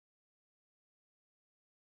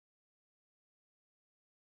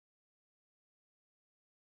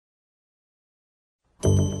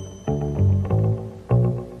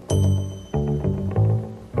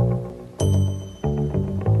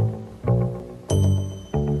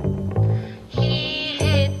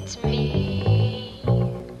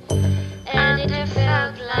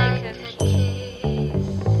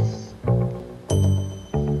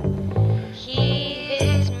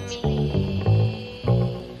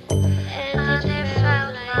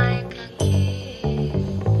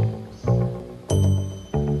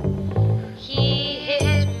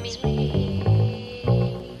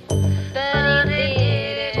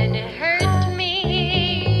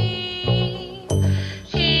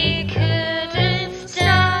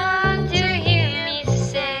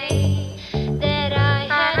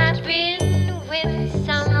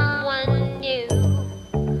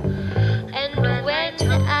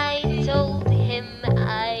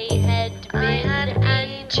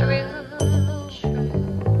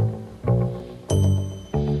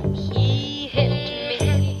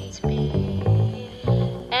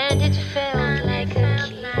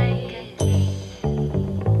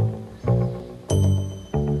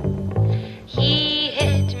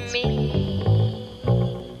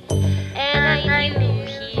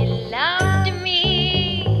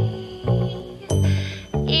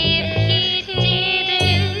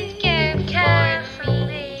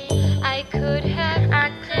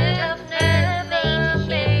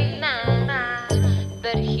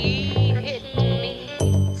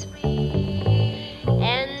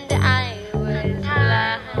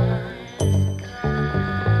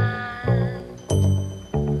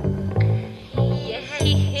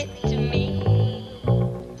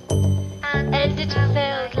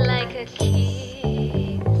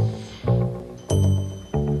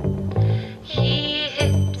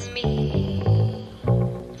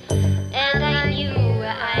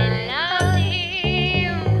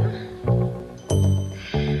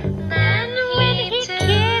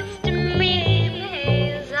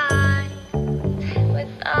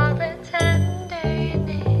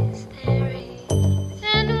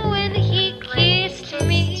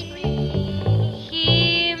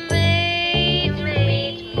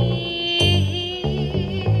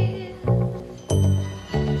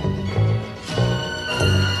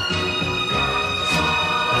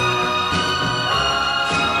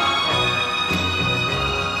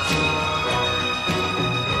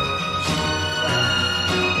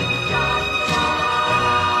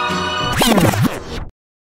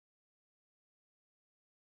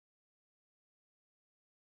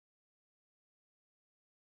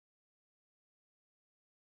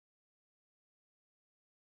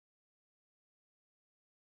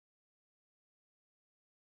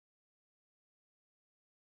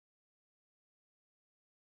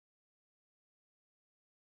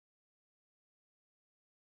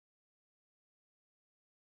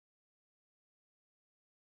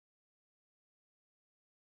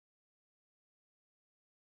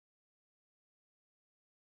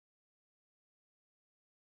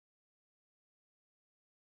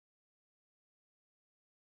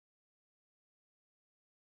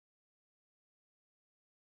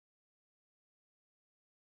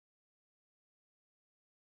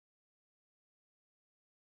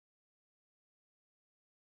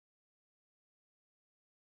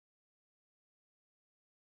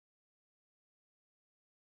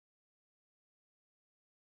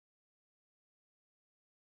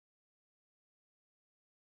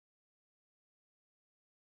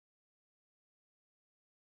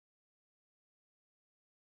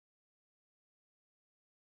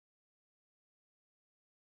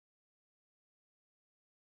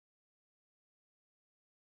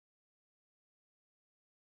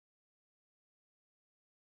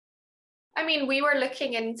I mean, we were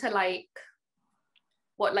looking into like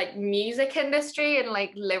what like music industry and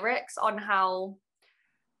like lyrics on how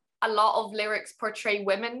a lot of lyrics portray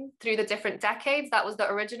women through the different decades. That was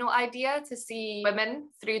the original idea, to see women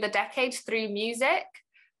through the decades through music.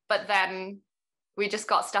 But then we just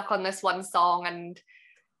got stuck on this one song, and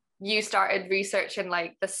you started researching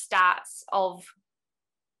like the stats of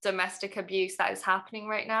domestic abuse that is happening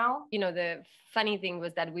right now. You know, the funny thing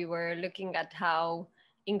was that we were looking at how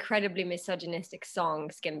incredibly misogynistic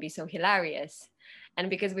songs can be so hilarious. And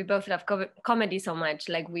because we both love comedy so much,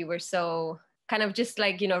 like we were so kind of just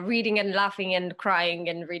like, you know, reading and laughing and crying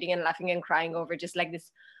and reading and laughing and crying over just like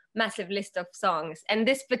this massive list of songs. And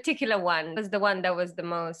this particular one was the one that was the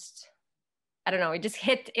most, I don't know, it just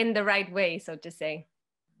hit in the right way, so to say.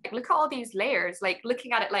 Look at all these layers, like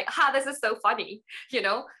looking at it like, this is so funny, you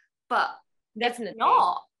know, but Definitely. It's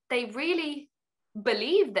not. They really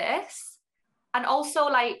believe this. And also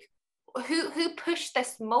like, who pushed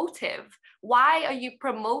this motive? Why are you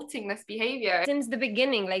promoting this behavior? Since the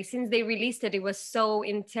beginning, like since they released it, it was so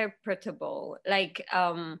interpretable. Like,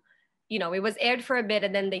 you know, it was aired for a bit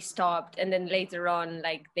and then they stopped. And then later on,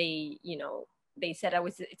 like they, you know, they said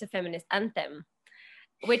it's a feminist anthem,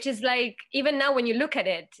 which is like, even now when you look at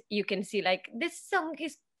it, you can see like, this song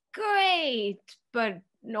is great, but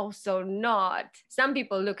also not. Some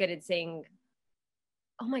people look at it saying,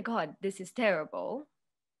 oh my God, this is terrible.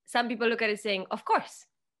 Some people look at it saying, of course,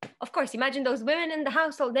 imagine those women in the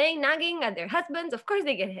house all day nagging at their husbands, of course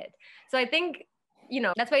they get hit. So I think, you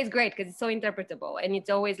know, that's why it's great, because it's so interpretable, and it's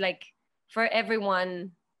always like, for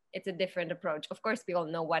everyone, it's a different approach. Of course, we all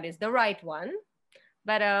know what is the right one,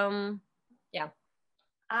 but yeah.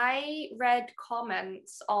 I read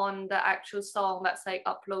comments on the actual song that's like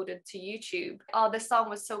uploaded to YouTube. Oh, this song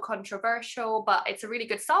was so controversial, but it's a really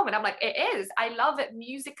good song. And I'm like, it is. I love it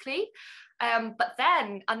musically. But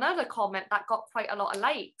then another comment that got quite a lot of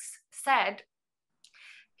likes said,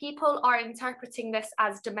 people are interpreting this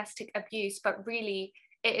as domestic abuse, but really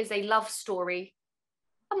it is a love story.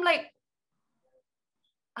 I'm like,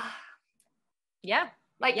 yeah.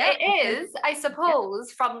 Like, yeah, it is, I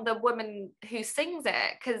suppose, from the woman who sings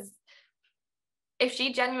it, because if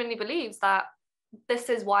she genuinely believes that this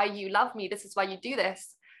is why you love me, this is why you do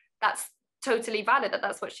this, that's totally valid,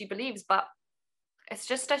 that's what she believes. But it's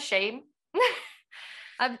just a shame.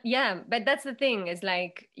 Yeah, but that's the thing, is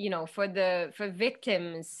like, you know, for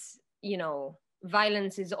victims, you know,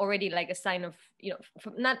 violence is already like a sign of, you know,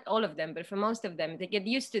 for not all of them, but for most of them, they get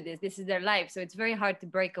used to this is their life. So it's very hard to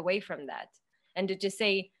break away from that. And to just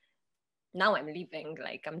say, now I'm leaving,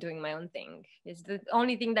 like I'm doing my own thing, is the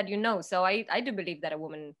only thing that you know. So I do believe that a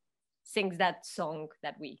woman sings that song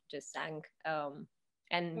that we just sang,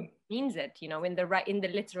 and means it, you know, in the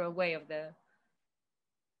literal way of the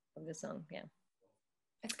song. Yeah.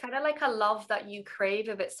 It's kind of like a love that you crave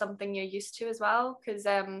if it's something you're used to as well. Because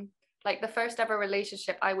like the first ever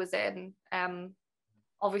relationship I was in,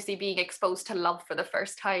 obviously being exposed to love for the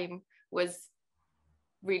first time was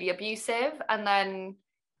really abusive. And then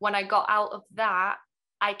when I got out of that,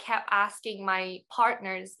 I kept asking my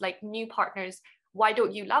partners, like new partners, why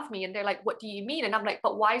don't you love me? And they're like, what do you mean? And I'm like,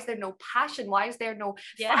 but why is there no passion? Why is there no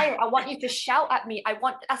fire? I want you to shout at me. I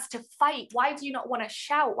want us to fight. Why do you not want to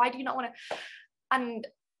shout? Why do you not want to? And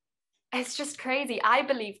it's just crazy. I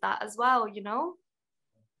believe that as well, you know?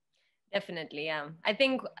 Definitely, yeah. I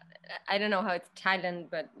think, I don't know how it's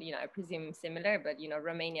Thailand, but, you know, I presume similar, but, you know,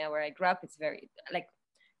 Romania, where I grew up, it's very, like,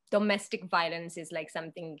 domestic violence is like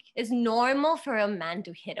something is normal for a man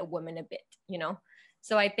to hit a woman a bit, you know?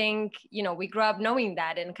 So I think, you know, we grew up knowing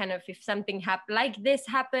that, and kind of if something like this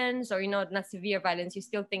happens, or, you know, not severe violence, you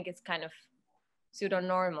still think it's kind of pseudo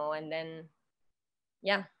normal. And then,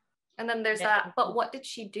 yeah. And then there's that, but what did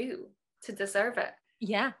she do to deserve it?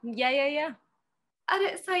 Yeah. And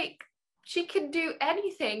it's like, she can do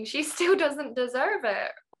anything, she still doesn't deserve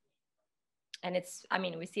it. And it's, I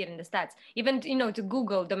mean, we see it in the stats. Even, you know, to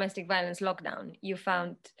Google domestic violence lockdown, you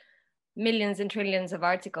found millions and trillions of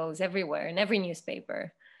articles everywhere in every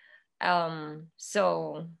newspaper.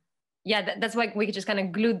 So yeah, that's why we just kind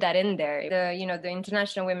of glued that in there. The, you know, the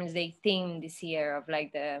International Women's Day theme this year of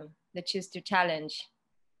like the choose to challenge,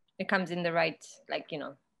 it comes in the right, like, you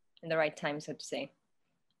know, in the right time, so to say,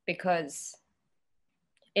 because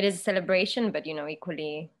it is a celebration, but, you know,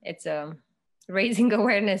 equally it's a raising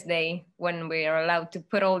awareness day when we are allowed to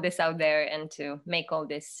put all this out there and to make all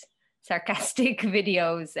this sarcastic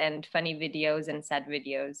videos and funny videos and sad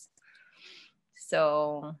videos.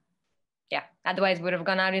 So yeah, otherwise we would have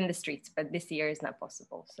gone out in the streets, but this year is not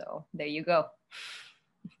possible. So there you go.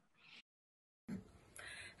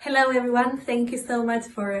 Hello everyone, thank you so much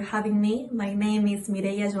for having me. My name is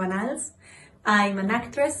Mireia Joanals I'm an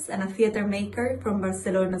actress and a theatre maker from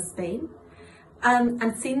Barcelona, Spain.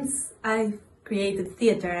 And since I've created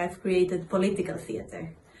theatre, I've created political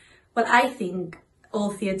theatre. Well, I think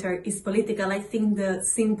all theatre is political. I think the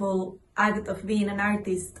simple act of being an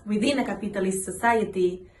artist within a capitalist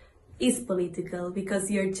society is political, because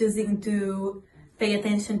you're choosing to pay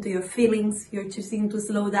attention to your feelings, you're choosing to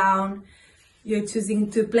slow down, you're choosing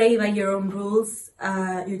to play by your own rules,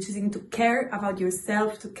 you're choosing to care about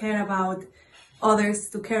yourself, to care about others,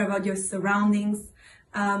 to care about your surroundings.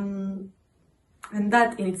 And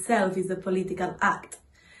that in itself is a political act.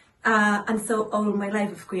 And so all my life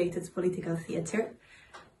I've created political theatre.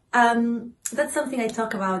 That's something I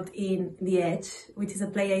talk about in The Edge, which is a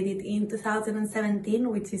play I did in 2017,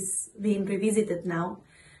 which is being revisited now.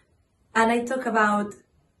 And I talk about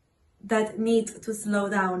that need to slow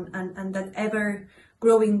down and that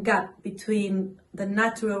ever-growing gap between the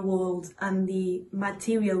natural world and the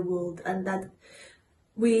material world, and that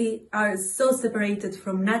we are so separated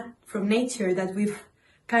from nature that we've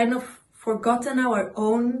kind of forgotten our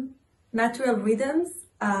own natural rhythms,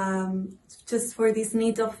 just for this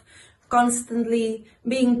need of constantly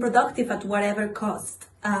being productive at whatever cost.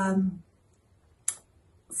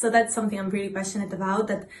 So that's something I'm really passionate about,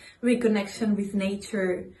 that reconnection with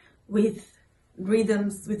nature, with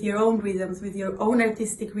rhythms, with your own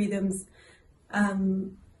artistic rhythms.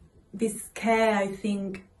 This care, I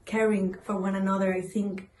think, caring for one another, I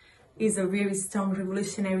think, is a really strong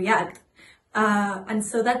revolutionary act. And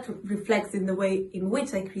so that reflects in the way in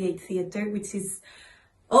which I create theatre, which is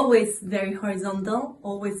always very horizontal,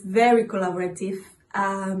 always very collaborative,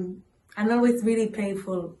 and always really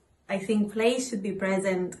playful. I think play should be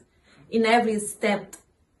present in every step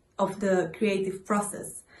of the creative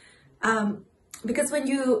process. Because when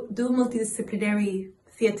you do multidisciplinary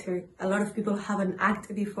theatre, a lot of people haven't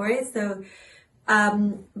acted before it, so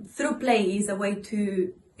through play is a way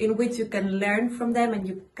in which you can learn from them and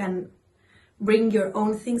you can bring your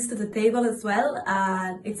own things to the table as well.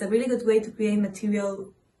 It's a really good way to create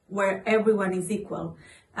material where everyone is equal.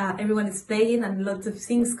 Everyone is playing and lots of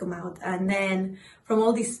things come out. And then from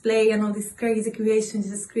all this play and all these crazy creations,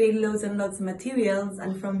 you just create loads and loads of materials,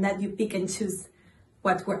 and from that you pick and choose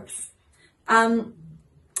what works. So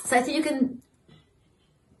I think you can,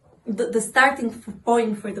 the starting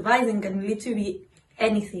point for devising can literally be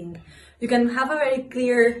anything. You can have a very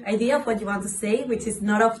clear idea of what you want to say, which is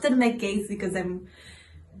not often my case because I'm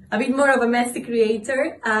a bit more of a messy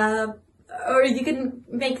creator. Or you can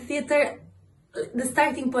make theatre, the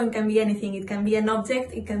starting point can be anything. It can be an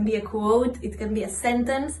object, it can be a quote, it can be a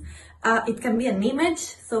sentence, it can be an image.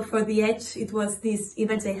 So for The Edge, it was this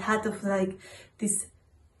image I had of like this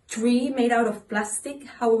tree made out of plastic,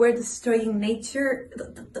 how we're destroying nature,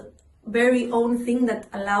 the very own thing that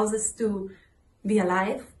allows us to be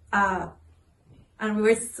alive. And we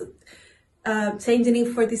were changing it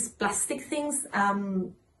for these plastic things.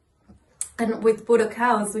 And with Puro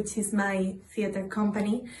Chaos, which is my theatre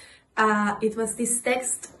company, it was this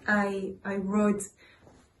text I wrote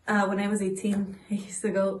when I was 18 years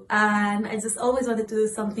ago, and I just always wanted to do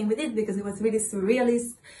something with it because it was really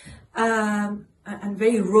surrealist and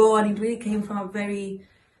very raw, and it really came from a very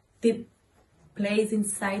deep place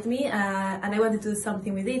inside me, and I wanted to do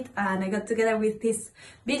something with it. And I got together with this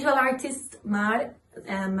visual artist, Mar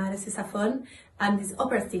Sisafon, and this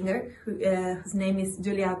opera singer whose name is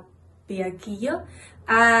Julia Piarquillo,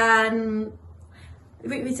 and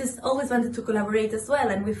we just always wanted to collaborate as well,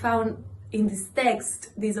 and we found in this text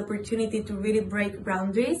this opportunity to really break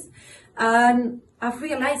boundaries. And I've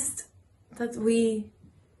realized that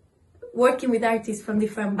working with artists from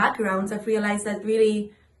different backgrounds, I've realized that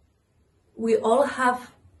really we all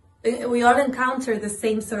encounter the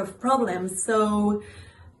same sort of problems. So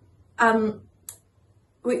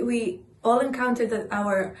we all encounter that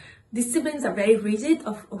our disciplines are very rigid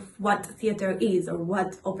of what theatre is, or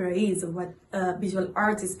what opera is, or what visual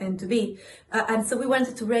art is meant to be. And so we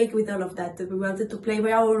wanted to break with all of that. We wanted to play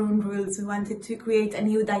by our own rules. We wanted to create a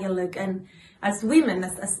new dialogue. And as women,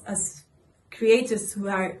 as creators who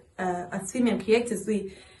are, as female creators,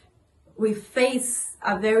 we face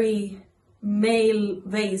a very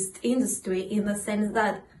male-based industry, in the sense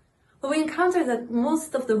that we encounter that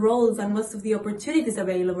most of the roles and most of the opportunities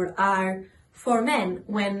available are for men,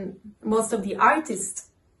 when most of the artists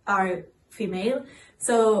are female.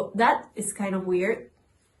 So that is kind of weird.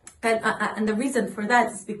 And the reason for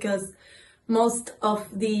that is because most of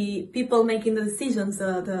the people making the decisions,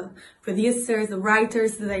 the producers, the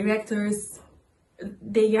writers, the directors,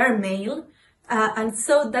 they are male. And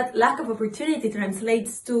so that lack of opportunity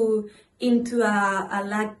translates into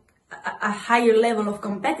a higher level of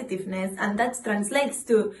competitiveness, and that translates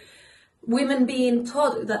to women being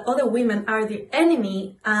taught that other women are the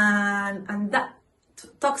enemy, and that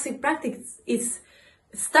toxic practice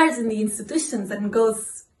starts in the institutions and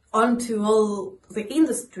goes on to all the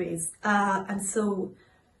industries. And so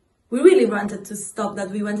we really wanted to stop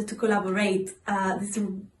that. We wanted to collaborate. This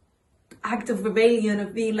act of rebellion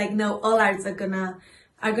of being like, no, all arts are gonna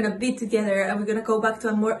be together, and we're gonna go back to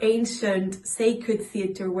a more ancient, sacred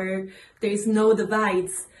theater where there is no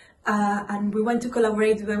divides. And we want to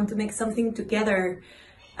collaborate. We want to make something together,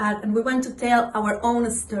 and we want to tell our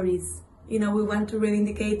own stories. You know, we want to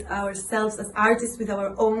reivindicate ourselves as artists with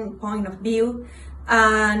our own point of view,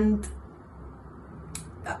 and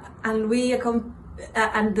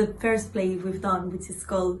the first play we've done, which is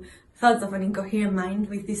called Thoughts of an Incoherent Mind,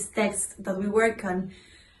 with this text that we work on,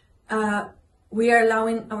 we are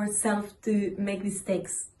allowing ourselves to make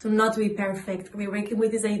mistakes, to not be perfect. We're working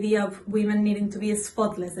with this idea of women needing to be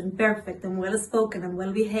spotless and perfect and well-spoken and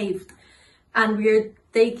well-behaved. And we're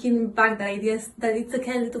taking back that idea that it's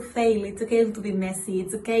okay to fail, it's okay to be messy,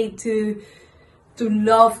 it's okay to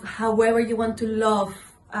love however you want to love,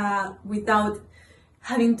 without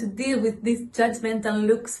having to deal with these judgmental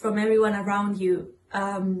looks from everyone around you.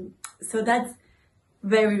 So that's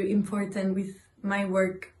very important with my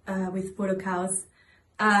work with Photo Cows,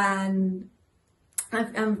 and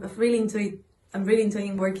I'm really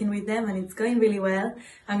enjoying working with them, and it's going really well.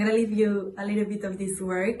 I'm gonna leave you a little bit of this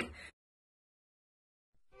work.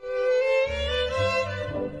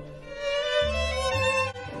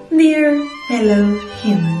 Dear fellow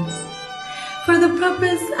humans, for the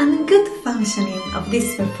purpose and good functioning of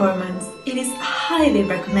this performance, it is highly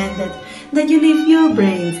recommended that you leave your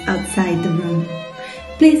brains outside the room.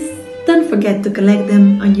 Please don't forget to collect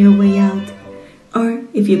them on your way out. Or,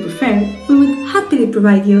 if you prefer, we would happily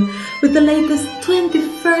provide you with the latest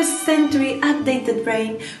 21st century updated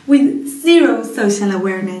brain with zero social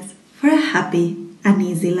awareness for a happy and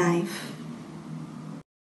easy life.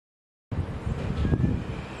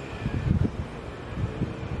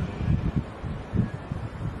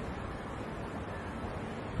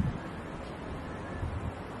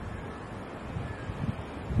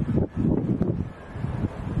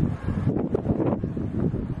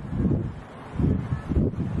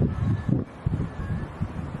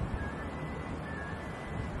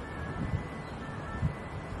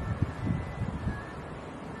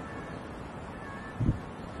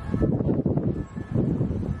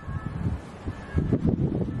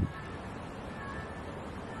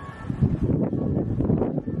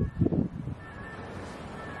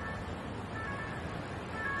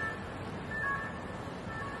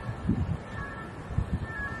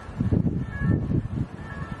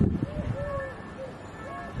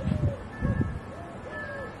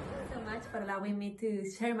 Allowing me to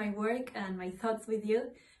share my work and my thoughts with you.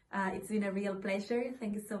 It's been a real pleasure.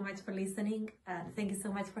 Thank you so much for listening, and thank you so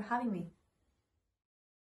much for having me.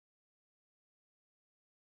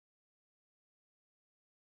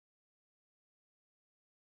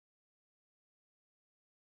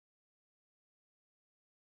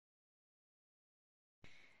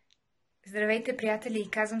 Здравейте, приятели!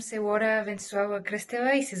 Казвам се Лора Венцислава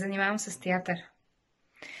Кръстева и се занимавам с театър.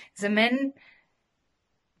 За мен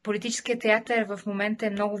политическият театър в момента е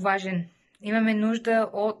много важен. Имаме нужда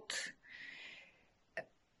от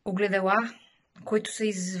огледала, които са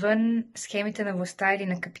извън схемите на властта или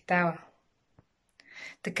на капитала.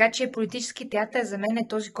 Така че политически театър за мен е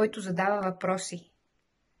този, който задава въпроси,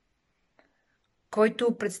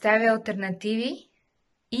 който представя алтернативи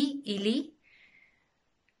или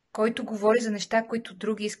който говори за неща, които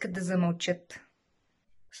други искат да замълчат.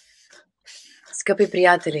 Скъпи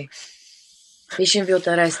приятели, пишем ви от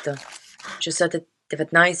ареста. Часът е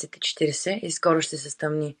 19:40 и скоро ще се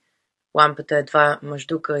стъмни. Лампата едва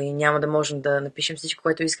мъждука и няма да можем да напишем всичко,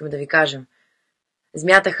 което искаме да ви кажем.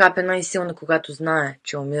 Змията хапе най-силно, когато знае,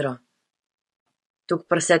 че умира. Тук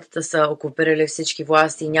прасетата са окупирали всички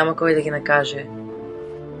власти и няма кой да ги накаже.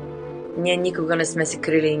 Ние никога не сме се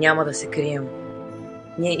крили и няма да се крием.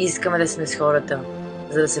 Ние искаме да сме с хората,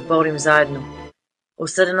 за да се борим заедно.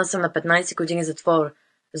 Осъдена съм на 15 години затвор,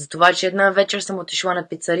 за това, че една вечер съм отишла на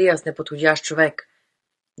пицария с неподходящ човек.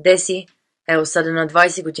 Деси е осъдена на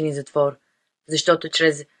 20 години затвор, защото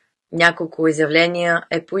чрез няколко изявления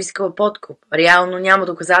е поискала подкуп. Реално няма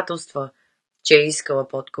доказателства, че е искала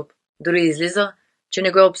подкуп. Дори излиза, че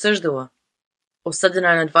не го е обсъждала.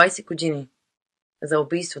 Осъдена е на 20 години. За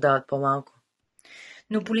убийство дават по-малко.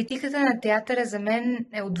 Но политиката на театъра за мен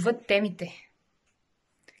е отвъд темите.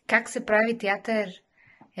 Как се прави театър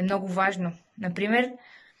е много важно. Например,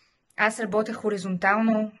 аз работя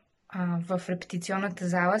хоризонтално, в репетиционната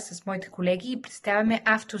зала с моите колеги и представяме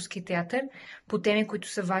авторски театър по теми, които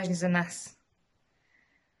са важни за нас.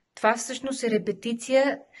 Това всъщност е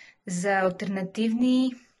репетиция за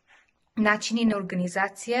алтернативни начини на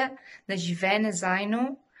организация, на живеене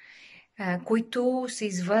заедно, които са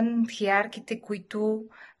извън хиерархите, които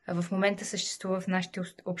в момента съществуват в нашите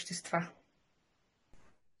общества.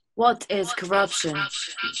 What is corruption?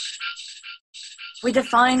 We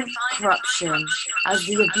define corruption as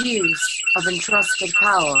the abuse of entrusted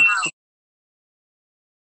power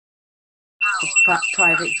for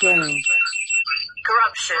private gain.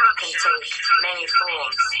 Corruption can take many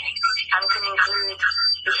forms and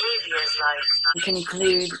can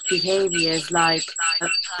include behaviors like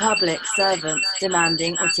public servants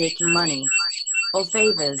demanding or taking money, or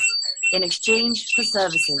favors in exchange for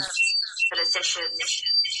services. politicians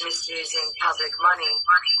misusing public money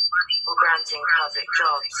or granting public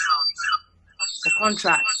jobs, or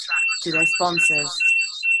contracts to their sponsors,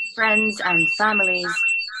 friends and families,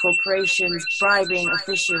 corporations bribing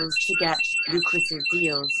officials to get lucrative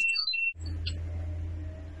deals.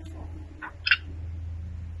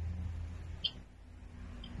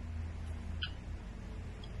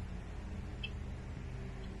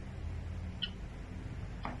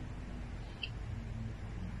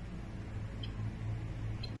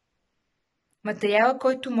 Материала,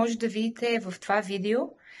 който може да видите в това видео,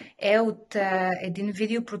 е от един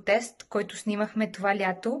видеопротест, който снимахме това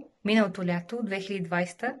лято, миналото лято,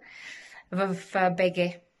 2020, в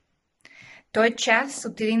БГ. Той е част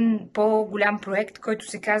от един по-голям проект, който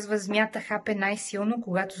се казва "Змията хапе най-силно,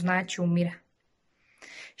 когато знае, че умира".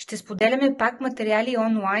 Ще споделяме пак материали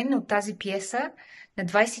онлайн от тази пиеса на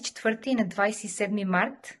 24 и на 27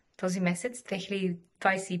 март този месец,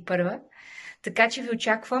 2021. Така че ви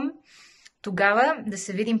очаквам тогава да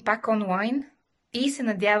се видим пак онлайн и се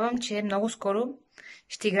надявам, че много скоро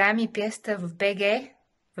ще играем и пиесата в БГ,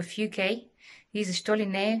 в UK и защо ли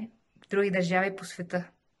не в други държави по света.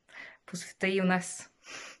 По света и у нас.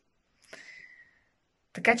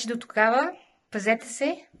 Така че до тогава пазете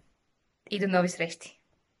се и до нови срещи!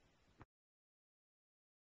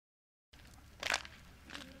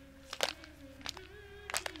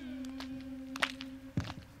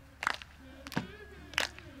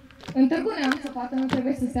 În Târgu Neamț, o fată nu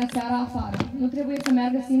trebuie să stea seara afară, nu trebuie să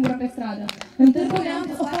meargă singură pe stradă. În Târgu Neamț,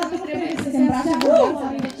 o fată nu trebuie să se îmbrace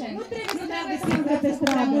vulgar indecent, nu trebuie să meargă pe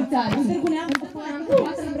stradă mulți ani. În Târgu Neamț, o fată nu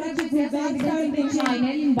trebuie să îmbrace vulgar indecent în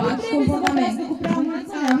haine, limbaj, comportament. În Târgu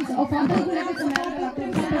Neamț, o fată nu trebuie să meargă la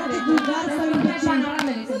club să petrece vulgar sau indecent.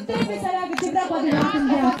 Nu trebuie să aleagă ce vrea poate la când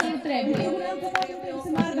vrea. Nu trebuie. În Târgu Neamț, o fată nu trebuie să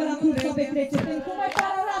meargă la club sau petrece, pentru că mai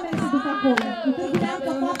pare oameni să duc acolo. În Târgu Neamț,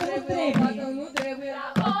 o fată nu trebuie.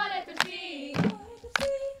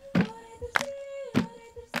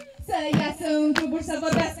 Să iasă în cluburi să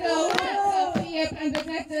vorbească urât, să fie prea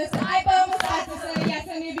îndrăzneță, să aibă mustață, să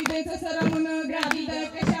iasă în evidență, să rămână gravidă,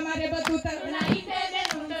 că și-a mare bătută înainte de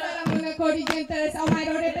nuntă, să rămână corigentă sau mai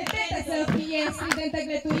rău repetentă, să fie stridentă,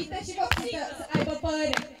 gletuită și vopsită, să aibă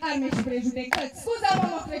păreri, arme și prejudecăți. Scuza-mă,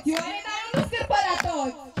 mă, frățioare, dar eu nu scârpă la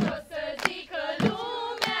toți. Ce-o să zică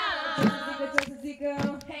lumea? Ce-o să zică,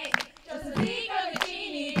 hei, ce-o să zică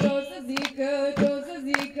vecinii? Ce-o să zică, ce-o să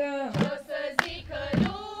zică, ce-o să zică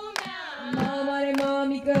lumea? Mare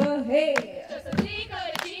mamică, hei, ce-o să zică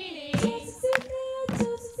vecinii? Ce-o să zică,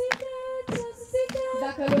 ce-o să zică, ce-o să zică?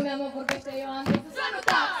 Dacă lumea mă vorbește, eu am zis să nu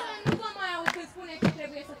tac, să nu vă mai aud când spune ce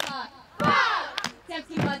trebuie să fac. Ți-am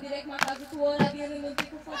schimbat direct macazul ăla din rândul tăi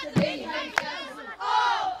cu față de nimeni.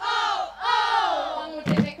 Oh, oh, oh! Am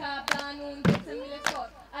multe de cap, dar nu încep să mi le scot.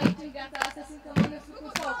 Aici în viața asta simt că mă născut cu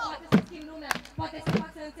scop. Poate să schimb lumea, poate să fac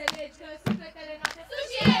să înțelegi că sufletele noastre sunt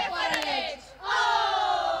și ele fără legi.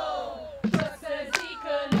 Oh! Ce-o să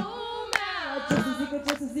zică lumea? Ce-o să zică,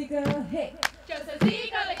 ce-o să zică, hei! Ce-o să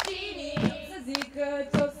zică vecinii? Ce-o să zică,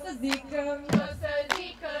 ce-o să zică, ce-o să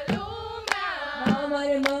zică lumea?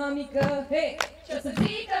 Mare mamică, hei! Ce-o să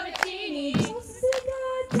zică vecinii? Ce-o să zică,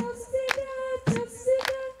 ce-o să zică, ce-o să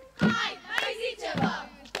zică? Hai, mai zi ceva!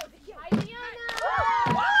 Hai, Diana!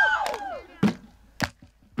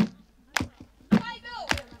 Hai, go!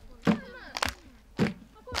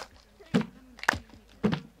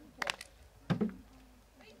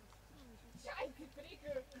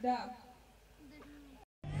 Da.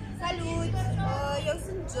 Salut! Eu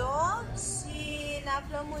sunt Jo și ne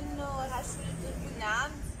aflăm în orașul Târgu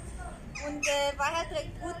Neamț, unde vara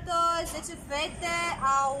trecută 10 fete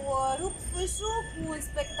au rupt fâșul cu un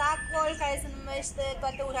spectacol care se numește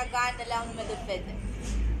Toate uraganele au nume de fete.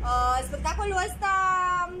 Spectacolul ăsta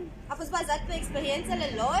a fost bazat pe experiențele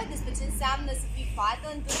lor, despre ce înseamnă să fii fată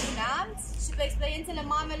în Târgu Neamț și pe experiențele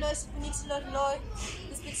mamelor și bunicilor lor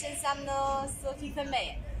despre ce înseamnă să fii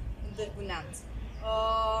femeie în Târgu Neamț.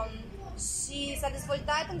 Și s-a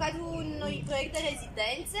dezvoltat în cadrul unui proiect de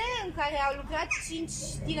rezidențe în care au lucrat 5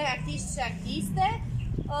 tineri artiști și artiste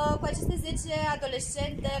cu aceste 10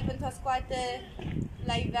 adolescente pentru a scoate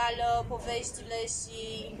la iveală poveștile și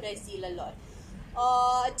impresiile lor.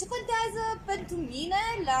 Ce contează pentru mine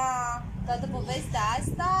la toată povestea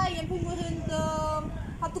asta e în primul rând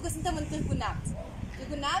faptul că suntem în Târgu Neamț.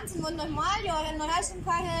 Târgu Neamț, în mod normal, e un oraș în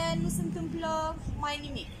care nu se întâmplă mai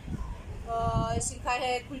nimic și în care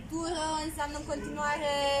cultură înseamnă în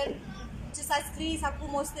continuare ce s-a scris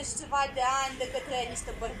acum 100 și ceva de ani de către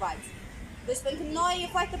niște bărbați. Deci pentru noi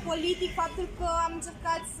e foarte politic faptul că am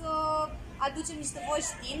încercat să aducem niște voci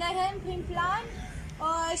tinere în prim plan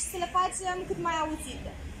și să le facem cât mai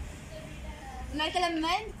auzite. Un alt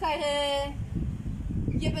element care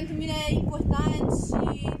e pentru mine important și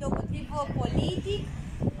deopotrivă politic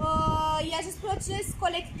e acest proces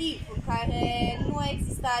colectiv în care nu a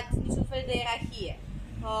existat niciun fel de ierarhie.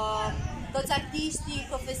 Toți artiștii,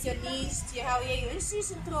 profesioniști erau ei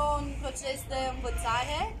înșiși într-un proces de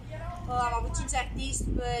învățare. Am avut 5 artiști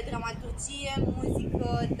pe dramaturgie,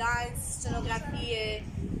 muzică, dans, scenografie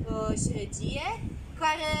și regie,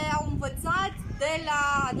 care au învățat de la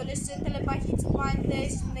adolescentele participante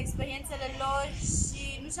și din experiențele lor și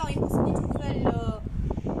nu și-au impus în niciun fel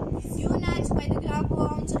viziunea, ci mai degrabă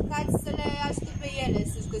au încercat să le ajute pe ele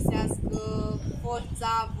să-și găsească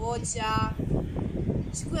forța, vocea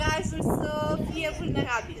și curajul să fie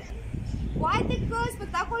vulnerabile. Poate că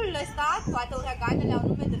spectacolul ăsta, toate uraganele au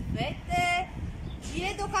nume de fete,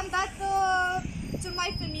 e deocamdată cel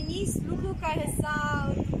mai feminist lucru care s-a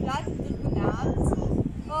întâmplat în Târgu Neamț,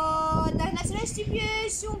 dar în același timp e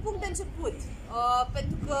și un punct de început,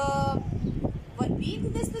 pentru că vorbind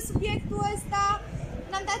despre subiectul ăsta,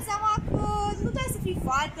 ne-am dat seama că nu trebuie să fii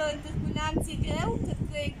fată în Târgu Neamț, e greu, cred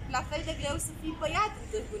că e la fel de greu să fii băiat în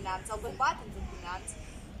Târgu Neamț sau bărbat în Târgu Neamț,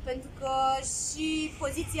 pentru că și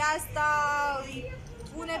poziția asta îi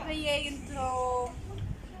pune pe ei într-o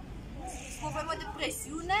formă de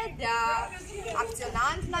presiune de a acționa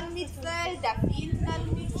într-un anumit fel, de a fi într-un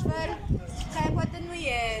anumit fel, care poate nu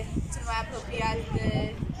e cel mai apropiat de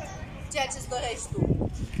ceea ce-ți dorești tu.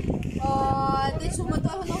 Deci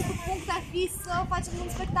următorul nostru punct ar fi să facem un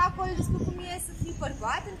spectacol despre cum e să fii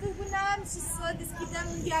bărbat în Târgu Neamț și să deschidem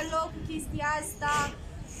un dialog cu chestia asta,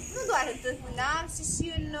 nu doar în Târgu Neamț, ci și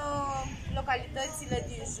în localitățile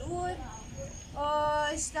din jur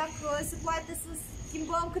și dacă se poate să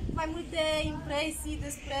schimbăm cât mai multe impresii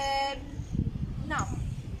despre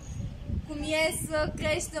cum e să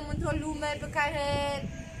creștem într-o lume pe care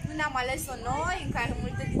nu ne-am ales-o noi, în care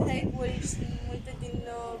multe din reguli și multe din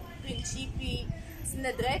principii sunt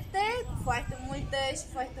nedrepte, cu foarte multe și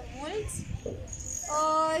foarte mulți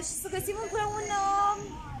și să găsim împreună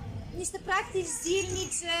niște practici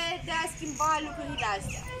zilnice de a schimba lucrurile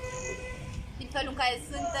astea. Prin felul în care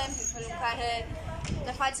suntem, prin felul în care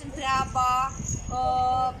ne facem treaba,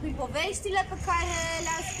 prin poveștile pe care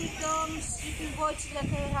le ascultăm și prin vocile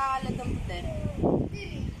cărora le dăm putere.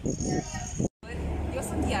 Eu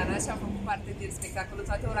sunt Diana și am făcut parte din spectacolul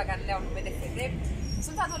Toate uraganele au nume de fete.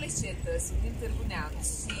 Sunt adolescentă, sunt din Târgu Neamț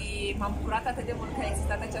și m-am bucurat atât de mult că a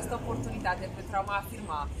existat această oportunitate pentru a mă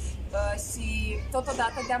afirma și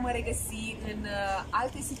totodată de a mă regăsi în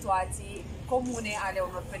alte situații comune ale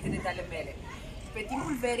unor prietene de-ale mele. Pe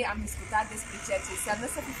timpul verii am discutat despre ceea ce înseamnă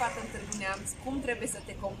să fii fată în Târgu Neamț, cum trebuie să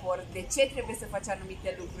te comporți, de ce trebuie să faci anumite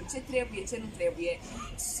lucruri, ce trebuie, ce nu trebuie.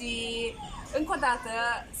 Și încă o dată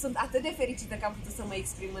sunt atât de fericită că am putut să mă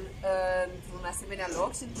exprim într-un asemenea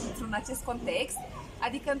loc și într-un acest context,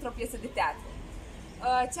 adică într-o piesă de teatru.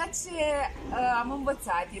 Ceea ce am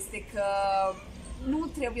învățat este că nu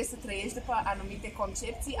trebuie să trăiești după anumite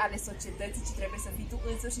concepții ale societății, ci trebuie să fii tu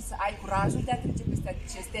însă și să ai curajul de a trece peste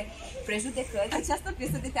aceste prejudecăți. Această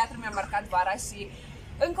piesă de teatru mi-a marcat vara și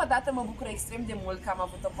încă o dată mă bucur extrem de mult că am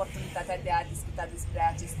avut oportunitatea de a discuta despre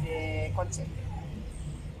aceste concepte.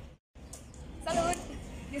 Salut!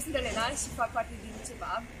 Eu sunt Elena și fac parte din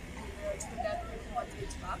ceva, din teatru de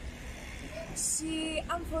ceva. Și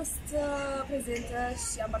am fost prezentă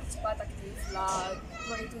și am participat activ la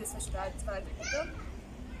proiectul desfășurat vara trecută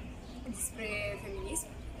despre feminism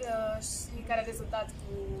și care a rezultat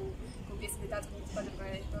cu piesă de teatru cu toate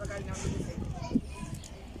uraganele au nume de fete.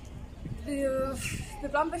 Pe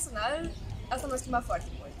plan personal, asta m-a schimbat foarte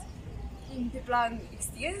mult. Pe plan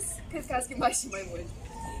extins, cred că a schimbat și mai mult.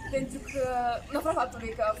 Pentru că, în afara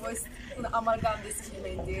faptului că a fost un amalgam de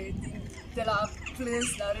sentimente din de la plâns,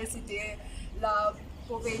 la râsete, la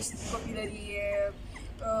povești, copilărie,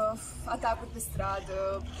 atacuri pe stradă,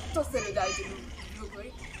 tot felul de alte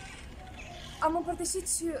lucruri. Am împărtășit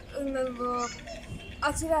și în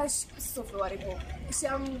aceleași suflu oarecum și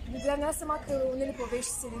mi-am dat seama că unele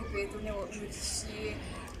povești se repetă uneori și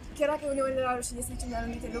chiar dacă uneori ne era rușine să zicem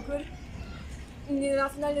anumite lucruri, la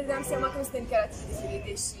final ne dăm seama că nu suntem chiar atât de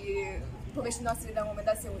diferite și poveștile noastre la un moment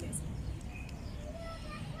dat se unesc.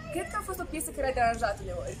 Cred că a fost o piesă care a deranjat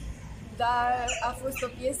uneori, dar a fost o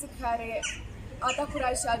piesă care a dat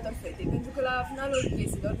curaj și altor fete, pentru că la finalul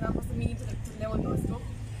pieselor, când am fost în mini-turneul nostru,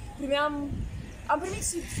 am primit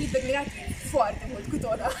și feedback negativ foarte mult cu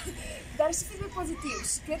tona, dar și feedback pozitiv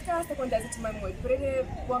și cred că asta contează cel mai mult. Părerile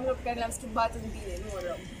oamenilor pe care le-am schimbat în bine, nu în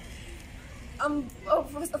rău. A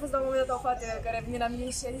fost la un moment dat o fată care a venit la mine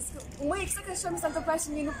și a zis că măi, exact așa mi s-a întâmplat și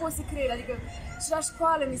mie nu pot să cred, adică și la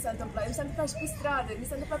școală mi s-a întâmplat, mi s-a întâmplat și pe stradă, mi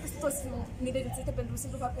s-a întâmplat peste tot să fiu nedreptățită pentru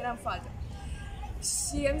simplu fapt că eram fată.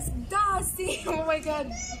 Și am zis, da, oh my god,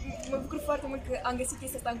 mă bucur foarte mult că am găsit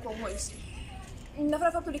chestia asta în comun și în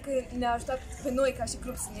afara faptului că ne-a ajutat pe noi ca și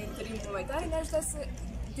grup să ne întâlnim mult mai tare, ne-a ajutat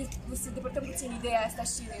să depărtăm puțin ideea asta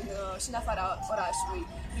și în afara orașului,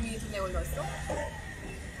 prin turneul nostru.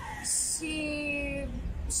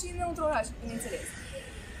 Și înăuntru oraș, bineînțeles.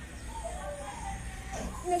 Nu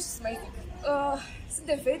știu ce să mai zic.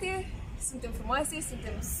 Suntem fete, suntem frumoase,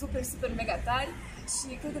 suntem super, super mega tari și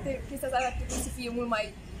cred că chestia asta ar trebui să fie mult mai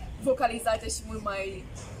vocalizată și mult mai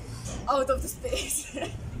out of the space.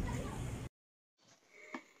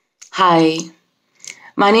 Hi,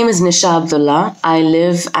 my name is Nisha Abdulla. I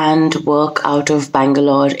live and work out of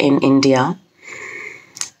Bangalore in India.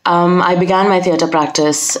 I began my theatre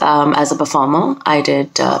practice as a performer. I did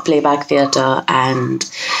playback theatre and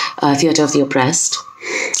theatre of the oppressed.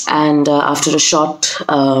 And after a short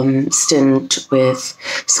stint with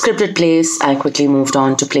scripted plays, I quickly moved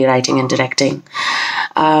on to playwriting and directing.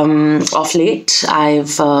 Of late,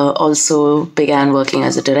 I've also began working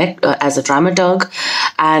as a dramaturg.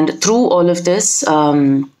 And through all of this,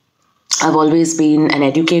 I've always been an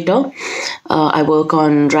educator. I work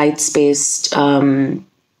on rights-based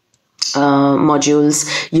modules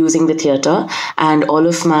using the theatre, and all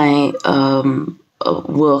of my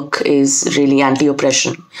work is really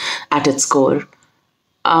anti-oppression at its core.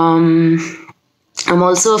 I'm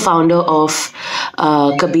also a founder of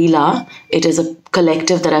Qabila. It is a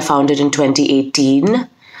collective that I founded in 2018.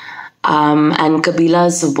 And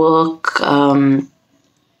Qabila's work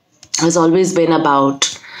has always been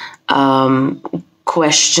about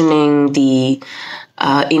questioning the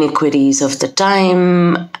inequities of the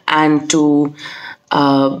time and to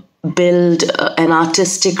build an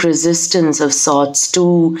artistic resistance of sorts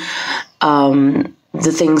to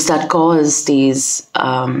the things that cause these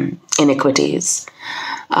inequities.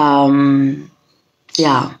 And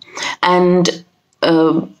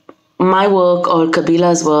my work or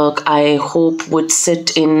Qabila's work, I hope, would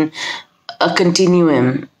sit in a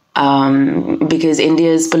continuum. Because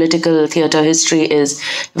India's political theatre history is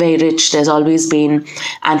very rich. There's always been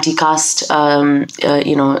anti-caste,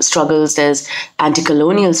 struggles. There's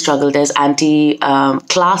anti-colonial struggle. There's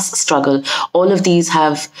anti-class struggle. All of these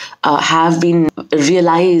have been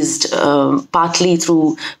realized partly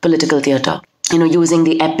through political theatre. Using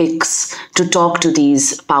the epics to talk to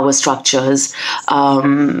these power structures,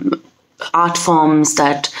 art forms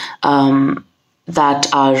that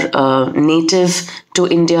are native to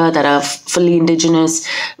India, that are fully indigenous,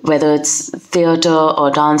 whether it's theatre or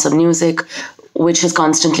dance or music, which has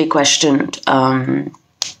constantly questioned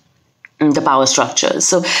the power structures.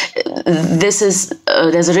 So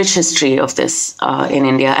there's a rich history of this in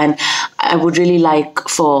India, and I would really like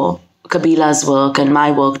for Qabila's work and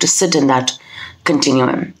my work to sit in that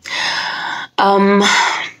continuum.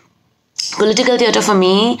 Political theatre for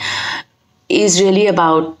me is really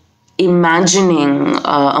about imagining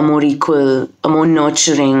a more equal, a more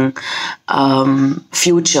nurturing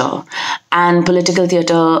future. And political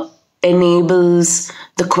theatre enables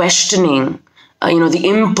the questioning, the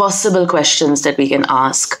impossible questions that we can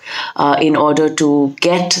ask in order to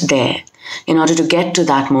get there, in order to get to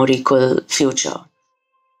that more equal future.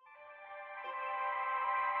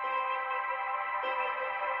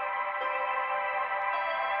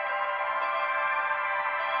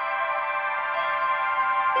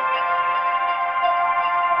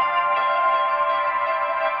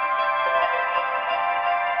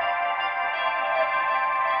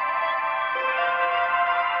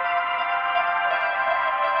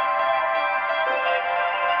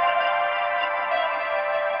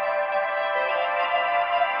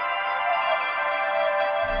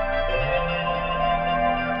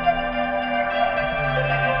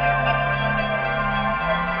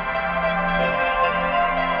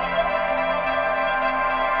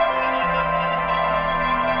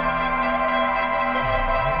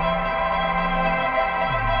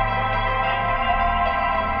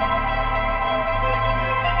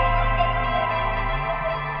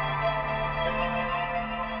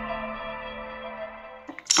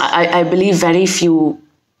 I believe very few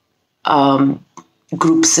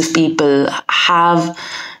groups of people have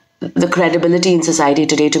the credibility in society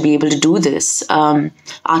today to be able to do this.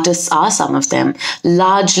 Artists are some of them.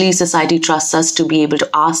 Largely, society trusts us to be able to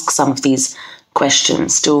ask some of these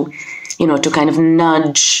questions, to kind of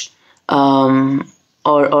nudge or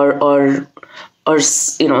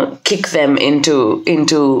kick them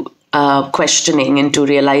into questioning, into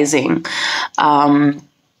realizing.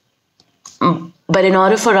 But in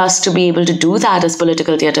order for us to be able to do that as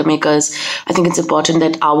political theatre makers, I think it's important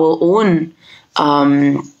that our own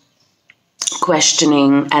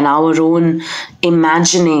questioning and our own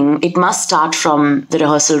imagining, it must start from the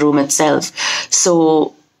rehearsal room itself.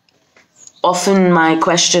 So often my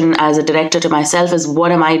question as a director to myself is,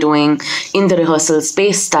 what am I doing in the rehearsal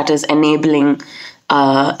space that is enabling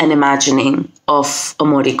an imagining of a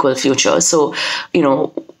more equal future? So,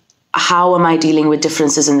 how am I dealing with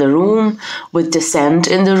differences in the room, with dissent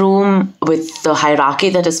in the room, with the hierarchy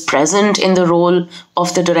that is present in the role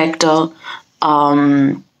of the director?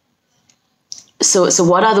 So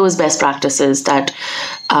what are those best practices that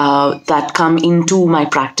come into my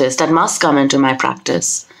practice, that must come into my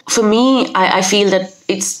practice? For me, I feel that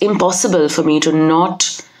it's impossible for me to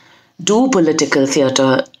not do political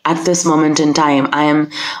theatre at this moment in time. I am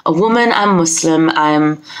a woman, I'm Muslim,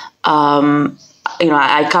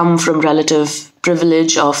 I come from relative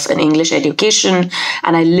privilege of an English education,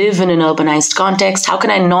 and I live in an urbanized context. How can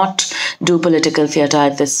I not do political theatre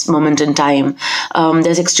at this moment in time?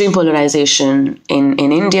 There's extreme polarization in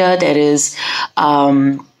India. There is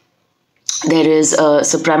a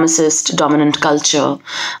supremacist dominant culture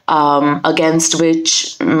against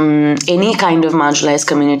which any kind of marginalized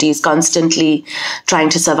community is constantly trying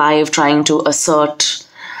to survive, trying to assert,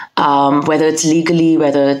 whether it's legally,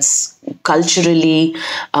 whether it's culturally,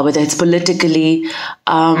 whether it's politically.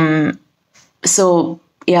 So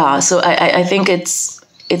I think it's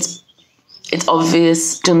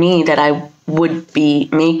obvious to me that I would be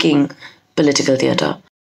making political theatre.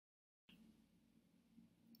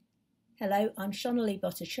 Hello, I'm Shonali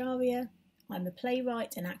Bhattacharya. I'm a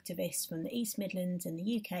playwright and activist from the East Midlands in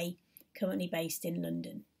the UK, currently based in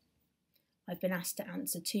London. I've been asked to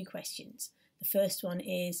answer 2 questions. The first one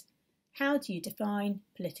is, how do you define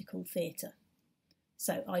political theatre?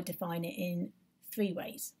 So I define it in 3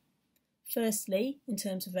 ways. Firstly, in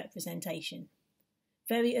terms of representation.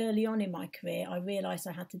 Very early on in my career, I realised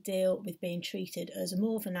I had to deal with being treated as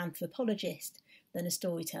more of an anthropologist than a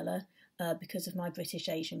storyteller because of my British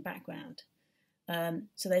Asian background.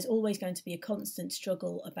 So there's always going to be a constant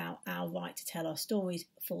struggle about our right to tell our stories,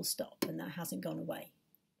 full stop, and that hasn't gone away.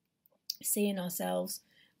 Seeing ourselves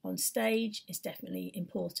on stage is definitely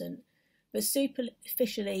important, but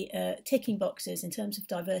superficially ticking boxes in terms of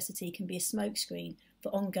diversity can be a smokescreen for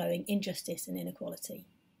ongoing injustice and inequality.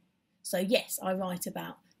 So yes, I write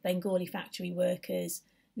about Bengali factory workers,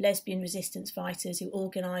 lesbian resistance fighters who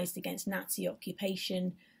organised against Nazi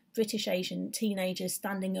occupation, British Asian teenagers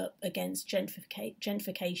standing up against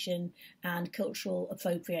gentrification and cultural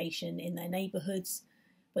appropriation in their neighbourhoods,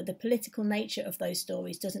 but the political nature of those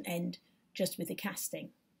stories doesn't end just with the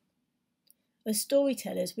casting. As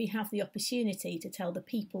storytellers, we have the opportunity to tell the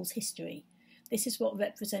people's history. This is what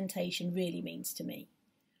representation really means to me.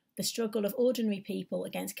 The struggle of ordinary people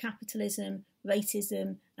against capitalism,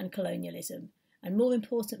 racism and colonialism, and more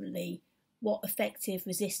importantly, what effective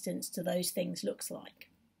resistance to those things looks like.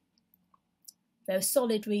 There are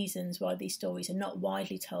solid reasons why these stories are not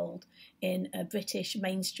widely told in a British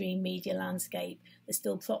mainstream media landscape that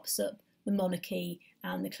still props up the monarchy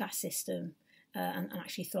and the class system and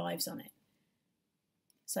actually thrives on it.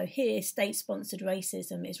 So here, state-sponsored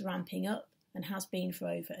racism is ramping up and has been for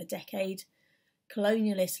over a decade.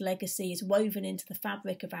 Colonialist legacy is woven into the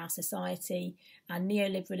fabric of our society, and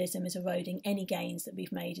neoliberalism is eroding any gains that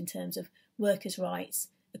we've made in terms of workers' rights,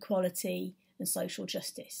 equality and social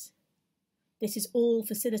justice. This is all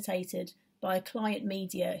facilitated by a client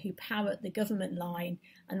media who parrot the government line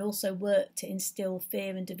and also work to instill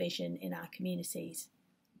fear and division in our communities.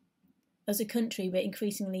 As a country, we're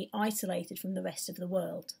increasingly isolated from the rest of the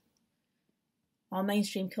world. Our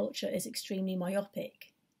mainstream culture is extremely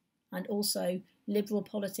myopic, and also liberal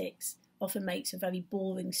politics often makes for very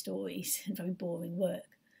boring stories and very boring work.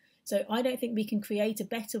 So I don't think we can create a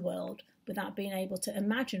better world without being able to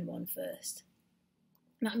imagine one first.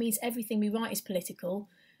 That means everything we write is political.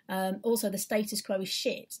 Also, the status quo is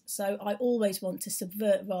shit, so I always want to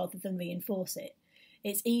subvert rather than reinforce it.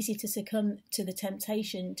 It's easy to succumb to the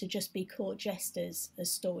temptation to just be court jesters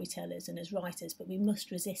as storytellers and as writers, but we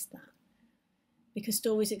must resist that. Because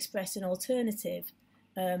stories express an alternative,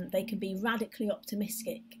 they can be radically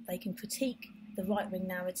optimistic, they can critique the the right-wing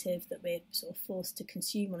narrative that we're sort of forced to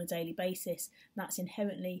consume on a daily basis, that's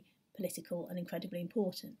inherently political and incredibly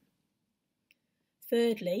important.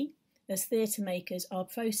 Thirdly, as theatre makers, our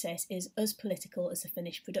process is as political as the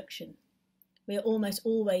finished production. We are almost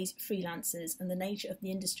always freelancers, and the nature of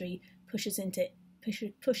the industry pushes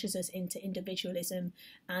us into individualism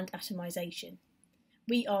and atomisation.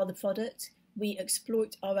 We are the product, we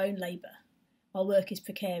exploit our own labour. Our work is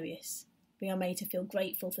precarious. We are made to feel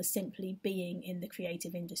grateful for simply being in the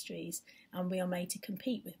creative industries, and we are made to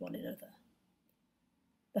compete with one another.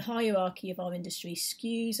 The hierarchy of our industry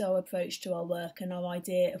skews our approach to our work and our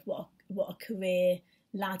idea of what a career,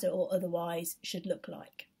 ladder or otherwise, should look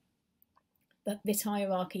like. But this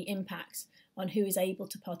hierarchy impacts on who is able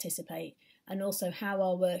to participate and also how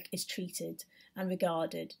our work is treated and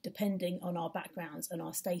regarded depending on our backgrounds and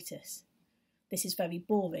our status. This is very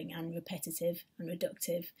boring and repetitive and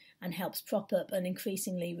reductive and helps prop up an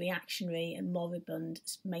increasingly reactionary and moribund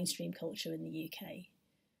mainstream culture in the UK.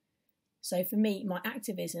 So for me, my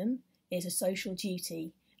activism is a social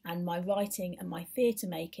duty, and my writing and my theatre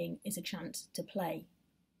making is a chance to play.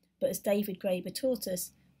 But as David Graeber taught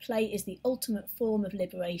us, play is the ultimate form of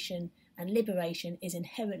liberation, and liberation is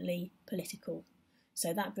inherently political.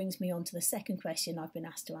 So that brings me on to the second question I've been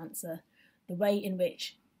asked to answer, the way in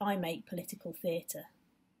which I make political theatre.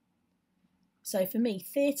 So for me,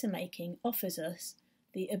 theatre making offers us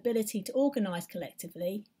the ability to organise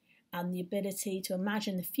collectively and the ability to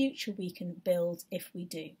imagine the future we can build if we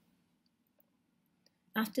do.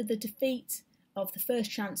 After the defeat of the first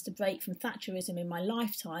chance to break from Thatcherism in my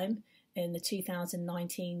lifetime in the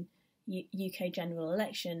 2019 UK general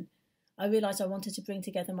election, I realised I wanted to bring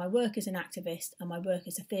together my work as an activist and my work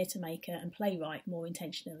as a theatre maker and playwright more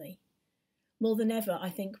intentionally. More than ever, I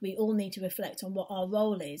think we all need to reflect on what our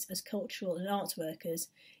role is as cultural and arts workers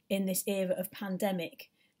in this era of pandemic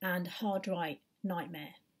and hard-right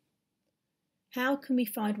nightmare. How can we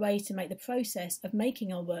find ways to make the process of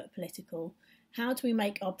making our work political? How do we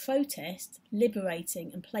make our protest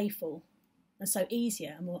liberating and playful, and so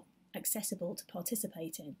easier and more accessible to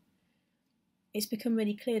participate in? It's become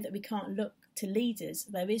really clear that we can't look to leaders.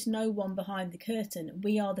 There is no one behind the curtain.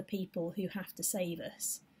 We are the people who have to save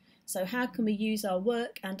us. So how can we use our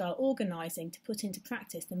work and our organising to put into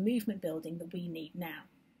practice the movement building that we need now?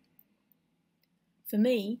 For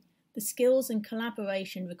me, the skills and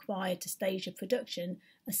collaboration required to stage a production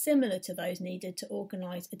are similar to those needed to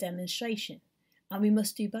organise a demonstration, and we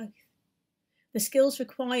must do both. The skills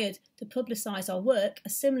required to publicise our work are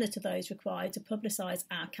similar to those required to publicise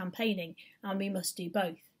our campaigning, and we must do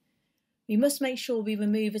both. We must make sure we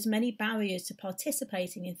remove as many barriers to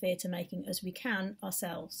participating in theatre making as we can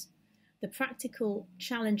ourselves. The practical,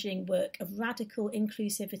 challenging work of radical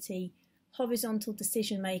inclusivity, horizontal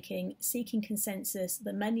decision-making, seeking consensus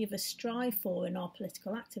that many of us strive for in our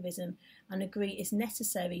political activism and agree is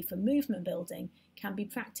necessary for movement building can be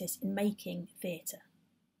practiced in making theatre.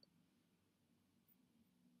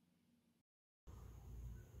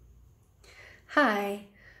 Hi,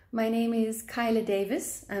 my name is Kyla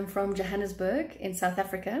Davis. I'm from Johannesburg in South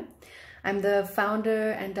Africa. I'm the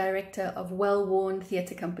founder and director of Well-Worn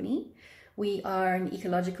Theatre Company. We are an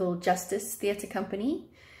ecological justice theatre company.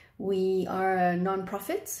 We are a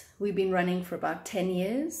non-profit. We've been running for about 10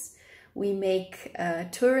 years. We make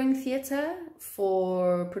touring theatre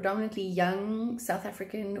for predominantly young South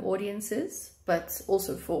African audiences, but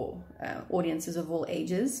also for audiences of all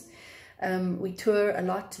ages. We tour a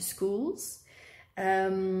lot to schools.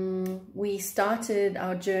 We started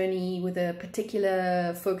our journey with a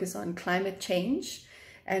particular focus on climate change,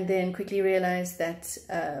 and then quickly realized that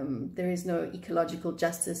there is no ecological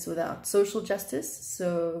justice without social justice.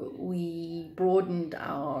 So we broadened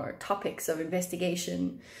our topics of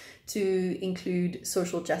investigation to include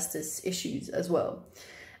social justice issues as well,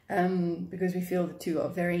 because we feel the two are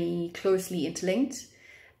very closely interlinked.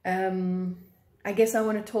 I guess I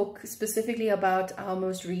want to talk specifically about our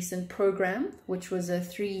most recent program, which was a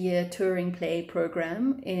 3-year touring play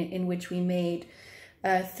program in which we made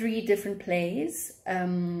 3 different plays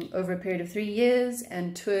over a period of 3 years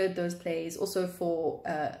and toured those plays also for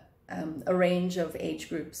a range of age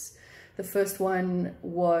groups. The first one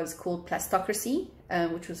was called Plastocracy,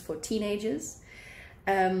 which was for teenagers,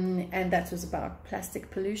 and that was about plastic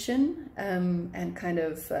pollution and kind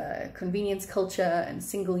of convenience culture and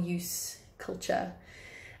single-use culture.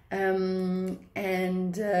 The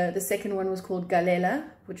second one was called Galela,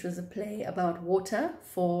 which was a play about water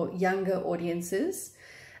for younger audiences.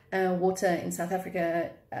 Water in South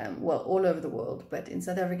Africa, well, all over the world, but in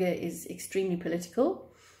South Africa is extremely political.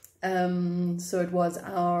 So it was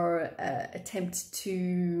our attempt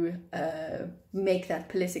to make that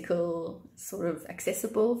political sort of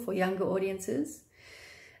accessible for younger audiences.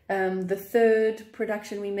 The third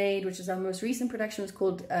production we made, which is our most recent production, was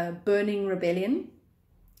called Burning Rebellion,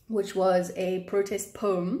 which was a protest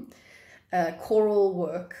poem, choral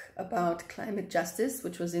work about climate justice,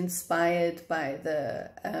 which was inspired by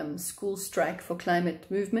the school strike for climate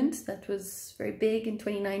movement that was very big in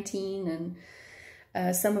 2019 and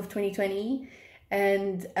some of 2020.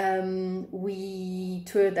 And we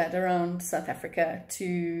toured that around South Africa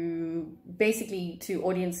to basically to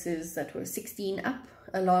audiences that were 16 up,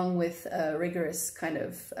 along with a rigorous kind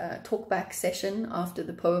of talkback session after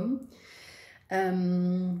the poem.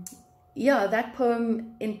 Yeah, that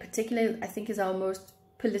poem in particular, I think, is our most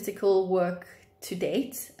political work to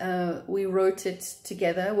date. We wrote it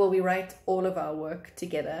together. Well, we write all of our work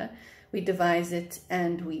together. We devise it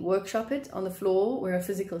and we workshop it on the floor. We're a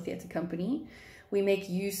physical theatre company. We make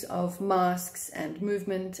use of masks and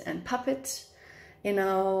movement and puppet in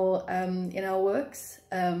our works.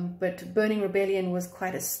 But Burning Rebellion was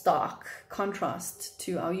quite a stark contrast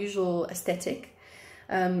to our usual aesthetic,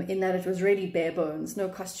 in that it was really bare bones, no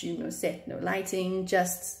costume, no set, no lighting,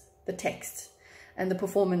 just the text and the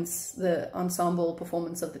performance, the ensemble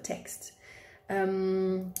performance of the text.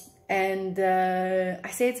 And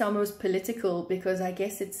I say it's our most political because I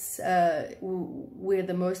guess it's we're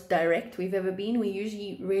the most direct we've ever been. We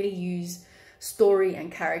usually really use story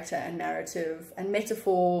and character and narrative and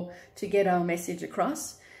metaphor to get our message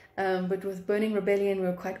across. But with Burning Rebellion, we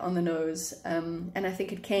were quite on the nose. And I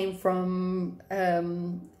think it came from,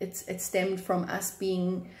 it stemmed from us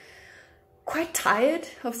being quite tired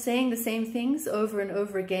of saying the same things over and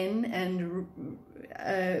over again, and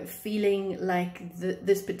feeling like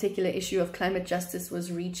this particular issue of climate justice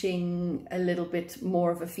was reaching a little bit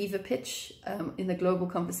more of a fever pitch in the global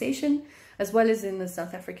conversation, as well as in the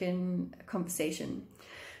South African conversation.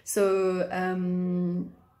 So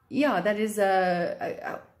yeah, that is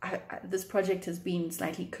this project has been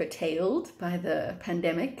slightly curtailed by the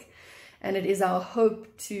pandemic, and it is our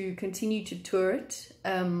hope to continue to tour it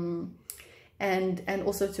and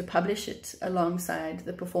also to publish it alongside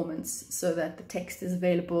the performance, so that the text is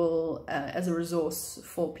available as a resource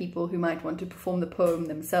for people who might want to perform the poem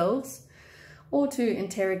themselves or to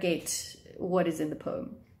interrogate what is in the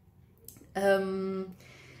poem.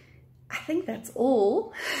 I think that's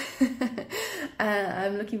all.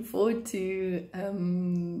 I'm looking forward to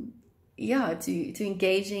yeah, to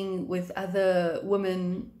engaging with other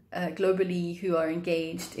women globally who are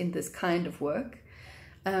engaged in this kind of work.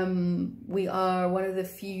 We are one of the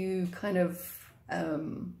few kind of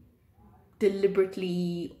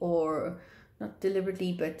deliberately, or not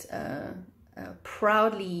deliberately, but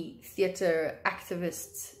proudly theatre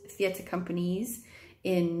activist theatre companies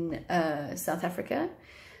in South Africa.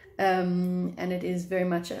 And it is very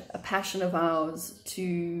much a passion of ours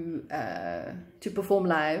to perform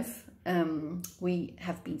live. We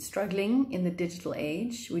have been struggling in the digital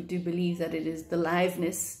age. We do believe that it is the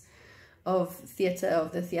liveness of theatre,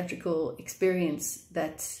 of the theatrical experience,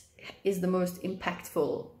 that is the most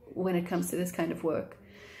impactful when it comes to this kind of work.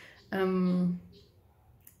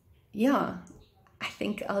 Yeah, I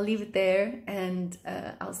think I'll leave it there, and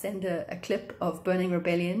I'll send a clip of Burning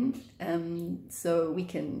Rebellion so we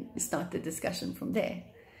can start the discussion from there.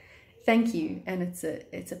 Thank you, and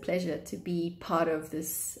it's a pleasure to be part of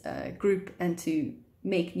this group and to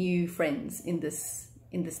make new friends in this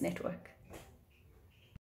network.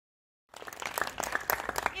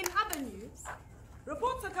 In other news,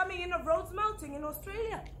 reports are coming in of roads melting in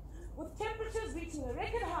Australia, with temperatures reaching a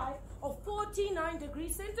record high of 49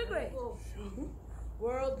 degrees centigrade.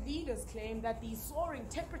 World leaders claim that these soaring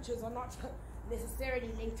temperatures are not necessarily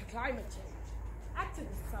linked to climate change.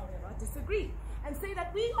 Activists, however, disagree and say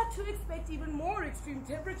that we are to expect even more extreme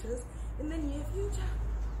temperatures in the near future.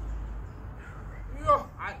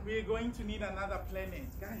 We're going to need another planet,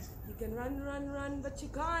 guys. You can run, run, run, but you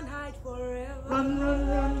can't hide forever. Run, run,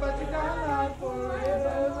 run, but you can't hide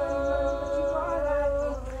forever.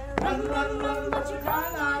 Run, run, run, but you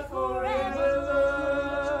can't hide forever.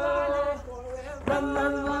 Run,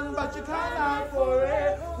 run, run, but you can't hide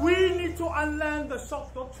forever. We need to unlearn the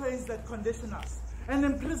shock doctrines that condition us and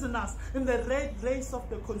imprison us in the red race of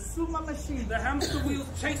the consumer machine. The hamster wheel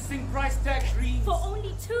chasing price tag dreams. For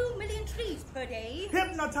only 2 million trees per day.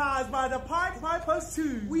 Hypnotized by the Pied Pipers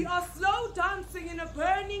too. We are slow dancing in a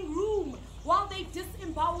burning room while they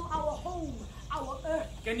disembowel our home, our earth.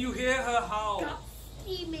 Can you hear her howl? Guts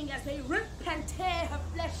steaming as they rip and tear her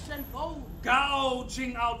flesh and bone.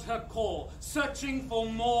 Gouging out her core, searching for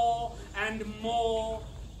more and more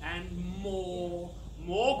and more.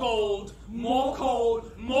 More gold, more coal,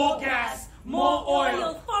 more gas, more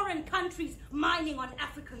oil. Foreign countries mining on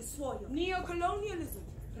African soil. Neo-colonialism.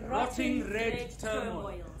 Rotting red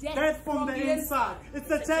turmoil. Death from the inside. It's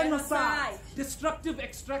a genocide. Destructive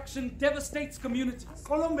extraction devastates communities.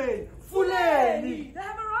 Colombe, Fulani. They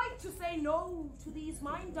have a right to say no to these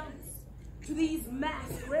mine dumps, to these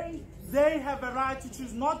mass graves. They have a right to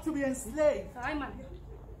choose not to be enslaved.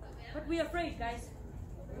 But we are afraid, guys.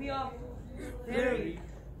 We are very,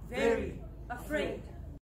 very afraid.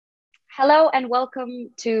 Hello and welcome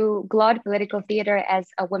to Glod Political Theatre as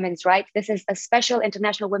a Women's Right. This is a special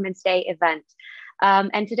International Women's Day event.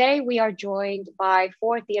 And today we are joined by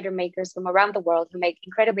 4 theatre makers from around the world who make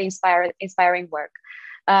incredibly inspiring work.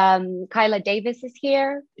 Kyla Davis is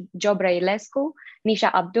here, Jobra Ilescu,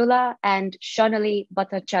 Nisha Abdulla, and Shonali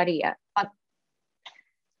Bhattacharya.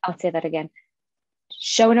 I'll say that again.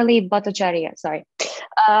 Shonali Bhattacharya, sorry.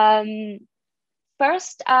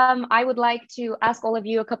 First, I would like to ask all of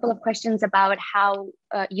you a couple of questions about how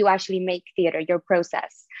you actually make theatre, your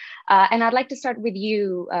process. And I'd like to start with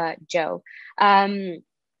you, Jo.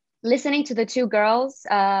 Listening to the 2 girls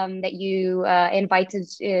that you invited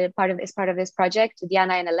part of this project,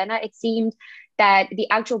 Diana and Elena, it seemed that the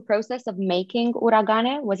actual process of making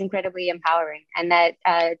Uragane was incredibly empowering, and that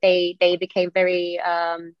they became very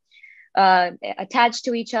attached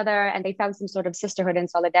to each other, and they found some sort of sisterhood and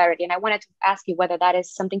solidarity. And I wanted to ask you whether that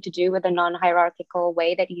is something to do with the non-hierarchical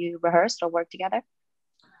way that you rehearsed or worked together.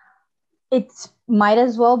 It might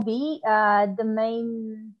as well be. The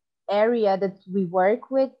main area that we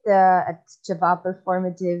work with at Java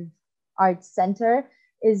Performative Arts Center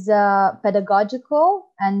is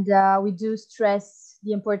pedagogical, and we do stress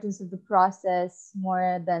the importance of the process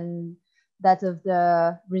more than that of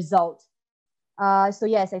the result. So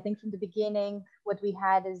yes, I think from the beginning, what we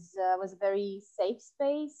had was a very safe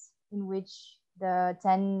space in which the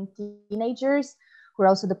 10 teenagers, who are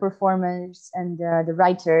also the performers and the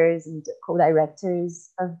writers and the co-directors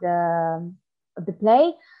of the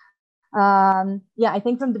play, I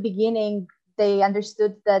think from the beginning they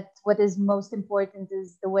understood that what is most important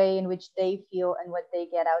is the way in which they feel and what they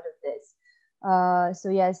get out of this. So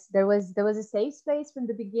yes, there was a safe space from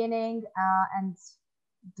the beginning, and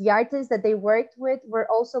the artists that they worked with were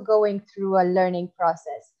also going through a learning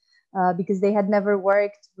process because they had never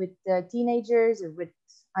worked with teenagers or with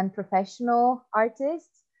unprofessional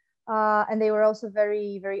artists. And they were also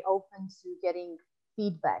very, very open to getting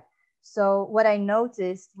feedback. So what I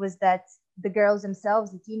noticed was that the girls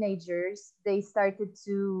themselves, the teenagers, they started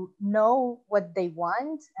to know what they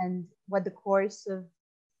want and what the course of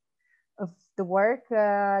the work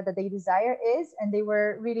that they desire is. And they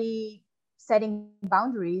were really setting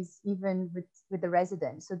boundaries even with the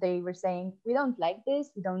residents. So they were saying, we don't like this,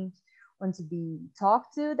 we don't want to be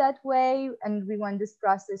talked to that way, and we want this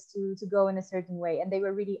process to go in a certain way. And they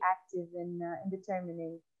were really active in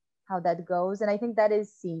determining how that goes. And I think that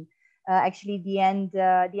is seen. Actually, the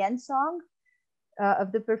end song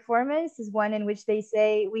of the performance is one in which they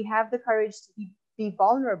say, we have the courage to be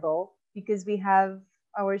vulnerable because we have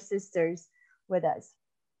our sisters with us.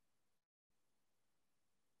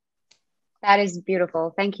 That is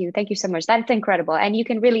beautiful. Thank you. Thank you so much. That's incredible. And you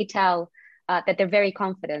can really tell that they're very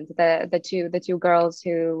confident. The two girls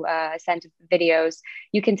who sent videos,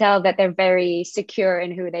 you can tell that they're very secure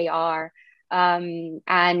in who they are,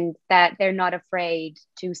 and that they're not afraid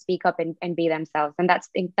to speak up and be themselves. And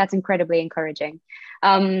that's incredibly encouraging.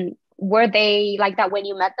 Were they like that when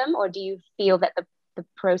you met them, or do you feel that the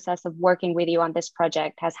process of working with you on this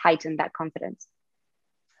project has heightened that confidence?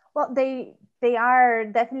 Well, they are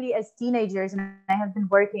definitely, as teenagers, and I have been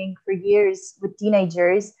working for years with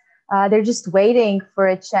teenagers, they're just waiting for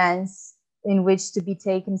a chance in which to be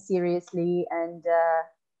taken seriously and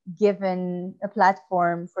given a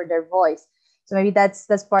platform for their voice. So maybe that's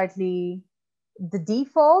partly the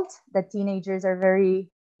default, that teenagers are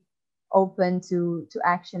very open to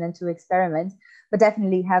action and to experiment. But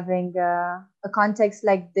definitely having a context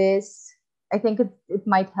like this, I think it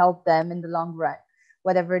might help them in the long run,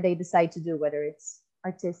 whatever they decide to do, whether it's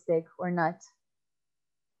artistic or not.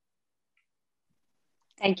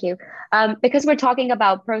 Thank you. Because we're talking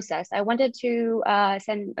about process, I wanted to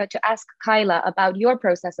ask Kyla about your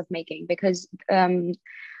process of making, because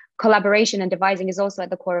collaboration and devising is also at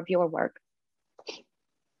the core of your work.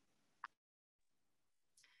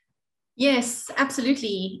 Yes,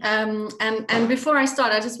 absolutely. And before I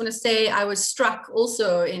start, I just want to say I was struck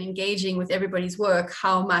also in engaging with everybody's work,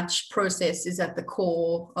 how much process is at the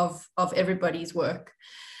core of everybody's work.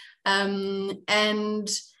 And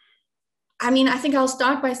I mean, I think I'll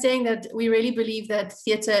start by saying that we really believe that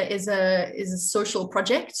theatre is a social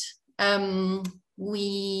project.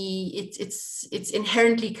 it's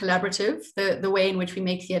inherently collaborative, the way in which we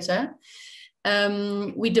make theatre.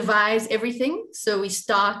 We devise everything. So we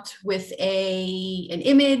start with an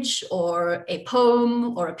image or a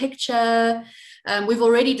poem or a picture. We've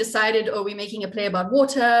already decided, oh, we're making a play about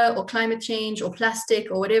water or climate change or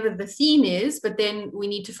plastic or whatever the theme is, but then we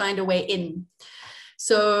need to find a way in.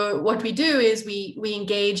 So what we do is we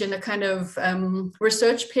engage in a kind of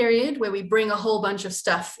research period where we bring a whole bunch of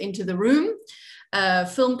stuff into the room,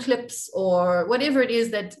 film clips or whatever it is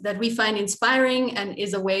that we find inspiring and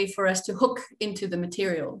is a way for us to hook into the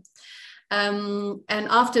material. And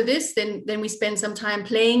after this, then we spend some time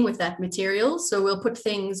playing with that material. So we'll put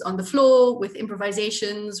things on the floor with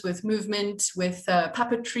improvisations, with movement, with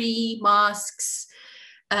puppetry, masks,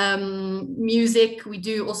 music. We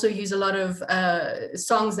do also use a lot of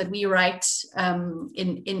songs that we write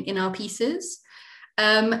in our pieces.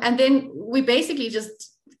 And then we basically just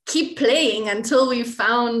keep playing until we've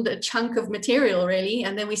found a chunk of material, really.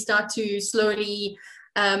 And then we start to slowly,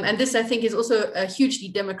 and this I think is also a hugely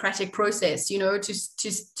democratic process, you know, to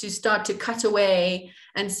start to cut away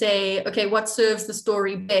and say, okay, what serves the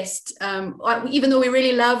story best? Even though we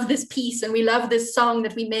really love this piece and we love this song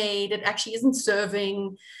that we made, it actually isn't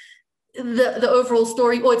serving the overall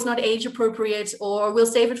story, or it's not age appropriate, or we'll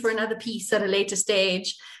save it for another piece at a later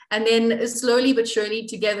stage. And then slowly but surely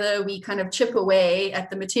together, we kind of chip away at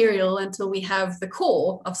the material until we have the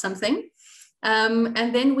core of something. And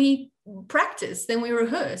then we practice, then we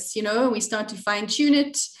rehearse, you know, we start to fine tune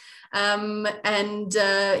it.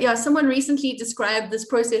 Yeah, someone recently described this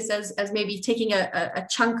process as maybe taking a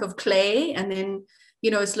chunk of clay and then,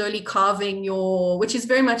 you know, slowly carving which is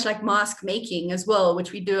very much like mask making as well,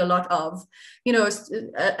 which we do a lot of, you know,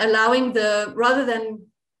 allowing rather than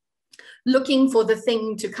looking for the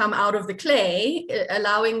thing to come out of the clay,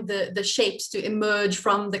 allowing the shapes to emerge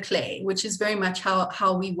from the clay, which is very much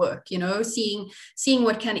how we work, you know, seeing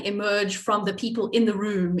what can emerge from the people in the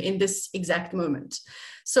room in this exact moment.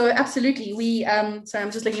 So absolutely, sorry,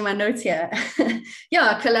 I'm just looking at my notes here.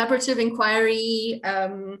 Yeah, collaborative inquiry.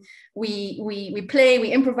 We play,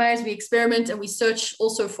 we improvise, we experiment, and we search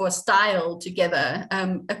also for a style together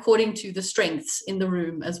according to the strengths in the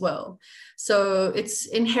room as well. So it's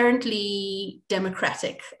inherently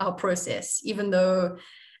democratic, our process, even though,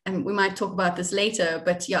 and we might talk about this later,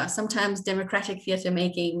 but yeah, sometimes democratic theatre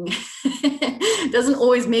making doesn't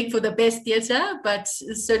always make for the best theatre, but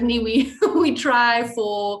certainly we try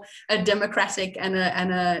for a democratic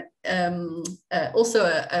and also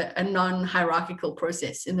a non-hierarchical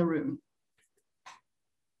process in the room.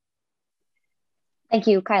 Thank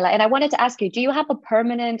you, Kyla. And I wanted to ask you, do you have a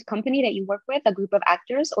permanent company that you work with, a group of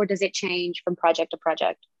actors, or does it change from project to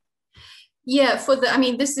project? Yeah, I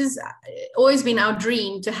mean, this has always been our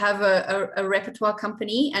dream to have a repertoire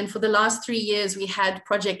company. And for the last 3 years, we had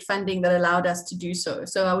project funding that allowed us to do so.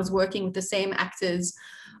 So I was working with the same actors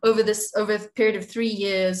over a period of 3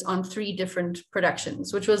 years on 3 different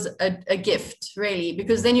productions, which was a gift, really,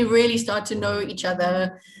 because then you really start to know each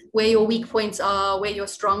other, where your weak points are, where your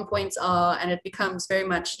strong points are, and it becomes very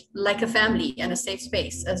much like a family and a safe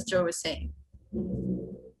space, as Joe was saying.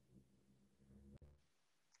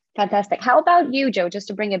 Fantastic. How about you, Joe, just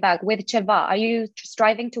to bring it back, with Cheva, are you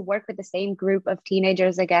striving to work with the same group of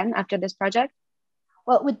teenagers again after this project?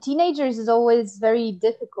 Well, with teenagers is always very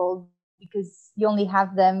difficult because you only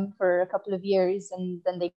have them for a couple of years and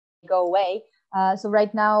then they go away. So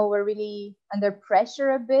right now we're really under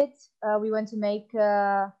pressure a bit. We want to make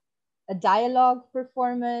a dialogue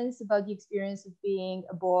performance about the experience of being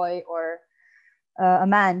a boy or a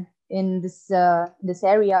man in this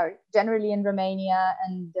area, generally in Romania,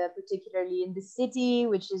 and particularly in the city,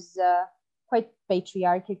 which is quite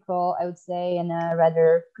patriarchal, I would say, in a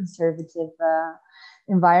rather conservative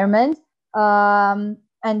environment.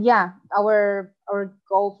 And yeah, our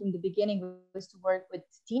goal from the beginning was to work with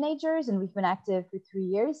teenagers, and we've been active for 3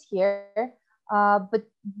 years here. But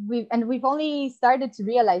we've only started to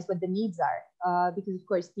realize what the needs are, because of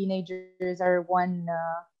course teenagers are one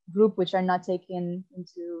group which are not taken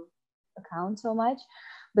into account so much,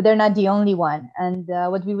 but they're not the only one. And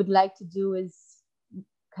what we would like to do is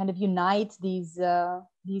kind of unite these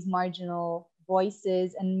marginal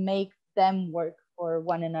voices and make them work for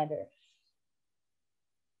one another.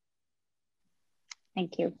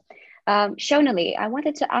 Thank you. Shonali, I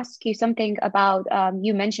wanted to ask you something about,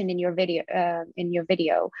 you mentioned in your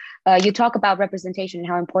video, you talk about representation and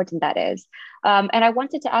how important that is. And I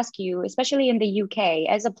wanted to ask you, especially in the UK,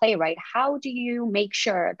 as a playwright, how do you make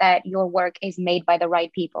sure that your work is made by the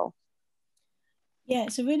right people? Yeah,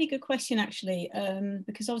 it's a really good question, actually,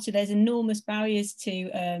 because obviously there's enormous barriers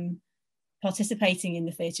to participating in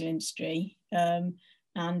the theatre industry.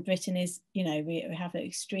 And Britain is, you know, we have an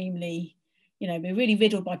extremely, you know, we're really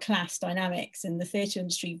riddled by class dynamics, and the theatre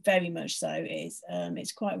industry very much so is.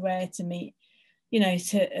 It's quite rare to meet, you know,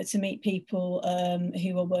 to meet people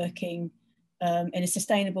who are working in a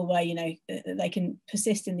sustainable way, you know, they can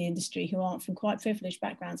persist in the industry, who aren't from quite privileged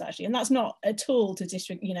backgrounds actually. And that's not at all to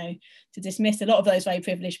dismiss a lot of those very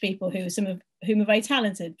privileged people some of whom are very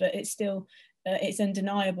talented, but it's still, it's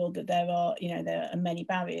undeniable that there are many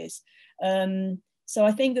barriers. So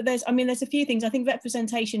I think that there's a few things. I think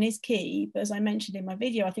representation is key, but as I mentioned in my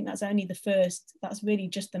video, I think that's only the first, that's really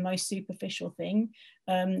just the most superficial thing.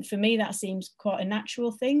 For me, that seems quite a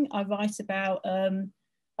natural thing. I write about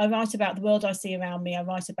the world I see around me. I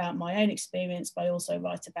write about my own experience, but I also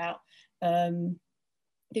write about the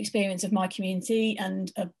experience of my community and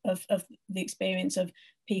of the experience of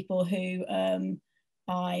people who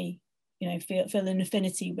I feel an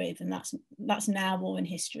affinity with, and that's now or in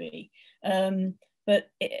history.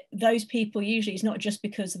 But those people, usually it's not just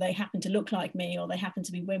because they happen to look like me or they happen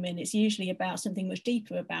to be women. It's usually about something much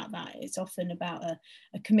deeper about that. It's often about a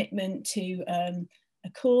commitment to a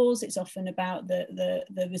cause. It's often about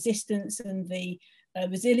the resistance and the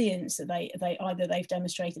resilience that they've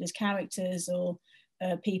demonstrated as characters, or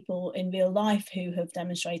people in real life who have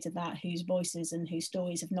demonstrated that, whose voices and whose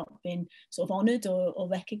stories have not been sort of honoured or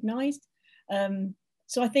recognised.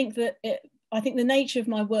 So I think that the nature of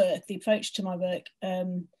my work, the approach to my work,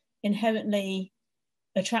 inherently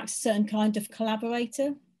attracts a certain kind of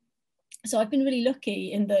collaborator. So I've been really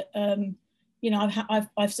lucky in that,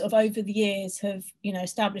 I've sort of over the years have,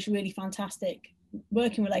 established really fantastic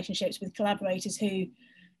working relationships with collaborators who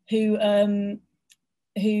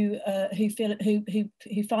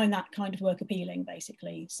find that kind of work appealing,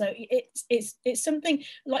 basically. So it's something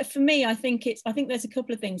like, for me, I think there's a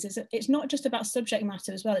couple of things. It's not just about subject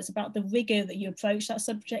matter as well, it's about the rigor that you approach that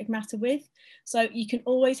subject matter with. So you can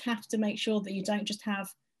always have to make sure that you don't just have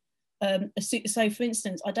so for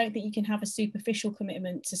instance, I don't think you can have a superficial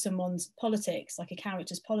commitment to someone's politics, like a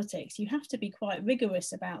character's politics. You have to be quite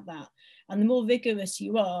rigorous about that, and the more rigorous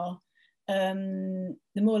you are, the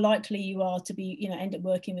more likely you are to be, end up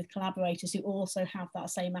working with collaborators who also have that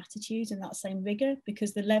same attitude and that same rigor,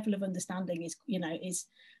 because the level of understanding is,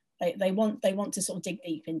 they want to sort of dig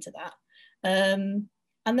deep into that. And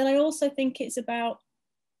then I also think it's about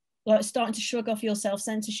like starting to shrug off your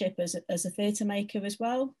self-censorship as a theatre maker as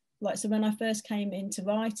well. Like, so when I first came into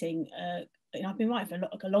writing, I've been writing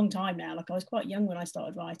for a long time now. Like, I was quite young when I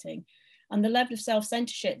started writing, and the level of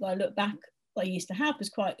self-censorship that I look back that I used to have was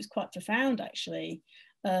quite profound, actually,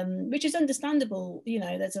 which is understandable.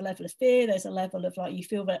 There's a level of fear, there's a level of like, you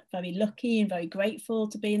feel very lucky and very grateful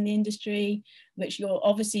to be in the industry, which you're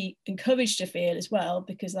obviously encouraged to feel as well,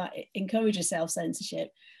 because that encourages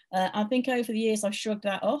self-censorship. I think over the years I've shrugged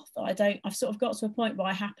that off. I've sort of got to a point where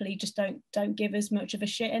I happily just don't give as much of a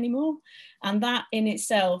shit anymore, and that in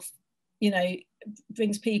itself,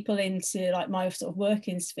 brings people into like my sort of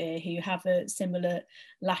working sphere who have a similar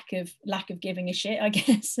lack of giving a shit, I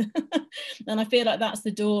guess. And I feel like that's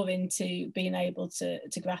the door into being able to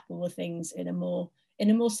grapple with things in a more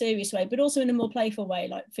serious way, but also in a more playful way,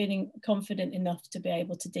 like feeling confident enough to be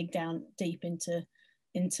able to dig down deep into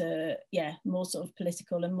more sort of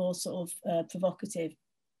political and more sort of provocative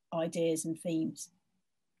ideas and themes.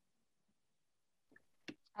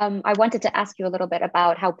 I wanted to ask you a little bit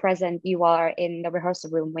about how present you are in the rehearsal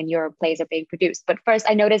room when your plays are being produced. But first,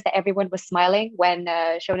 I noticed that everyone was smiling when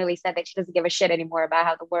Shonali said that she doesn't give a shit anymore about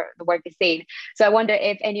how the work is seen. So I wonder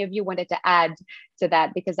if any of you wanted to add to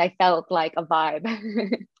that, because I felt like a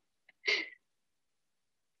vibe.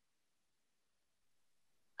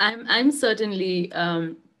 I'm certainly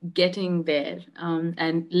getting there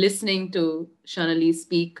and listening to Shonali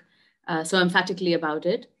speak so emphatically about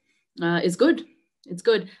it is good. It's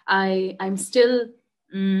good. I'm still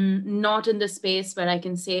not in the space where I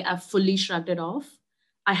can say I've fully shrugged it off.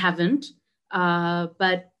 I haven't,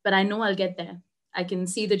 but I know I'll get there. I can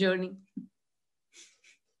see the journey.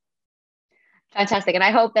 Fantastic. And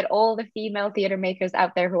I hope that all the female theater makers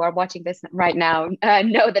out there who are watching this right now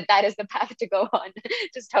know that is the path to go on.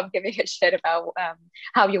 To stop giving a shit about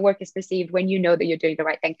how your work is perceived when you know that you're doing the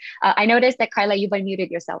right thing. I noticed that, Kyla, you've unmuted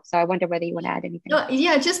yourself. So I wonder whether you want to add anything.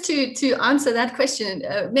 Yeah, just to answer that question,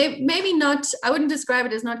 maybe not, I wouldn't describe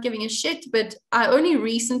it as not giving a shit, but I only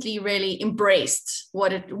recently really embraced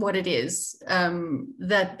what it is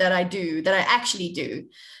that I do, that I actually do.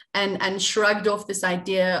 and shrugged off this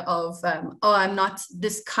idea of, oh, I'm not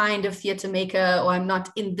this kind of theatre maker, or I'm not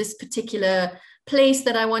in this particular place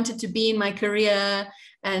that I wanted to be in my career.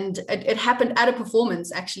 And it happened at a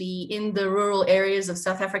performance, actually, in the rural areas of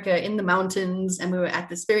South Africa, in the mountains. And we were at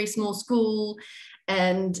this very small school,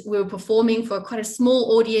 and we were performing for quite a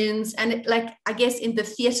small audience. And it, like, I guess in the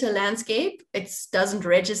theatre landscape, it doesn't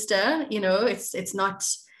register, you know, it's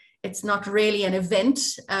not really an event.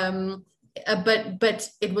 But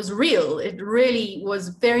it was real. It really was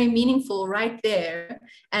very meaningful right there.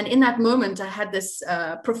 And in that moment, I had this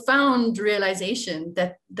profound realization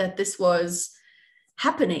that this was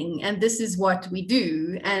happening, and this is what we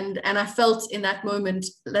do. And I felt in that moment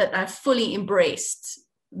that I fully embraced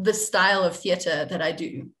the style of theatre that I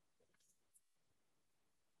do.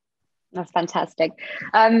 That's fantastic.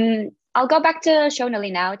 I'll go back to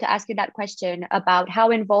Shonali now to ask you that question about how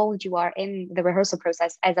involved you are in the rehearsal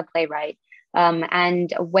process as a playwright,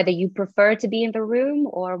 and whether you prefer to be in the room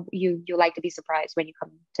or you like to be surprised when you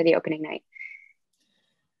come to the opening night.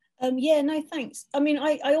 Yeah, no, thanks. I mean,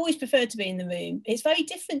 I always prefer to be in the room. It's very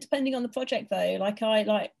different depending on the project, though. Like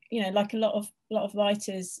like a lot of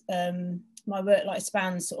writers, my work like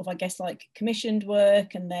spans sort of, I guess, like commissioned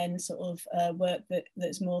work, and then sort of work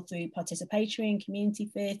that's more through participatory and community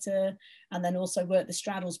theatre, and then also work that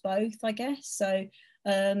straddles both, I guess. So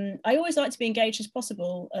I always like to be engaged as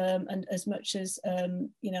possible, and as much as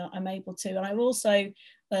you know, I'm able to. And I've also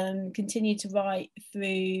continued to write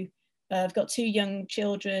through. I've got 2 young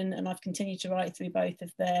children, and I've continued to write through both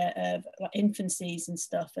of their like infancies and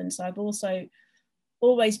stuff. And so I've also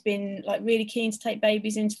always been like really keen to take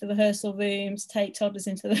babies into the rehearsal rooms, take toddlers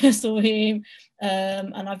into the rehearsal room.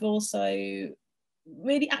 And I've also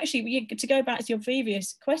really, actually, to go back to your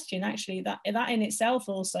previous question, actually, that in itself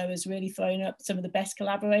also has really thrown up some of the best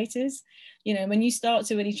collaborators. You know, when you start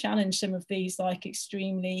to really challenge some of these like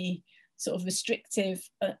extremely sort of restrictive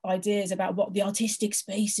ideas about what the artistic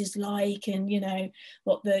space is like, and, you know,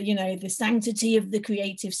 what the, you know, the sanctity of the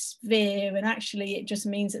creative sphere, and actually it just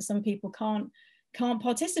means that some people can't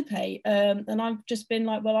participate. And I've just been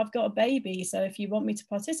like, well, I've got a baby, so if you want me to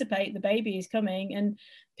participate, the baby is coming. And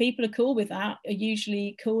people are cool with that, are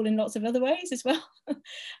usually cool in lots of other ways as well.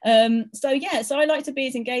 So yeah, so I like to be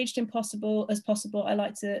as engaged as possible. I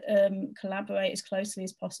like to collaborate as closely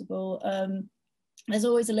as possible. There's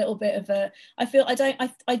always a little bit of a, I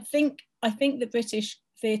think the British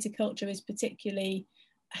theatre culture is particularly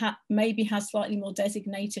maybe has slightly more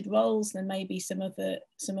designated roles than maybe some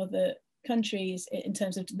other countries in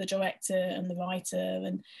terms of the director and the writer,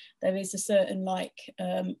 and there is a certain like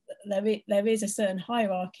there is a certain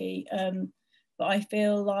hierarchy, but I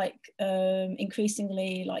feel like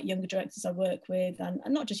increasingly, like younger directors I work with, and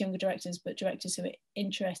not just younger directors but directors who are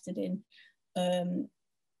interested in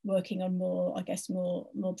working on more, I guess, more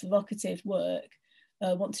provocative work,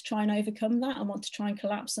 want to try and overcome that and want to try and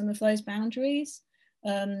collapse some of those boundaries.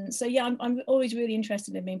 So yeah, I'm always really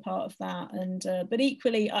interested in being part of that, and but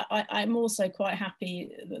equally I'm also quite happy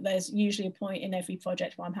that there's usually a point in every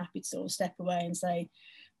project where I'm happy to sort of step away and say,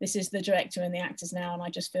 this is the director and the actors now, and I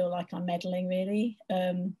just feel like I'm meddling, really.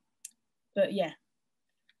 But yeah.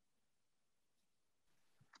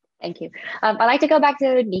 Thank you. I'd like to go back to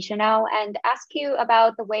Nisha now and ask you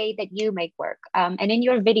about the way that you make work. And in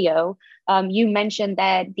your video, you mentioned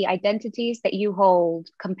that the identities that you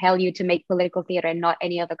hold compel you to make political theatre and not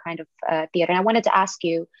any other kind of theatre. And I wanted to ask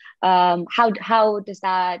you, how does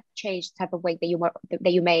that change the type of work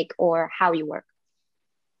that you make, or how you work?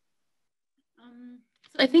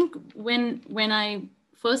 So I think when I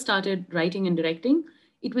first started writing and directing,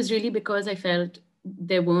 it was really because I felt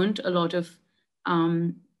there weren't a lot of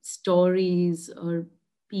stories or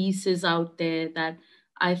pieces out there that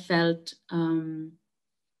I felt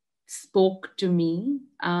spoke to me.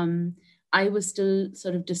 I was still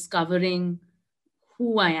sort of discovering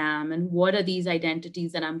who I am and what are these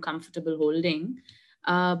identities that I'm comfortable holding.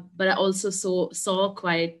 But I also saw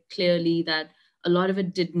quite clearly that a lot of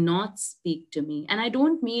it did not speak to me. And I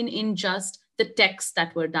don't mean in just the texts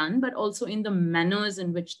that were done, but also in the manners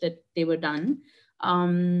in which that they were done.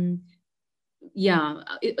 Yeah,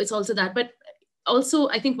 it's also that. But also,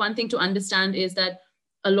 I think one thing to understand is that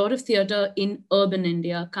a lot of theatre in urban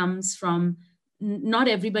India comes from, not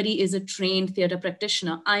everybody is a trained theatre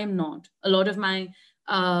practitioner. I am not. A lot of my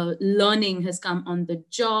learning has come on the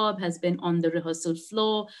job, has been on the rehearsal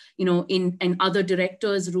floor, you know, in other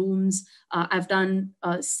directors' rooms. I've done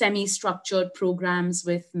semi-structured programs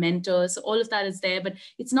with mentors. So all of that is there, but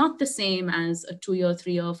it's not the same as a 2-year,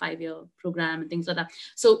 3-year, 5-year program and things like that.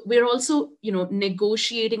 So we're also, you know,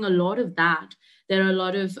 negotiating a lot of that There are a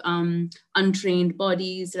lot of untrained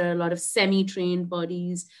bodies. There are a lot of semi-trained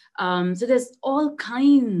bodies. So there's all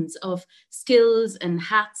kinds of skills and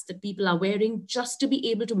hats that people are wearing just to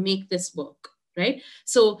be able to make this work, right?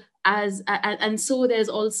 So so there's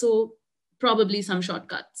also probably some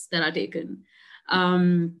shortcuts that are taken.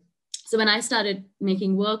 So when I started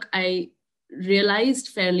making work, I realized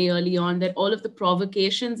fairly early on that all of the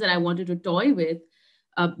provocations that I wanted to toy with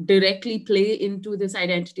directly play into this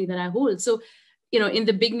identity that I hold. So, you know, in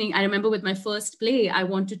the beginning, I remember with my first play, I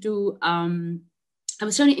wanted to, I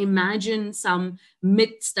was trying to imagine some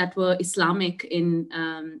myths that were Islamic in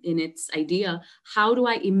its idea. How do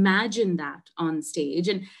I imagine that on stage?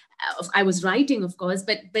 And I was writing, of course,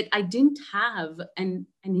 but I didn't have an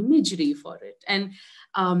imagery for it. And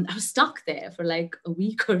I was stuck there for like a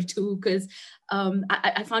week or two because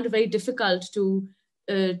I found it very difficult to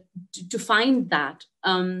find that.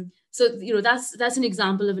 So, you know, that's an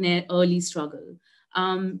example of an early struggle.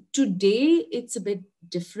 Today, it's a bit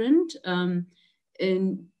different.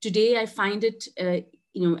 And today, I find it,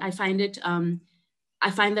 I find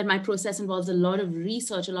that my process involves a lot of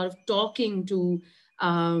research, a lot of talking to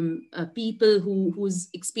people whose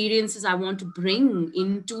experiences I want to bring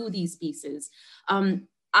into these pieces.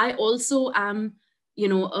 I also am, you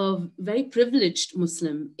know, a very privileged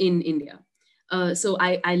Muslim in India. So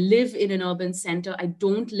I live in an urban center. I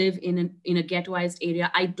don't live in a ghettoized area.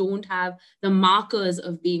 I don't have the markers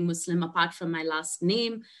of being Muslim apart from my last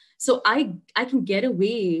name. So I can get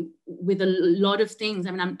away with a lot of things.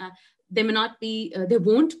 I mean, there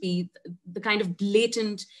won't be the kind of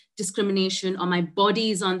blatant discrimination or my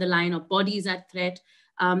body is on the line or bodies at threat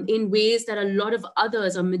in ways that a lot of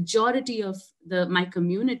others or majority of my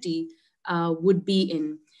community would be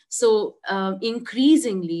in. So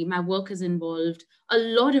increasingly, my work has involved a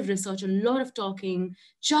lot of research, a lot of talking,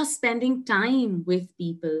 just spending time with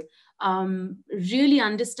people, really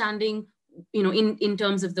understanding, you know, in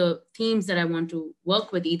terms of the themes that I want to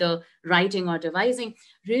work with, either writing or devising,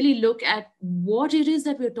 really look at what it is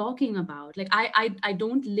that we're talking about. Like I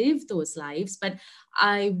don't live those lives, but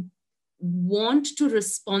I want to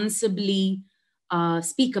responsibly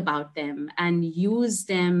speak about them and use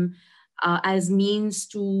them as means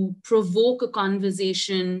to provoke a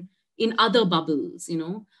conversation in other bubbles, you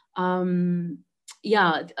know.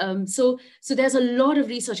 So there's a lot of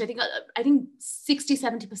research. I think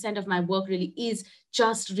 60-70% of my work really is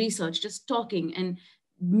just research, just talking and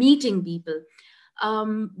meeting people.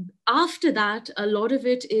 After that, a lot of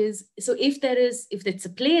it is, so if it's a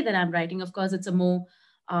play that I'm writing, of course, it's a more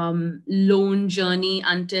lone journey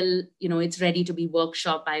until, you know, it's ready to be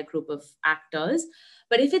workshopped by a group of actors.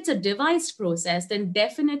 But if it's a devised process, then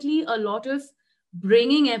definitely a lot of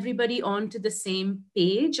bringing everybody onto the same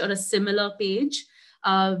page or a similar page,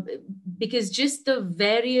 because just the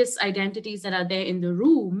various identities that are there in the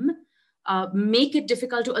room make it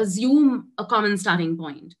difficult to assume a common starting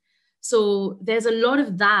point. So there's a lot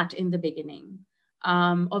of that in the beginning,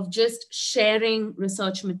 of just sharing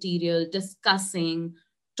research material, discussing,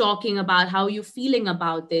 talking about how you're feeling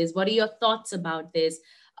about this, what are your thoughts about this.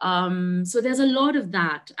 So there's a lot of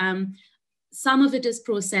that. Some of it is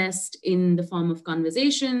processed in the form of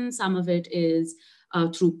conversation. Some of it is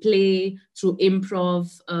through play, through improv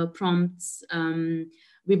prompts.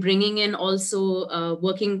 We're bringing in also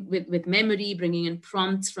working with memory, bringing in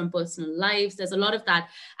prompts from personal lives. There's a lot of that.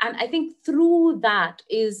 And I think through that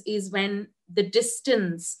is when the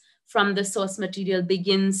distance from the source material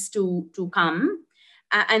begins to come.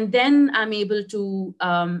 And then I'm able to,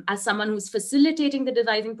 as someone who's facilitating the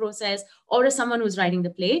devising process or as someone who's writing the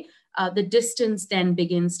play, the distance then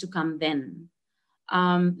begins to come then.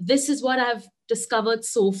 This is what I've discovered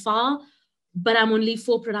so far, but I'm only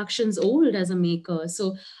 4 productions old as a maker.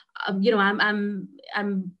 So, you know,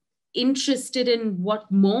 I'm interested in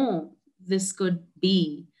what more this could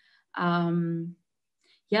be.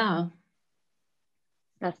 Yeah.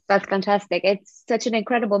 That's fantastic. It's such an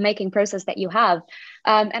incredible making process that you have.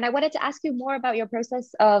 And I wanted to ask you more about your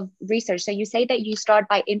process of research. So you say that you start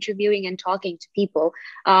by interviewing and talking to people,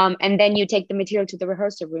 and then you take the material to the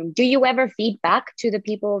rehearsal room. Do you ever feed back to the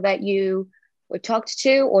people that you talked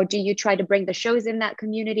to, or do you try to bring the shows in that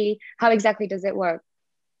community? How exactly does it work?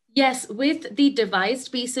 Yes, with the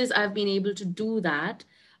devised pieces, I've been able to do that.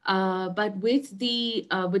 But with the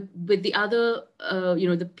other, you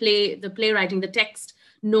know, the playwriting, the text,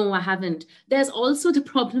 no, I haven't. There's also the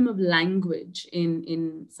problem of language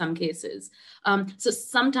in some cases. So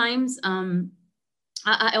sometimes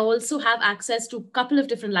I also have access to a couple of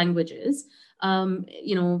different languages.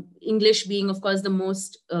 You know, English being, of course, the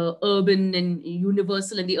most urban and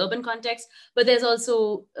universal in the urban context, but there's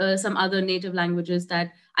also some other native languages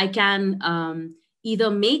that I can either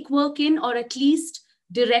make work in or at least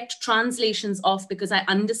direct translations of, because I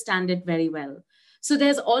understand it very well. So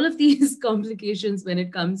there's all of these complications when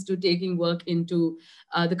it comes to taking work into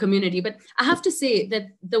the community. But I have to say that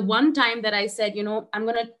the one time that I said, you know, I'm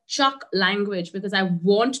going to chuck language because I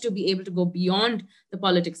want to be able to go beyond the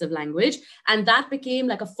politics of language. And that became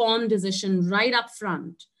like a formed decision right up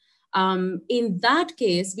front. In that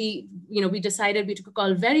case, we decided, we took a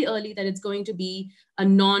call very early that it's going to be a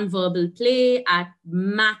non-verbal play. At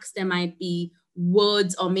max, there might be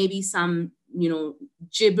words or maybe some,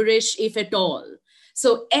 gibberish, if at all.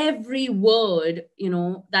 So every word,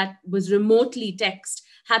 that was remotely text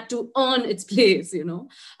had to earn its place,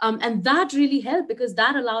 and that really helped because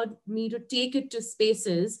that allowed me to take it to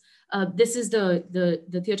spaces. This is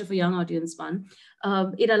the Theatre for Young Audience one.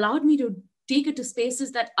 It allowed me to take it to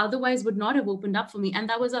spaces that otherwise would not have opened up for me.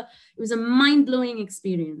 And it was a mind-blowing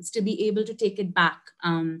experience to be able to take it back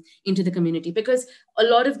into the community, because a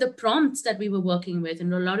lot of the prompts that we were working with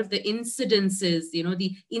and a lot of the incidences,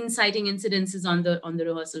 the inciting incidences on the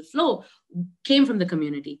rehearsal floor came from the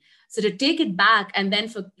community. So to take it back and then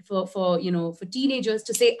for teenagers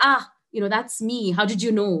to say, that's me, how did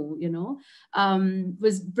you know,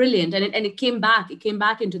 was brilliant. And it came back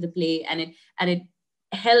into the play, and it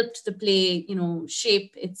helped the play,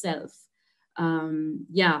 shape itself.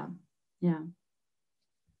 Yeah.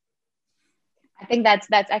 I think that's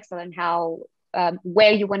excellent how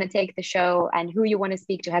where you want to take the show and who you want to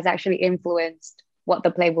speak to has actually influenced what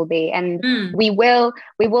the play will be. And we will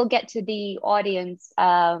get to the audience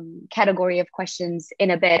category of questions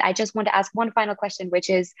in a bit. I just want to ask one final question, which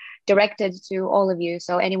is directed to all of you.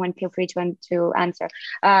 So anyone feel free to answer.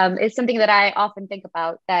 It's something that I often think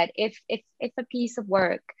about, that if a piece of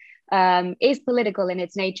work is political in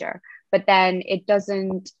its nature, but then it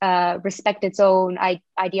doesn't respect its own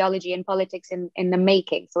ideology and politics in the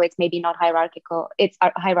making. So it's maybe not hierarchical, it's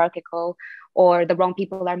hierarchical, or the wrong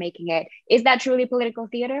people are making it. Is that truly political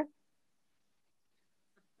theatre?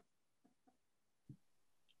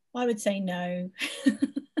 I would say no.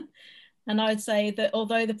 And I would say that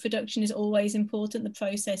although the production is always important, the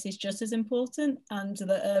process is just as important. And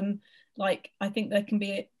that I think there can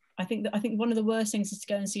be, I think one of the worst things is to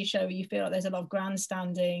go and see a show where you feel like there's a lot of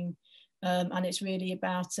grandstanding, and it's really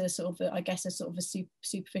about a sort of a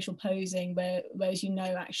superficial posing, whereas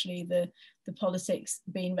actually the politics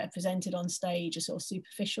being represented on stage are sort of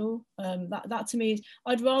superficial. That to me,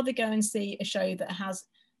 I'd rather go and see a show that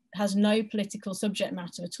has no political subject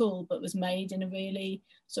matter at all, but was made in a really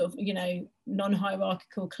sort of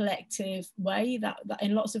non-hierarchical collective way. That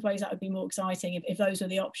in lots of ways that would be more exciting if those were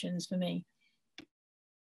the options for me.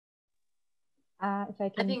 If I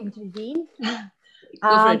can intervene.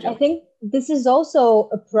 I think this is also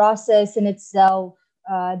a process in itself,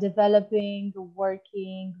 developing a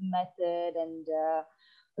working method and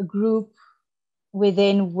a group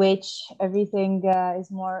within which everything is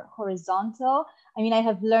more horizontal. I mean, I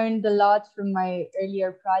have learned a lot from my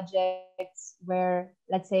earlier projects where,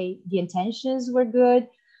 let's say, the intentions were good,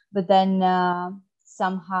 but then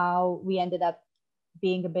somehow we ended up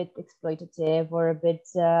being a bit exploitative or a bit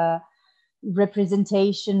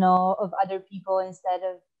representational of other people instead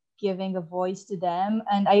of giving a voice to them.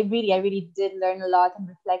 And I really did learn a lot and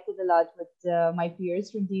reflected a lot with my peers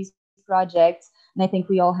from these projects. And I think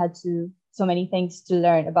we all had so many things to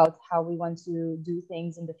learn about how we want to do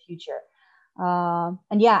things in the future.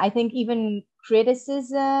 And yeah, I think even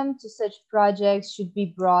criticism to such projects should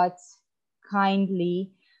be brought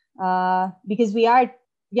kindly, because we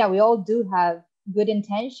all do have good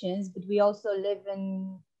intentions, but we also live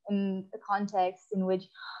in a context in which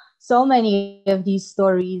so many of these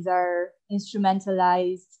stories are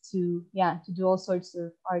instrumentalized to do all sorts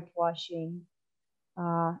of art washing,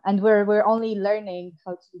 and we're only learning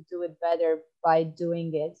how to do it better by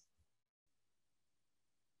doing it.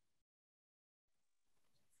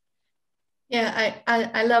 Yeah,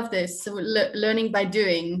 I love this. So learning by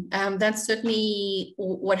doing. That's certainly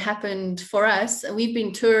what happened for us. We've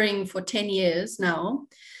been touring for 10 years now.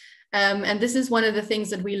 And this is one of the things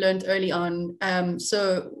that we learned early on.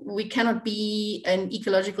 So we cannot be an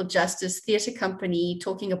ecological justice theatre company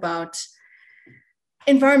talking about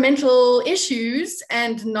environmental issues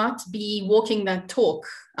and not be walking that talk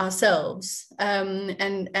ourselves.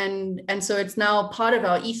 And so it's now part of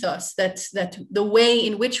our ethos that the way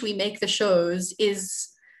in which we make the shows is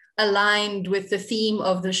aligned with the theme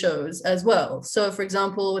of the shows as well. So for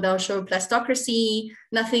example, with our show Plastocracy,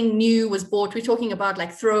 nothing new was bought. We're talking about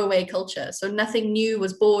like throwaway culture. So nothing new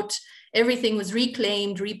was bought. Everything was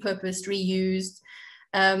reclaimed, repurposed, reused.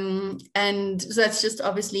 And so that's just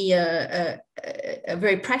obviously a a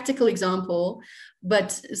very practical example,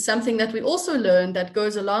 but something that we also learned that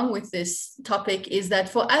goes along with this topic is that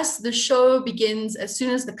for us, the show begins as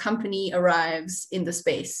soon as the company arrives in the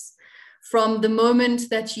space. From the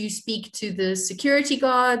moment that you speak to the security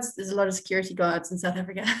guards, there's a lot of security guards in South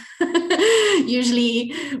Africa,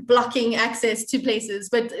 usually blocking access to places.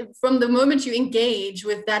 But from the moment you engage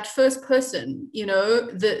with that first person, you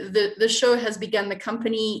know, the show has begun, the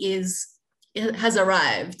company has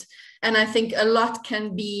arrived. And I think a lot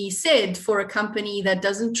can be said for a company that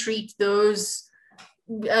doesn't treat those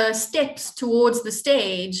steps towards the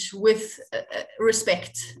stage with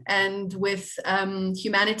respect and with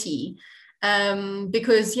humanity.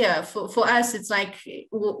 Because yeah, for us, it's like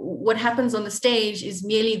what happens on the stage is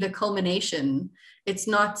merely the culmination. It's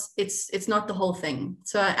not the whole thing.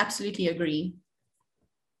 So I absolutely agree.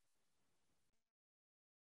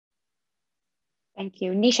 Thank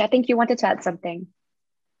you. Nisha, I think you wanted to add something.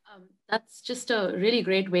 That's just a really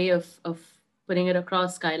great way of putting it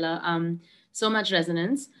across, Kyla. So much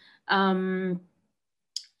resonance.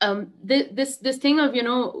 This thing of,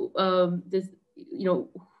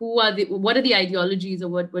 what are the ideologies, or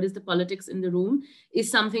what is the politics in the room,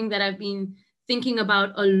 is something that I've been thinking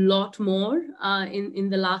about a lot more in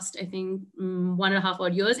the last, I think, 1.5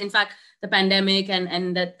 odd years. In fact, the pandemic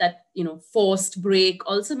and that forced break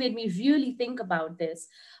also made me really think about this.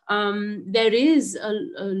 There is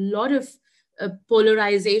a lot of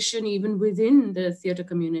polarization even within the theatre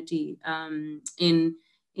community in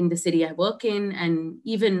the city I work in, and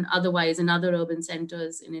even otherwise in other urban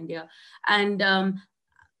centers in India. And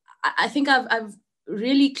I think I've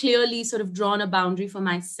really clearly sort of drawn a boundary for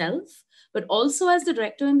myself, but also as the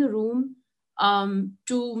director in the room,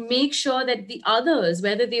 to make sure that the others,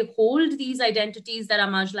 whether they hold these identities that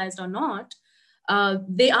are marginalized or not,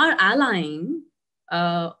 they are allying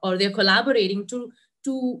or they're collaborating to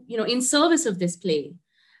in service of this play.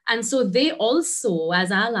 And so they also,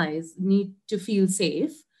 as allies, need to feel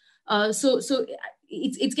safe. So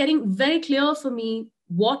it's getting very clear for me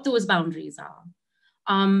what those boundaries are.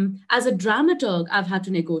 As a dramaturg, I've had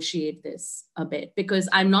to negotiate this a bit because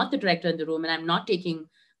I'm not the director in the room and I'm not taking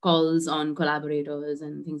calls on collaborators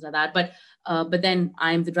and things like that. But then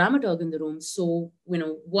I'm the dramaturg in the room. So,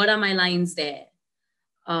 what are my lines there?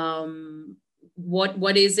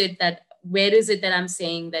 What is it that, where is it that I'm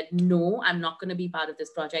saying that, no, I'm not going to be part of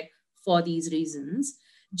this project for these reasons?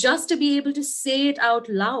 Just to be able to say it out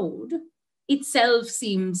loud itself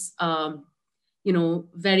seems,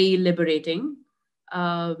 very liberating.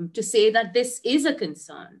 To say that this is a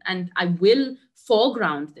concern and I will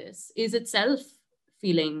foreground this is itself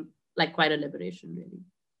feeling like quite a liberation, really.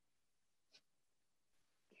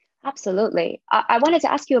 Absolutely. I wanted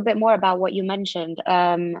to ask you a bit more about what you mentioned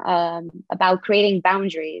about creating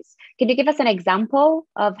boundaries. Can you give us an example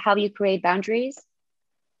of how you create boundaries?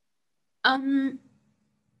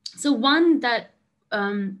 So one that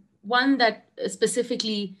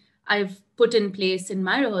specifically I've put in place in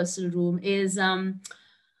my rehearsal room is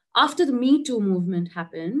after the Me Too movement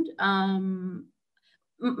happened,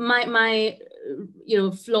 my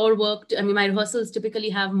floor work, my rehearsals typically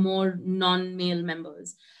have more non-male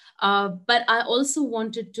members. But I also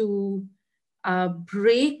wanted to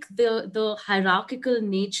break the hierarchical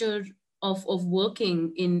nature of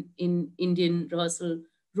working in Indian rehearsal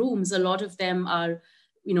rooms. A lot of them are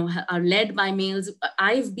led by males.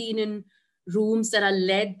 I've been in rooms that are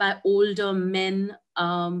led by older men,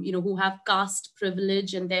 who have caste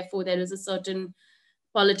privilege, and therefore there is a certain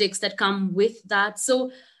politics that come with that.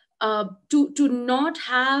 So to not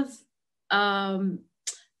have,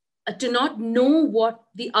 to not know what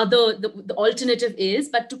the alternative is,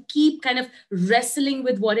 but to keep kind of wrestling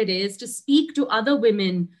with what it is, to speak to other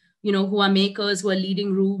women, who are makers, who are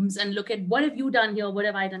leading rooms, and look at what have you done here? What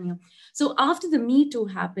have I done here? So after the Me Too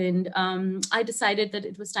happened, I decided that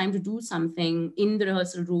it was time to do something in the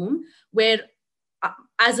rehearsal room where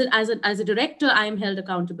as a director, I am held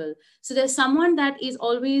accountable. So there's someone that is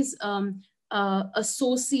always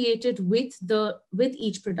associated with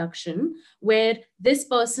each production, where this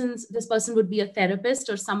person would be a therapist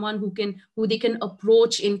or someone who they can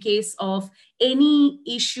approach in case of any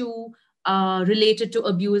issue related to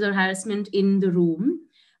abuse or harassment in the room,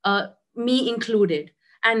 me included.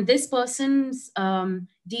 And this person's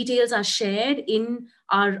details are shared in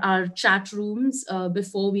our chat rooms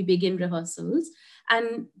before we begin rehearsals.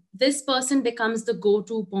 And this person becomes the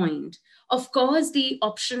go-to point. Of course, the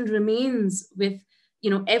option remains with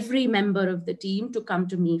every member of the team to come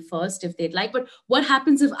to me first if they'd like. But what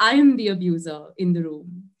happens if I am the abuser in the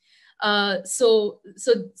room? So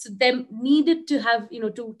there needed to have,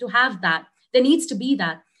 to have that. There needs to be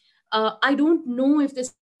that. I don't know if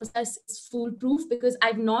this process is foolproof because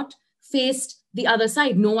I've not faced the other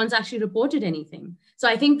side. No one's actually reported anything. So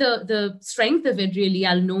I think the strength of it really,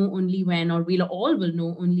 I'll know only when, or we'll all will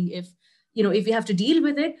know only if, if we have to deal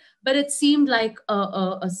with it. But it seemed like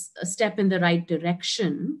a step in the right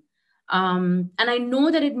direction. And I know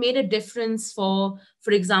that it made a difference for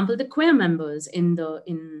example, the queer members in the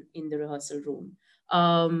rehearsal room.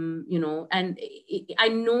 And I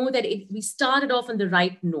know that we started off on the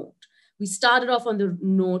right note. We started off on the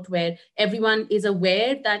note where everyone is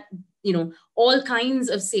aware that, all kinds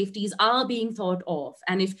of safeties are being thought of.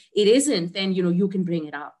 And if it isn't, then, you can bring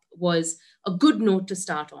it up, was a good note to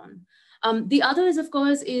start on. The other is, of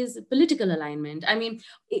course, is political alignment. I mean,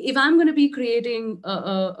 if I'm going to be creating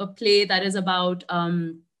a play that is about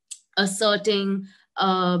asserting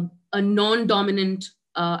a non-dominant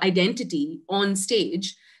identity on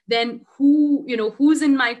stage, then who's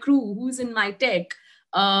in my crew, who's in my tech?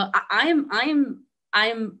 I'm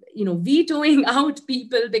vetoing out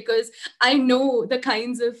people because I know the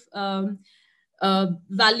kinds of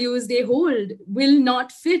values they hold will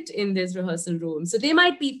not fit in this rehearsal room. So they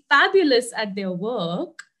might be fabulous at their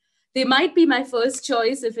work. They might be my first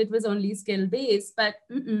choice if it was only skill-based, but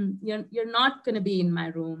you're not going to be in my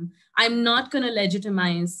room. I'm not going to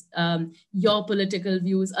legitimize your political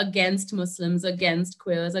views against Muslims, against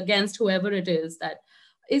queers, against whoever it is. That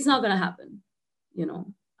it's not going to happen,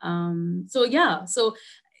 So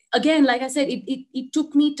again, like I said, it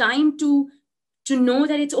took me time to know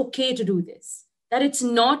that it's okay to do this, that it's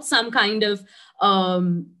not some kind of,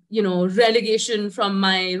 relegation from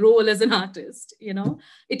my role as an artist,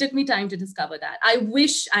 It took me time to discover that. I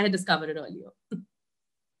wish I had discovered it earlier.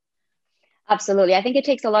 Absolutely. I think it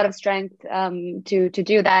takes a lot of strength to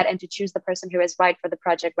do that and to choose the person who is right for the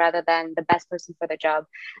project rather than the best person for the job.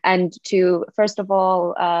 And to, first of all,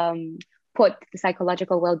 put the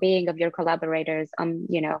psychological well-being of your collaborators on,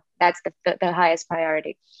 that's the highest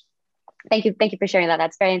priority. Thank you for sharing that.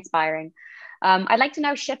 That's very inspiring. I'd like to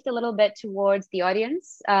now shift a little bit towards the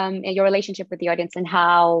audience and your relationship with the audience and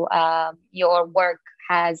how your work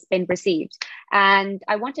has been received. And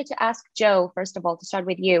I wanted to ask Jo, first of all, to start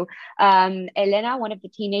with you. Elena, one of the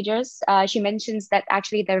teenagers, she mentions that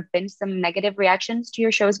actually there have been some negative reactions to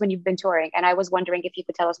your shows when you've been touring. And I was wondering if you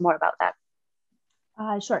could tell us more about that.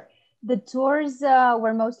 Sure. The tours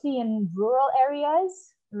were mostly in rural areas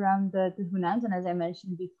around the Hunant, and as I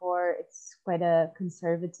mentioned before, it's quite a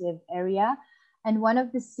conservative area. And one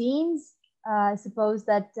of the scenes, suppose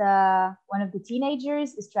that one of the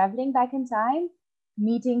teenagers is traveling back in time,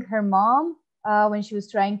 meeting her mom when she was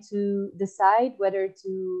trying to decide whether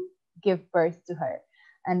to give birth to her.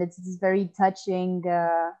 And it's this very touching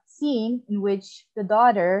scene in which the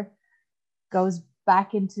daughter goes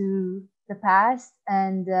back into the past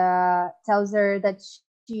and tells her that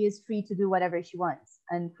she is free to do whatever she wants.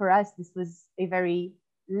 And for us, this was a very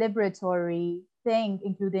liberatory thing,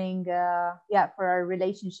 including for our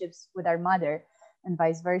relationships with our mother and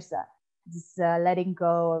vice versa. This letting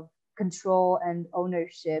go of control and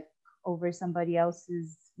ownership over somebody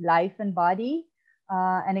else's life and body,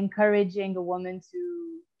 and encouraging a woman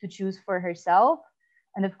to choose for herself.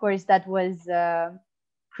 And of course, that was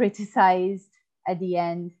criticized at the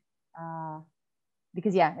end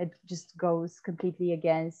because it just goes completely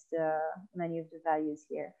against many of the values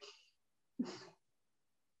here.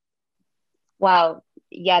 Wow.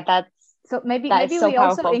 Yeah, that's so maybe so we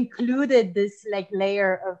powerful. Also included this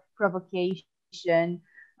layer of provocation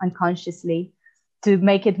unconsciously to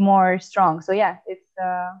make it more strong. So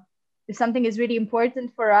if something is really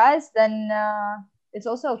important for us, then it's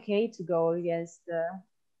also okay to go against the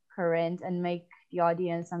current and make the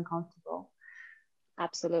audience uncomfortable.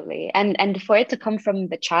 Absolutely. And for it to come from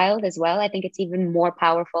the child as well, I think it's even more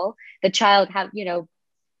powerful. The child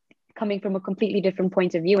coming from a completely different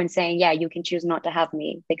point of view and saying, yeah, you can choose not to have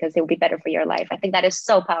me because it will be better for your life. I think that is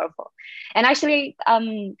so powerful. And actually,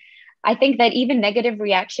 I think that even negative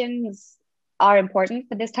reactions are important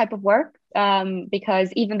for this type of work,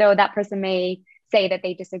 because even though that person may say that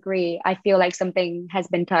they disagree, I feel like something has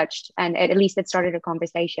been touched and at least it started a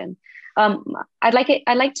conversation. I'd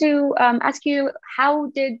like to ask you, how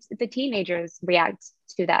did the teenagers react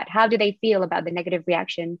to that? How do they feel about the negative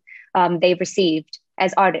reaction they received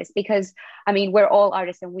as artists? Because I mean, we're all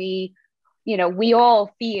artists and we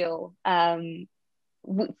all feel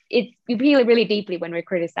it's really, really deeply when we're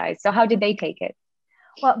criticized. So how did they take it?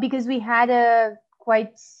 Well, because we had a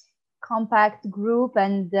quite compact group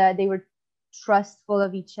and they were trustful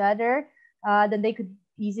of each other, then they could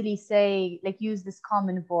easily say, use this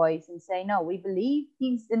common voice and say, no, we believe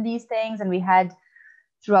in these things. And we had,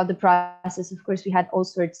 throughout the process, of course, we had all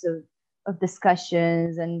sorts of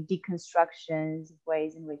discussions and deconstructions of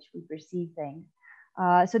ways in which we perceive things.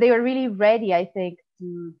 So they were really ready, I think,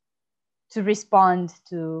 to respond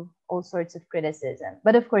to all sorts of criticism.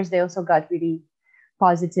 But of course, they also got really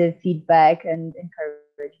positive feedback and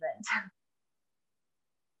encouragement.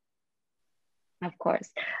 Of course.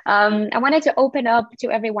 I wanted to open up to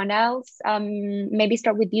everyone else. Maybe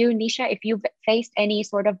start with you, Nisha, if you've faced any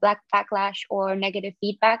sort of backlash or negative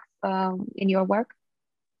feedback in your work.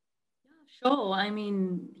 Sure, I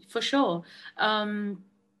mean, for sure.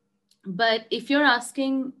 But if you're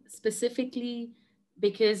asking specifically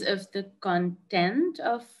because of the content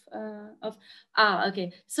of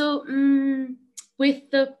okay. So with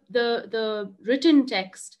the written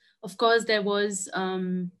text, of course, there was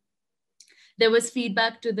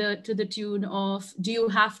feedback to the tune of, do you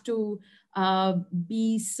have to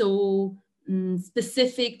be so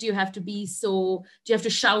specific? Do you have to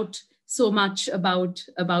shout so much about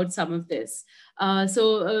some of this?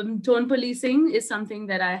 So tone policing is something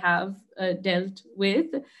that I have dealt with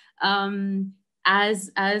as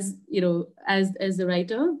you know, as the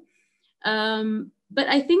writer. But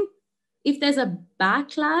I think if there's a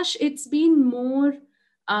backlash, it's been more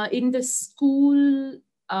in the school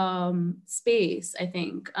space, I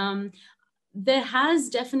think. There has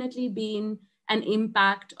definitely been an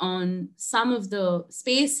impact on some of the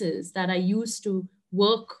spaces that I used to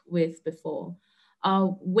work with before.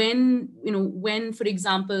 When, for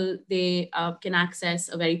example, they can access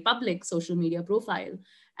a very public social media profile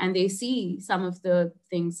and they see some of the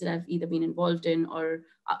things that I've either been involved in or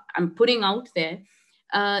I'm putting out there,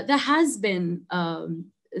 there has been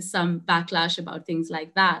some backlash about things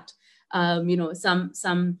like that.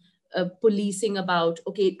 Some policing about,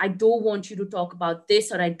 okay, I don't want you to talk about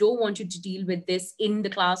this, or I don't want you to deal with this in the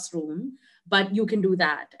classroom, but you can do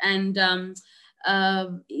that. And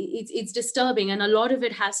it's disturbing. And a lot of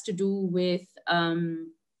it has to do with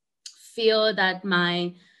fear that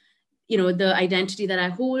the identity that I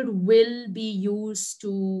hold will be used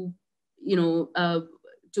to,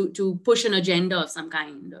 to push an agenda of some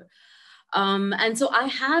kind. And so I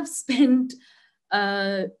have spent,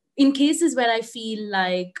 in cases where I feel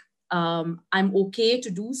like I'm okay to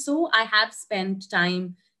do so, I have spent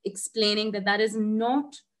time explaining that is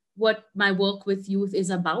not what my work with youth is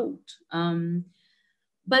about.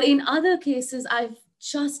 But in other cases, I've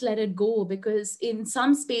just let it go, because in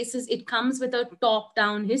some spaces, it comes with a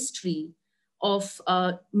top-down history of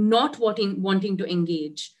not wanting to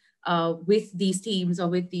engage with these themes or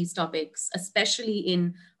with these topics, especially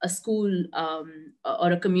in a school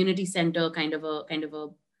or a community center kind of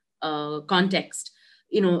a context.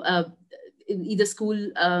 Either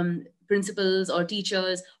school principals or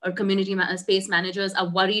teachers or community space managers are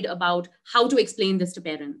worried about how to explain this to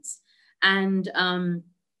parents. And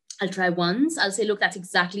I'll try once, I'll say, look, that's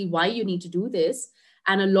exactly why you need to do this.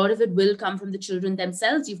 And a lot of it will come from the children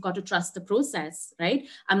themselves. You've got to trust the process, right?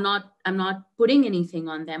 I'm not putting anything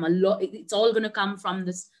on them. It's all going to come from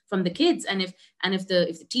the kids. And if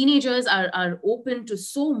the teenagers are open to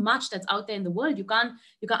so much that's out there in the world, you can't.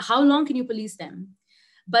 How long can you police them?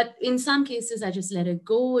 But in some cases, I just let it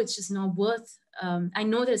go. It's just not worth. I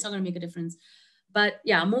know that it's not going to make a difference. But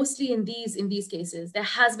yeah, mostly in these cases, there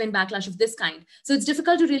has been backlash of this kind. So it's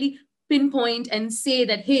difficult to really pinpoint and say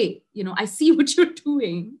that, hey, I see what you're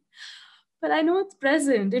doing, but I know it's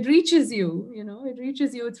present. It reaches you, it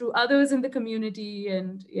reaches you through others in the community.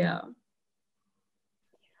 And yeah.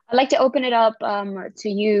 I'd like to open it up to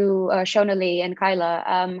you, Shonali and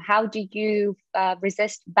Kyla. How do you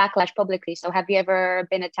resist backlash publicly? So have you ever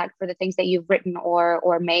been attacked for the things that you've written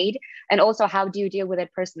or made? And also, how do you deal with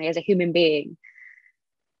it personally as a human being?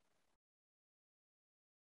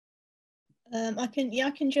 I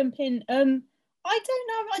can jump in. I don't know.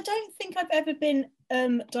 I don't think I've ever been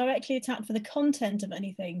directly attacked for the content of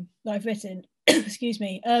anything that I've written. Excuse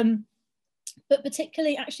me. But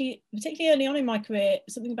particularly early on in my career,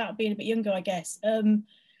 something about being a bit younger, I guess.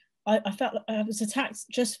 I felt like I was attacked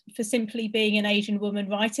just for simply being an Asian woman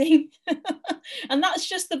writing, and that's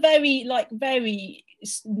just the very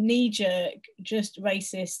knee-jerk, just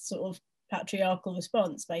racist sort of patriarchal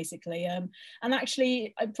response, basically. And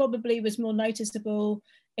actually, I probably was more noticeable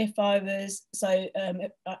if I was. So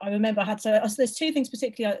I remember I had to. So there's two things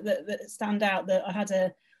particularly that stand out. That I had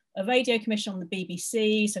a radio commission on the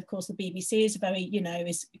BBC. So of course the BBC is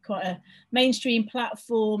is quite a mainstream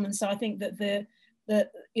platform, and so I think that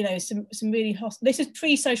some really this is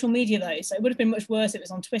pre-social media though, so it would have been much worse if it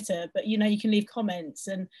was on Twitter, but you can leave comments,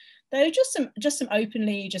 and there were just some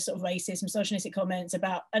openly just sort of racist, misogynistic comments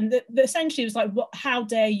about, and the essentially was like, how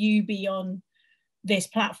dare you be on this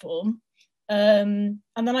platform? And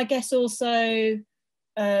then I guess also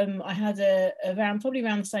I had probably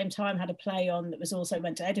around the same time, had a play on that was also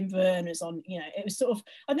went to Edinburgh, and it was on, you know, it was sort of,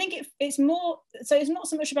 I think it's more, so it's not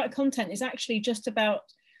so much about content, it's actually just about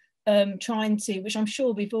trying to, which I'm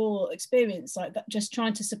sure we've all experienced, like that, just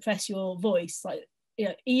trying to suppress your voice, like, you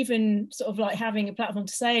know, even sort of like having a platform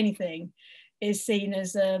to say anything is seen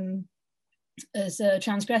as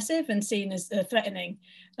transgressive and seen as threatening.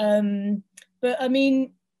 But I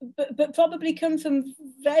mean, but probably come from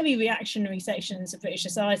very reactionary sections of British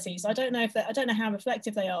society. So I don't know how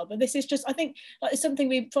reflective they are, but this is just, I think, like, it's something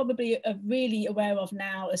we probably are really aware of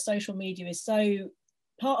now, as social media is so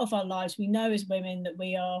part of our lives. We know as women that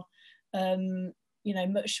we are, you know,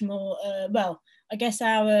 much more, well, I guess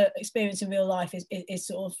our experience in real life is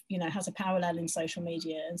sort of, you know, has a parallel in social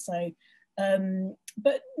media. And so,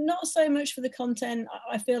 but not so much for the content.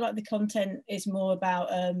 I feel like the content is more about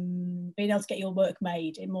being able to get your work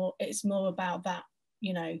made. It's more about that,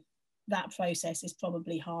 you know, that process is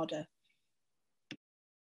probably harder.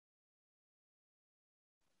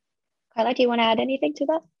 Carla, do you want to add anything to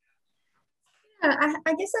that? Yeah,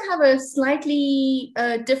 I guess I have a slightly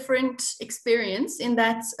different experience in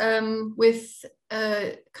that with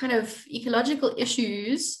kind of ecological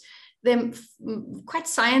issues, they're quite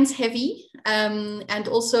science heavy, and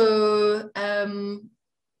also I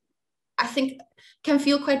think can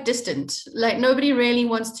feel quite distant. Like nobody really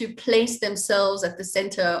wants to place themselves at the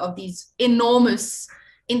center of these enormous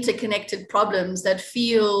interconnected problems that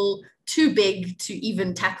feel too big to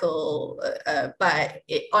even tackle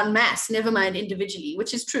en masse, never mind individually,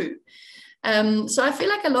 which is true. So I feel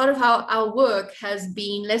like a lot of our work has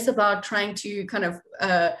been less about trying to kind of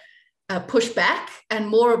push back and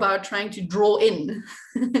more about trying to draw in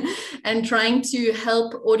and trying to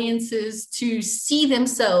help audiences to see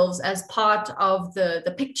themselves as part of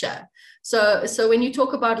the picture. So when you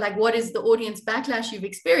talk about like what is the audience backlash you've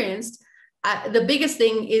experienced, the biggest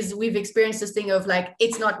thing is we've experienced this thing of like,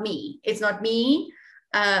 it's not me, this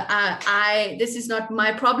is not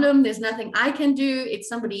my problem, there's nothing I can do, it's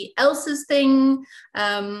somebody else's thing,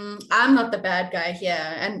 I'm not the bad guy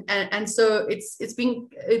here. And so it's been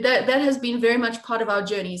that has been very much part of our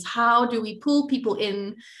journeys. How do we pull people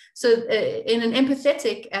in, so in an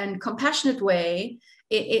empathetic and compassionate way,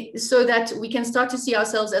 so that we can start to see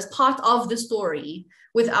ourselves as part of the story,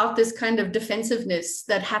 without this kind of defensiveness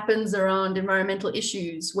that happens around environmental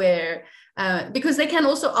issues, where because they can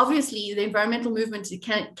also, obviously, the environmental movement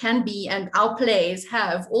can be, and our plays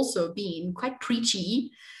have also been quite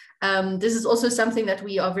preachy. This is also something that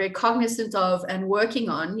we are very cognizant of and working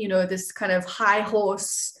on, you know, this kind of high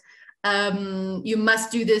horse, you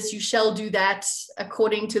must do this, you shall do that,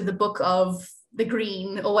 according to the book of the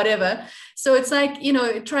green or whatever. So it's like, you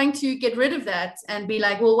know, trying to get rid of that and be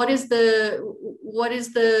like, well, what is the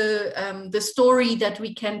story that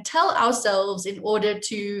we can tell ourselves in order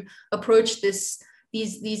to approach these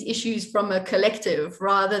issues from a collective,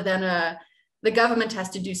 rather than the government has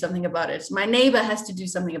to do something about it, my neighbor has to do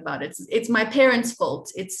something about it, it's my parents'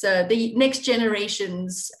 fault, it's the next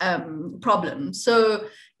generation's problem. So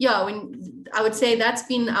yeah, I would say that's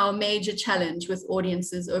been our major challenge with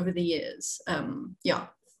audiences over the years. Yeah.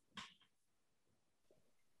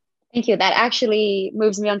 Thank you. That actually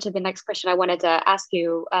moves me on to the next question I wanted to ask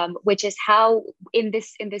you, which is how in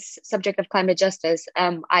this subject of climate justice,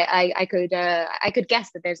 I could guess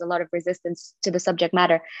that there's a lot of resistance to the subject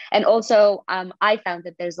matter, and also I found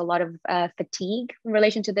that there's a lot of fatigue in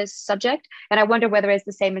relation to this subject, and I wonder whether it's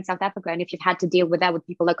the same in South Africa, and if you've had to deal with that with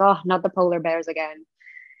people like, oh, not the polar bears again.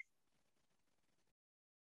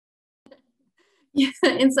 Yeah,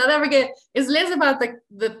 in South Africa, it's less about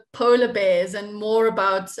the polar bears and more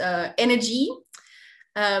about energy.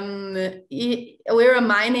 We're a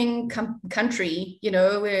mining country, you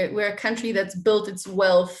know, we're a country that's built its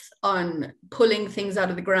wealth on pulling things out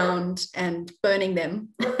of the ground and burning them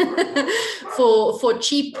for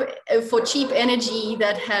cheap energy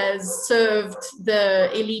that has served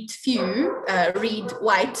the elite few, read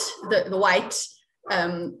white, the white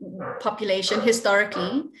population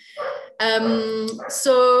historically.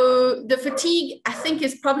 So the fatigue, I think,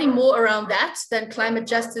 is probably more around that than climate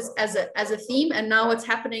justice as a theme. And now what's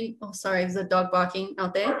happening, oh, sorry, there's a dog barking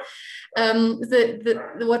out there.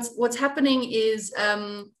 What's happening is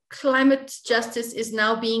climate justice is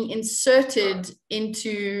now being inserted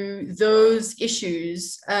into those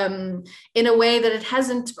issues in a way that it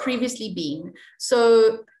hasn't previously been.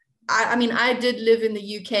 So I mean, I did live in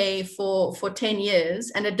the UK for 10 years,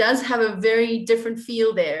 and it does have a very different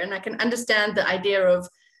feel there. And I can understand the idea of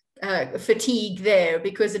fatigue there,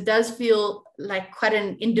 because it does feel like quite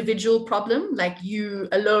an individual problem, like you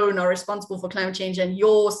alone are responsible for climate change, and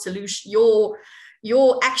your solution,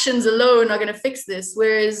 your actions alone are going to fix this.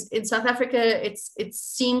 Whereas in South Africa, it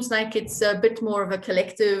seems like it's a bit more of a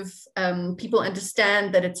collective. People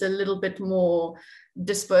understand that it's a little bit more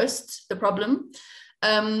dispersed, the problem.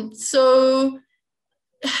 So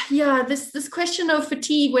yeah, this question of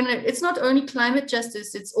fatigue, when it's not only climate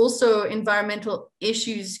justice, it's also environmental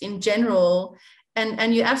issues in general.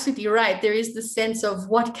 And you're absolutely right. There is the sense of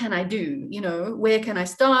what can I do? You know, where can I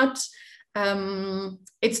start?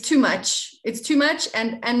 It's too much. It's too much.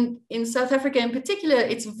 And in South Africa in particular,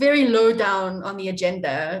 it's very low down on the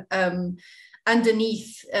agenda.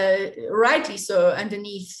 Underneath, rightly so,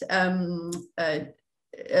 underneath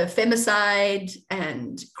femicide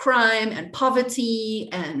and crime and poverty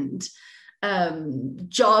and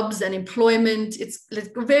jobs and employment. It's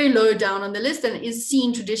very low down on the list and is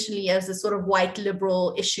seen traditionally as a sort of white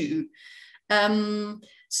liberal issue.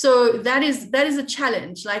 So that is a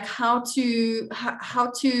challenge, like how to,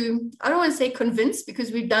 I don't want to say convince,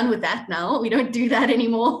 because we're done with that now. We don't do that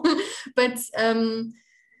anymore, but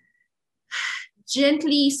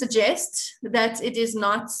gently suggest that it is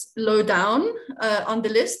not low down on the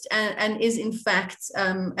list and is in fact,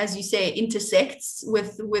 as you say, intersects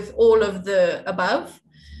with all of the above.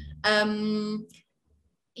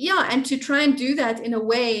 Yeah, and to try and do that in a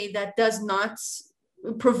way that does not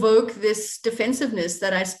provoke this defensiveness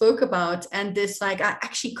that I spoke about, and this like, I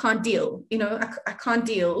actually can't deal, you know, I can't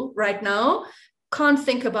deal right now, can't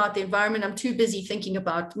think about the environment, I'm too busy thinking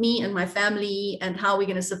about me and my family and how we're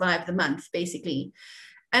going to survive the month, basically.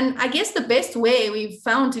 And I guess the best way we've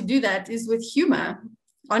found to do that is with humor,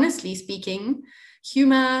 honestly speaking.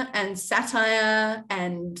 Humor and satire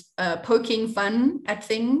and poking fun at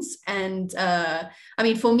things. And I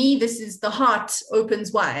mean, for me, this is the heart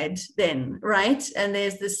opens wide then, right? And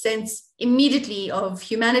there's this sense immediately of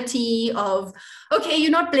humanity, of, okay,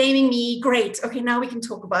 you're not blaming me, great. Okay, now we can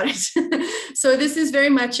talk about it. So this is very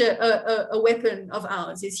much a weapon of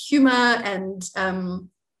ours, is humor and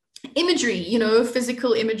imagery, you know,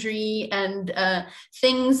 physical imagery and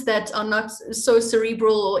things that are not so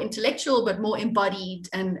cerebral or intellectual, but more embodied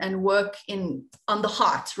and work on the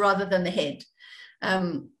heart rather than the head.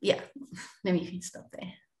 Yeah, let me stop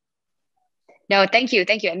there. No, thank you.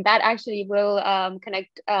 And that actually will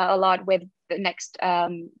connect a lot with the next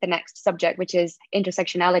subject, which is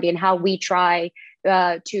intersectionality and how we try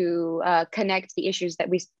to connect the issues that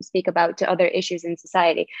we speak about to other issues in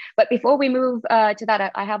society. But before we move to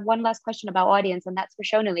that, I have one last question about audience, and that's for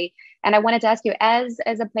Shonali. And I wanted to ask you, as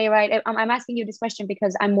a playwright, I'm asking you this question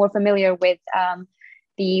because I'm more familiar with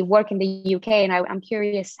the work in the UK, and I'm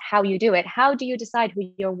curious how you do it. How do you decide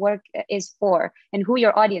who your work is for and who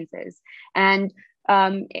your audience is? And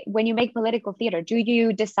when you make political theater, do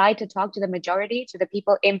you decide to talk to the majority, to the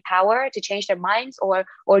people in power, to change their minds, or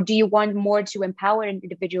do you want more to empower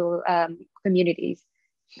individual communities?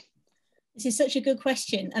 This is such a good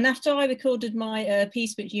question. And after I recorded my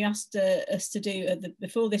piece, which you asked us to do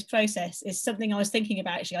before this process, is something I was thinking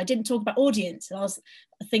about, actually. I didn't talk about audience. And I was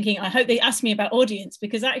thinking, I hope they ask me about audience,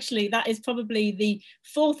 because actually that is probably the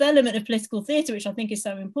fourth element of political theatre, which I think is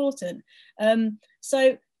so important.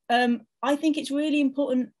 I think it's really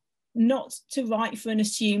important not to write for an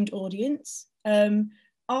assumed audience.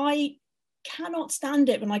 I cannot stand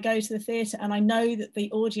it when I go to the theatre and I know that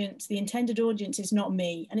the audience, the intended audience, is not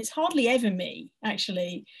me. And it's hardly ever me,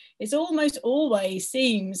 actually. It's almost always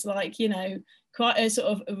seems like, you know, quite a sort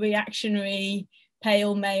of a reactionary,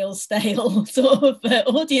 pale, male, stale sort of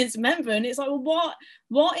audience member. And it's like, well,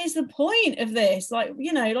 what is the point of this? Like,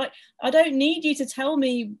 you know, like, I don't need you to tell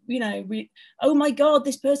me, you know, oh my God,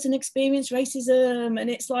 this person experienced racism. And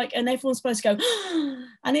it's like, and everyone's supposed to go,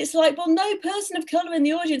 and it's like, well, no person of colour in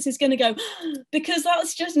the audience is going to go, because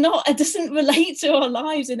that's just not, it doesn't relate to our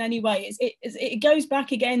lives in any way. It goes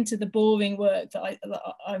back again to the boring work that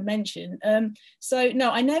I mentioned. So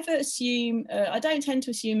no, I never assume, I don't tend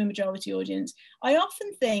to assume a majority audience. I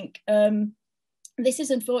often think this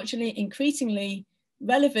is unfortunately increasingly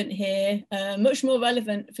relevant here, much more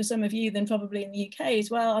relevant for some of you than probably in the UK as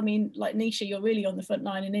well. I mean, like Nisha, you're really on the front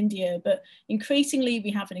line in India, but increasingly we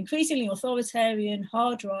have an increasingly authoritarian,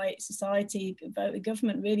 hard right society, the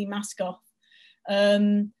government really mask off.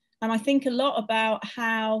 And I think a lot about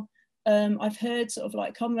how I've heard sort of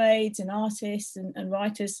like comrades and artists and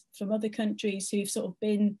writers from other countries who've sort of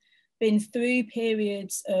been through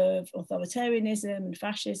periods of authoritarianism and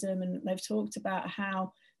fascism, and they've talked about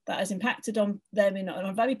how that has impacted on them on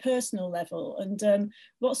a very personal level. And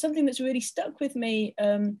what's something that's really stuck with me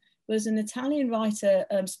was an Italian writer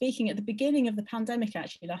speaking at the beginning of the pandemic,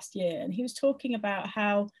 actually last year, and he was talking about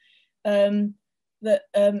how through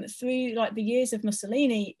like the years of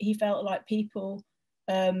Mussolini, he felt like people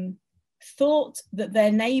thought that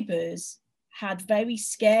their neighbours had very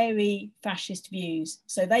scary fascist views.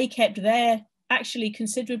 So they kept their actually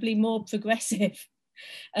considerably more progressive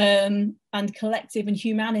and collective and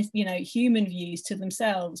human views to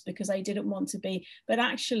themselves, because they didn't want to be. But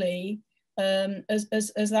actually, as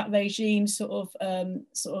that regime sort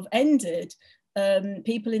of ended,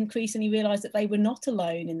 people increasingly realised that they were not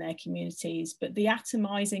alone in their communities, but the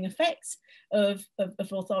atomizing effects of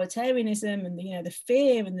authoritarianism and the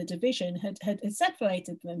fear and the division had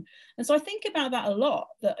separated them. And so I think about that a lot,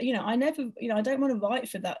 that I don't want to write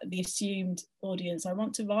for the assumed audience. I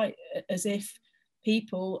want to write as if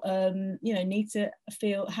people need to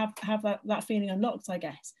have that feeling unlocked, I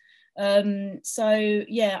guess. So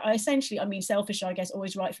yeah, I essentially, selfish, I guess,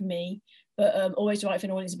 always write for me, but always write for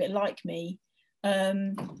an audience a bit like me.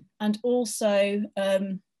 And also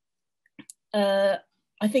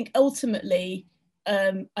I think ultimately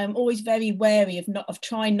I'm always very wary of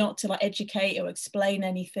trying not to like educate or explain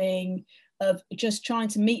anything, of just trying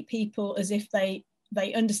to meet people as if they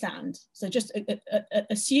understand. So just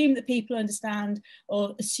assume that people understand,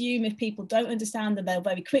 or assume if people don't understand, then they'll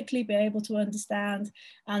very quickly be able to understand.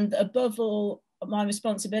 And above all, my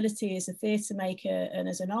responsibility as a theatre maker and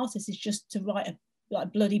as an artist is just to write a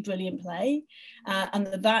bloody brilliant play, and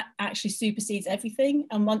that actually supersedes everything.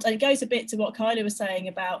 And it goes a bit to what Kyla was saying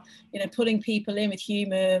about pulling people in with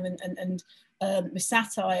humour and with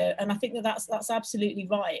satire. And I think that's absolutely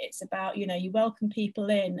right. It's about you welcome people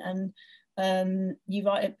in, and you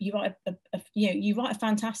write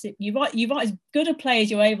as good a play as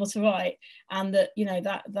you're able to write, and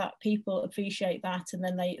that people appreciate that, and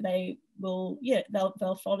then they will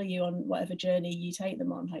they'll follow you on whatever journey you take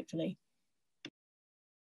them on, hopefully.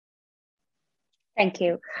 Thank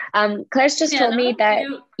you. Claire's just told me that,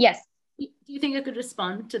 yes. Do you think I could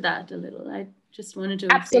respond to that a little? I just wanted to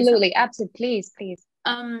absolutely, please.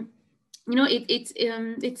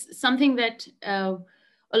 It's something that a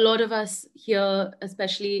lot of us here,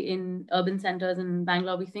 especially in urban centers in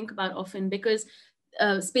Bangalore, we think about often, because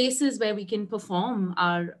spaces where we can perform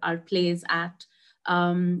our plays at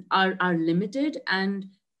are limited, and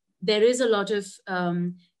there is a lot of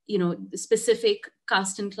specific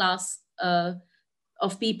caste and class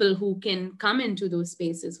of people who can come into those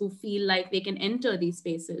spaces, who feel like they can enter these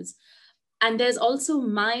spaces. And there's also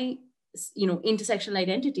my, intersectional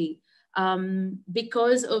identity,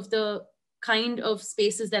 because of the kind of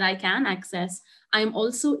spaces that I can access. I'm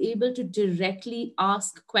also able to directly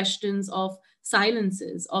ask questions of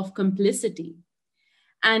silences, of complicity.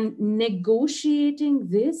 And negotiating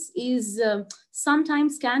this is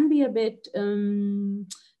sometimes can be a bit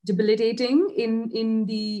debilitating in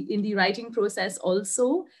the writing process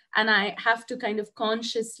also, and I have to kind of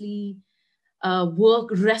consciously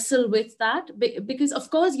wrestle with that, because of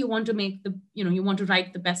course you want to make you want to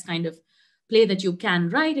write the best kind of play that you can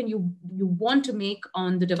write, and you want to make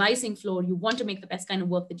on the devising floor, you want to make the best kind of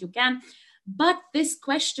work that you can. But this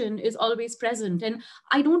question is always present, and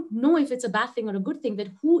I don't know if it's a bad thing or a good thing, that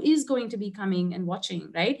who is going to be coming and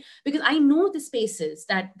watching, right? Because I know the spaces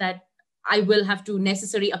that I will have to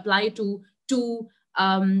necessarily apply to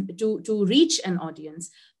reach an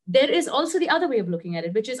audience. There is also the other way of looking at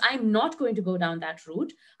it, which is I'm not going to go down that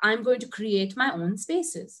route. I'm going to create my own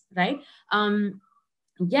spaces, right?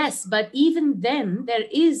 Yes, but even then there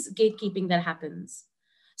is gatekeeping that happens.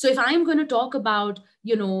 So if I'm going to talk about,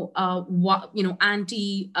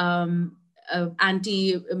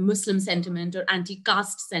 anti-Muslim sentiment or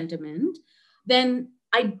anti-caste sentiment, then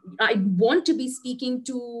I want to be speaking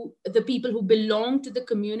to the people who belong to the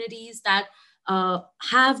communities that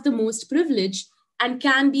have the most privilege and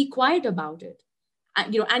can be quiet about it.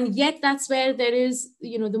 And yet that's where there is,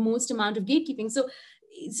 the most amount of gatekeeping. So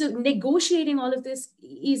negotiating all of this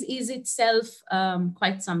is itself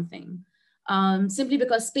quite something. Simply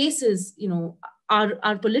because spaces,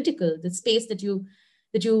 are political. The space that you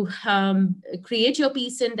create your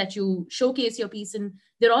piece in, that you showcase your piece in,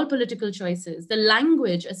 they're all political choices. The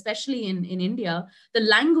language, especially in India, the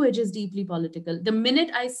language is deeply political. The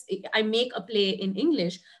minute I make a play in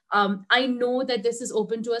English, I know that this is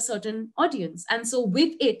open to a certain audience. And so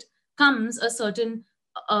with it comes a certain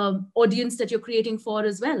audience that you're creating for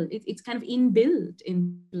as well. It's kind of inbuilt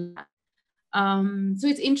in that. So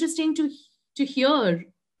it's interesting to hear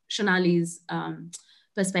Shonali's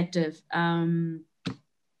perspective. I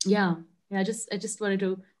just wanted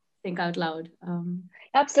to think out loud.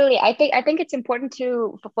 Absolutely. I think it's important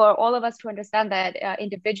for all of us to understand that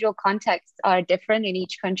individual contexts are different in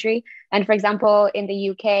each country. And for example, in the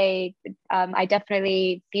UK, I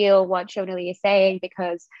definitely feel what Shonali is saying,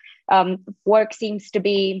 because work seems to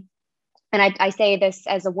be and I say this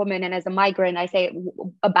as a woman and as a migrant, I say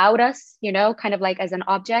about us, you know, kind of like as an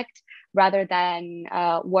object rather than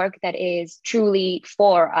work that is truly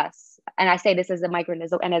for us. And I say this as a migrant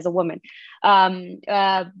and as a woman. But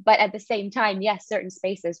at the same time, yes, certain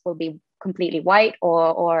spaces will be completely white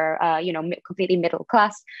or you know, completely middle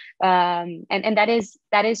class. And that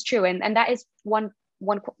is true. And that is one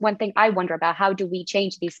thing I wonder about. How do we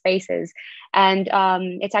change these spaces? And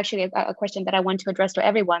it's actually a question that I want to address to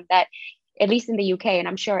everyone, that at least in the UK, and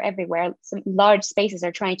I'm sure everywhere, some large spaces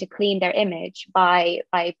are trying to clean their image by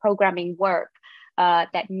programming work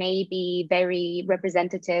that may be very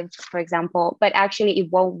representative, for example, but actually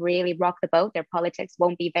it won't really rock the boat. Their politics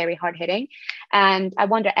won't be very hard hitting. And I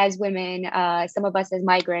wonder, as women, some of us as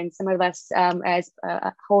migrants, some of us as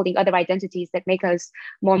holding other identities that make us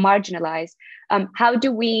more marginalized, how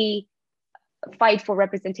do we fight for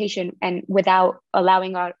representation and without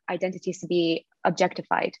allowing our identities to be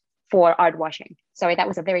objectified for art washing? Sorry, that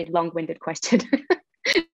was a very long-winded question.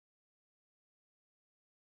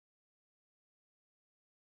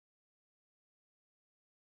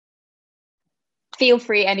 Feel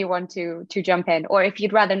free, anyone, to jump in, or if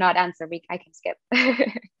you'd rather not answer, I can skip.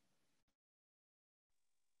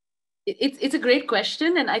 It's a great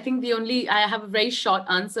question, and I think I have a very short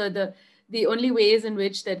answer. The only ways in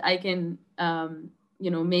which that I can you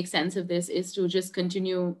know, make sense of this is to just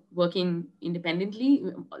continue working independently.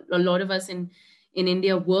 A lot of us in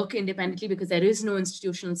India work independently because there is no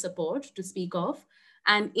institutional support to speak of.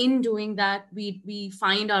 And in doing that, we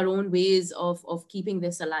find our own ways of keeping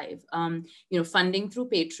this alive. You know, funding through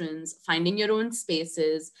patrons, finding your own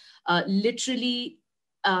spaces, literally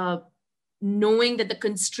knowing that the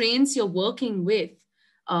constraints you're working with,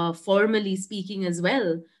 formally speaking as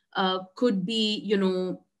well, could be, you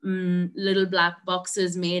know, little black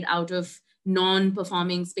boxes made out of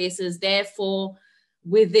non-performing spaces. Therefore,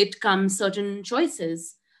 with it comes certain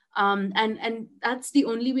choices. And that's the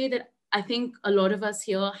only way that I think a lot of us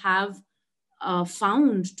here have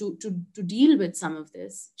found to deal with some of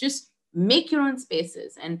this. Just make your own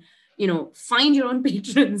spaces and, you know, find your own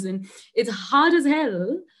patrons. And it's hard as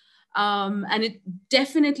hell. And it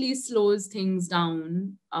definitely slows things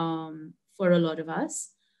down for a lot of us.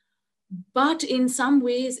 But in some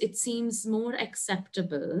ways, it seems more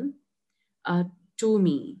acceptable to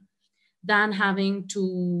me than having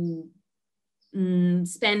to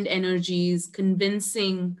spend energies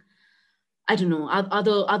convincing, I don't know,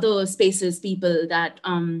 other spaces, people that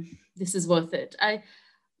this is worth it. I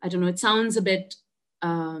don't know, it sounds a bit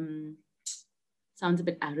arrogant,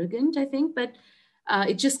 I think, but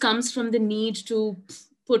it just comes from the need to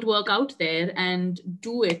put work out there and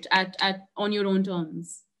do it on your own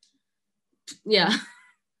terms. Yeah.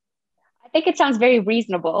 I think it sounds very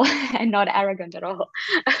reasonable and not arrogant at all.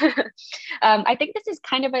 I think this is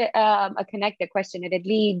kind of a connected question, and it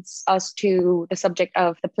leads us to the subject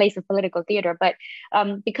of the place of political theater. But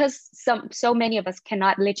because so many of us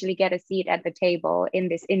cannot literally get a seat at the table in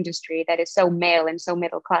this industry that is so male and so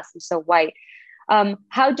middle class and so white,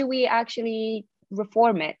 how do we actually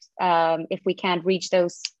reform it if we can't reach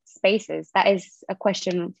those spaces? That is a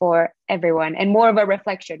question for everyone, and more of a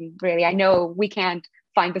reflection, really. I know we can't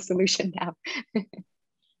find the solution now.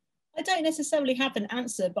 I don't necessarily have an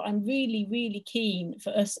answer, but I'm really, really keen for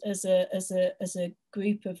us as a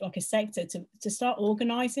group of, like, a sector to start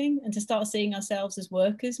organising and to start seeing ourselves as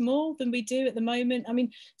workers more than we do at the moment. I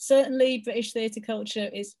mean, certainly British theatre culture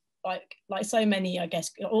is like so many, I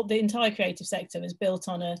guess, the entire creative sector is built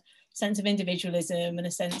on a sense of individualism and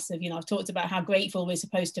a sense of, you know, I've talked about how grateful we're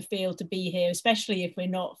supposed to feel to be here, especially if we're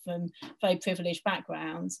not from very privileged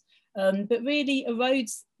backgrounds. But really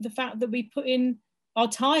erodes the fact that we put in our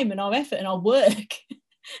time and our effort and our work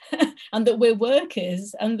and that we're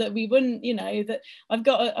workers, and that we wouldn't, you know, that I've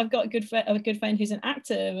got a good friend who's an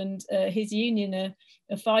actor, and his union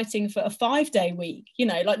are fighting for a 5-day week, you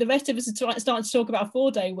know, like the rest of us are starting to talk about a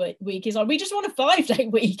 4-day week. Is like, we just want a 5-day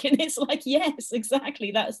week. And it's like, yes,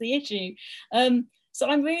 exactly, that's the issue. So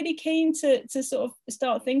I'm really keen to sort of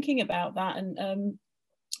start thinking about that. And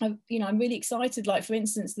you know, I'm really excited, like, for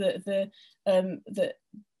instance, that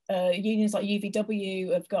unions like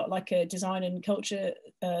UVW have got like a design and culture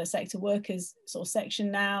sector workers sort of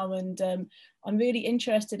section now, and I'm really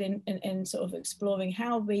interested in sort of exploring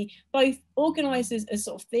how we both organise as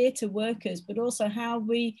sort of theatre workers, but also how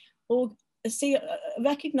we all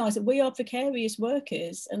recognise that we are precarious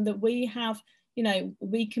workers, and that we have, you know,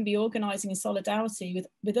 we can be organising in solidarity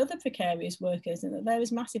with other precarious workers, and that there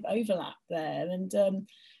is massive overlap there, and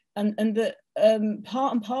that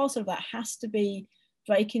part and parcel of that has to be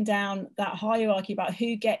breaking down that hierarchy about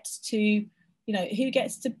who gets to you know, who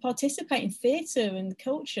gets to participate in theatre and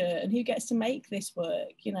culture, and who gets to make this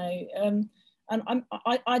work, you know. And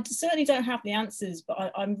I certainly don't have the answers, but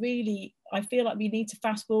I feel like we need to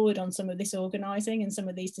fast forward on some of this organising and some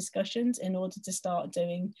of these discussions in order to start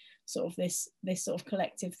doing sort of this sort of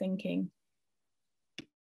collective thinking.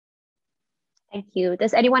 Thank you.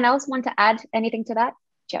 Does anyone else want to add anything to that?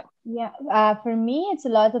 Joe? Yeah, for me, it's a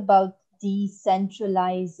lot about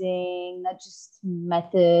decentralizing, not just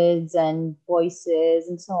methods and voices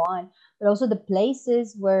and so on, but also the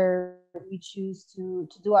places where we choose to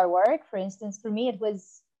do our work. For instance, for me, it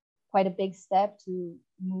was quite a big step to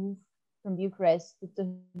move from Bucharest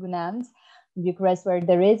to Womxn, Bucharest, where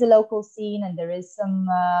there is a local scene and there is some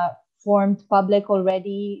formed public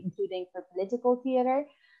already, including for political theater.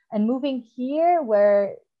 And moving here,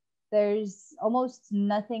 where there's almost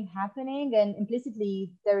nothing happening, and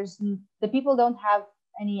implicitly the people don't have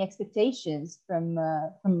any expectations from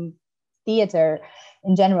theater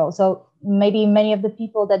in general. So maybe many of the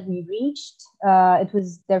people that we reached, it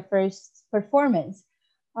was their first performance.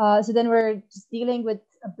 So then we're just dealing with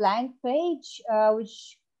a blank page,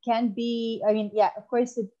 which can be, I mean, yeah, of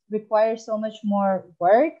course it requires so much more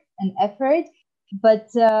work and effort,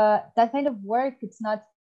 but that kind of work, it's not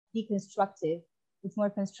deconstructive. It's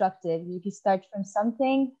more constructive. You can start from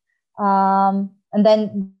something, and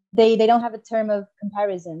then they don't have a term of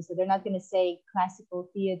comparison, so they're not going to say classical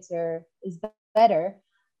theater is better.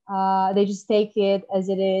 They just take it as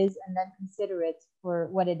it is and then consider it for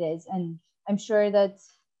what it is. And I'm sure that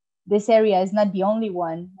this area is not the only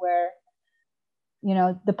one where, you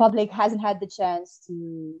know, the public hasn't had the chance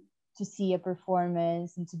to see a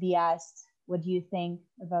performance and to be asked, what do you think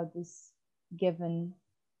about this given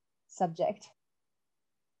subject?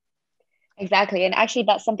 Exactly. And actually,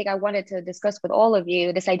 that's something I wanted to discuss with all of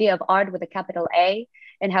you, this idea of art with a capital A,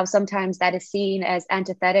 and how sometimes that is seen as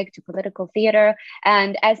antithetic to political theater.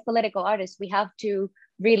 And as political artists, we have to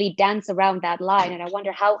really dance around that line. And I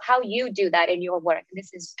wonder how you do that in your work. This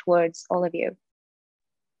is towards all of you.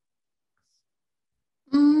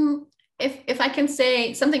 If I can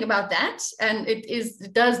say something about that, and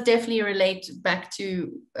it does definitely relate back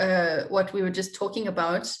to what we were just talking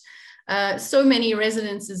about. So many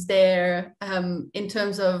resonances there in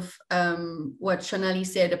terms of what Shonali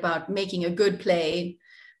said about making a good play,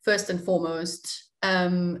 first and foremost,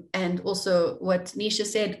 and also what Nisha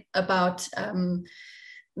said about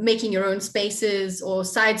making your own spaces or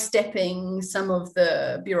sidestepping some of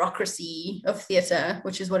the bureaucracy of theatre,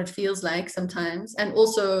 which is what it feels like sometimes, and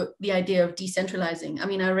also the idea of decentralizing. I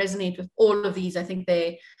mean, I resonate with all of these. I think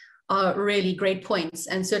they are really great points,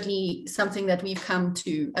 and certainly something that we've come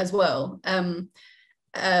to as well.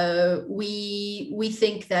 We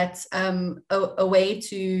think that a way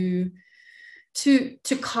to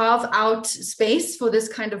carve out space for this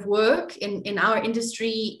kind of work in our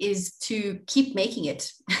industry is to keep making it,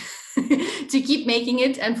 to keep making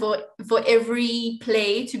it, and for every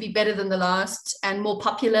play to be better than the last and more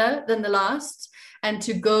popular than the last, and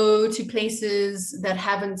to go to places that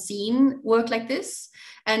haven't seen work like this.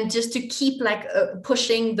 And just to keep like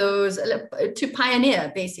pushing those, to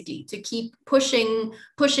pioneer, basically, to keep pushing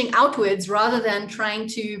outwards rather than trying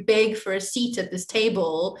to beg for a seat at this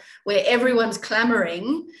table where everyone's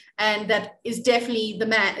clamoring. And that is definitely the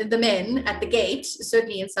men at the gate.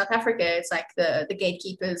 Certainly in South Africa, it's like the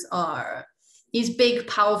gatekeepers are these big,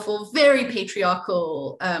 powerful, very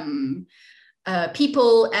patriarchal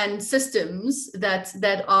people and systems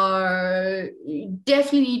that are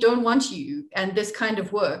definitely don't want you and this kind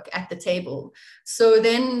of work at the table. So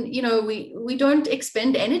then, you know, we don't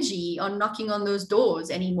expend energy on knocking on those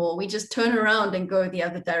doors anymore. We just turn around and go the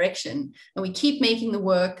other direction, and we keep making the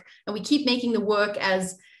work, and we keep making the work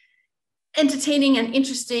as entertaining and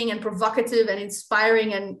interesting and provocative and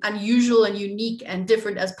inspiring and unusual and unique and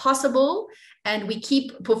different as possible. And we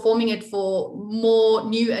keep performing it for more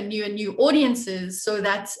new audiences, so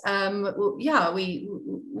that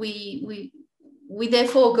we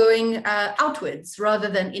therefore going outwards rather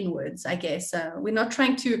than inwards, I guess. We're not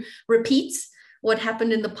trying to repeat what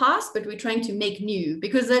happened in the past, but we're trying to make new,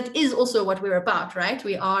 because that is also what we're about, right?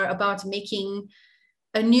 We are about making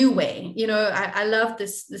a new way. You know, I love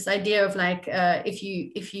this idea of like,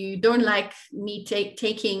 if you don't like me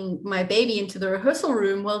taking my baby into the rehearsal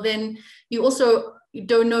room, well, then you also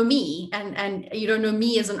don't know me, and you don't know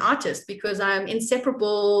me as an artist, because I'm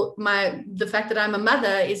inseparable. The fact that I'm a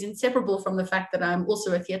mother is inseparable from the fact that I'm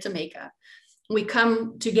also a theatre maker. We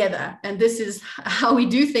come together, and this is how we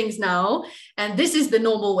do things now, and this is the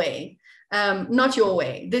normal way, not your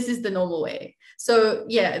way. This is the normal way. So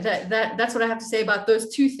yeah, that's what I have to say about those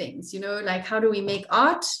two things. You know, like, how do we make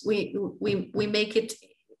art? We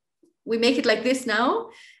we make it like this now,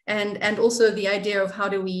 and also the idea of how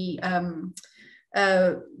do we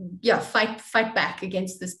fight back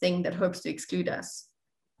against this thing that hopes to exclude us.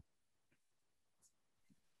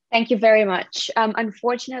 Thank you very much.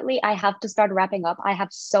 Unfortunately, I have to start wrapping up. I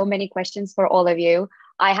have so many questions for all of you.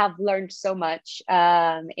 I have learned so much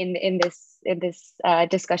in this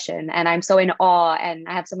discussion, and I'm so in awe, and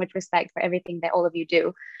I have so much respect for everything that all of you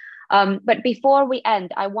do. But before we end,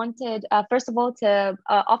 I wanted, first of all, to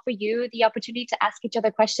offer you the opportunity to ask each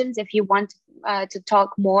other questions if you want to talk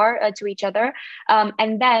more to each other.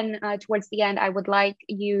 And then towards the end, I would like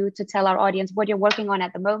you to tell our audience what you're working on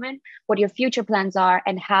at the moment, what your future plans are,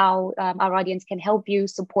 and how our audience can help you,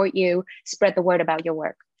 support you, spread the word about your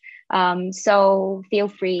work. So feel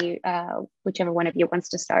free, whichever one of you wants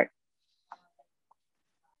to start.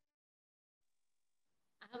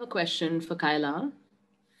 I have a question for Kyla.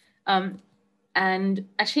 And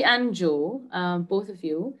actually, and Joe, both of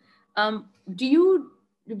you,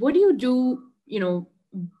 what do you do,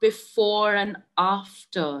 before and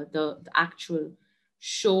after the actual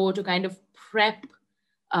show to kind of prep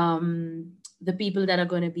the people that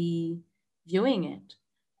are going to be viewing it,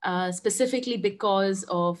 specifically because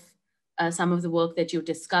of some of the work that you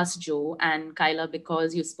discussed, Joe, and Kyla,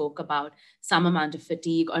 because you spoke about some amount of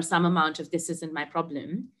fatigue or some amount of this isn't my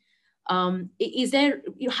problem. Is there,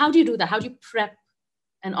 how do you do that? How do you prep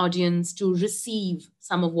an audience to receive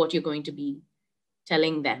some of what you're going to be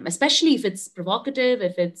telling them, especially if it's provocative,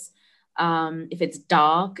 if it's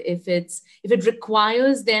dark, if it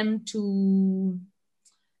requires them to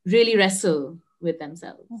really wrestle with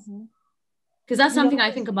themselves? Because that's something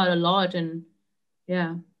I think about a lot, and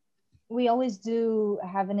yeah. We always do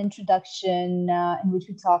have an introduction in which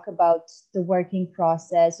we talk about the working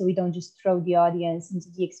process, so we don't just throw the audience into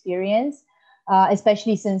the experience,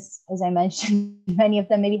 especially since, as I mentioned, many of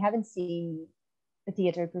them maybe haven't seen a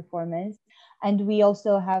theater performance. And we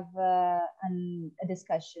also have a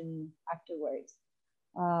discussion afterwards,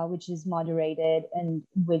 which is moderated, and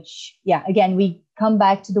which, yeah, again, we come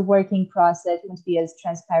back to the working process. We want to be as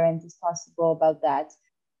transparent as possible about that.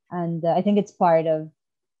 And I think it's part of,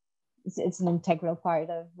 it's an integral part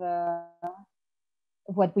of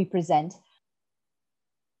what we present.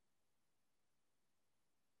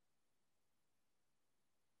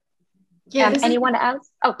 Yeah, anyone else?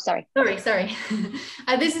 Oh, sorry. Sorry.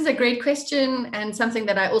 This is a great question, and something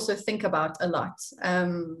that I also think about a lot,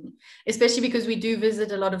 especially because we do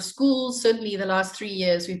visit a lot of schools. Certainly the last 3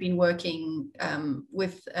 years, we've been working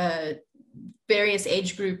with various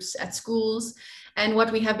age groups at schools. And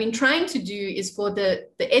what we have been trying to do is for the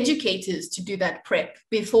educators to do that prep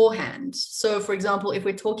beforehand. So, for example, if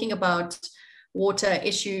we're talking about water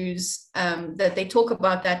issues, that they talk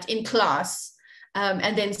about that in class,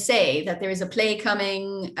 and then say that there is a play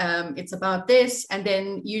coming, it's about this. And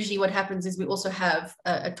then usually what happens is we also have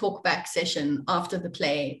a talk back session after the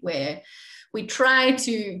play, where we try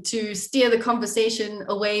to steer the conversation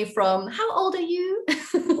away from how old are you?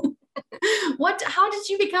 How did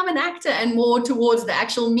you become an actor, and more towards the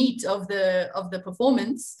actual meat of the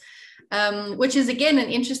performance, which is again an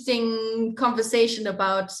interesting conversation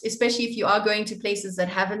about, especially if you are going to places that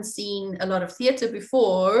haven't seen a lot of theater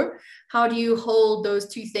before, how do you hold those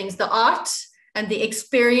two things, the art and the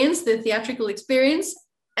experience, the theatrical experience,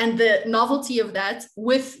 and the novelty of that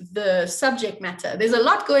with the subject matter. There's a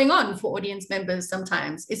lot going on for audience members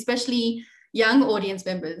sometimes, especially young audience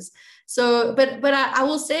members. So, but I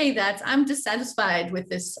will say that I'm dissatisfied with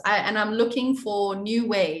this, and I'm looking for new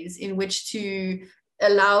ways in which to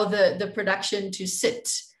allow the production to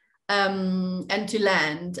sit and to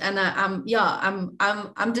land. And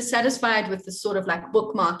I'm dissatisfied with the sort of like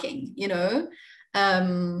bookmarking,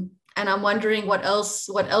 and I'm wondering what else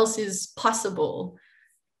is possible.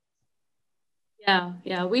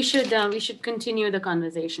 Yeah, we should continue the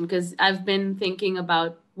conversation, because I've been thinking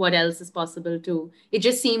about what else is possible too. It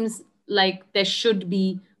just seems like there should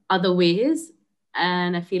be other ways,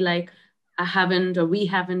 and I feel like we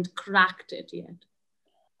haven't cracked it yet.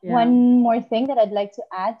 Yeah. One more thing that I'd like to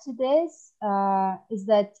add to this is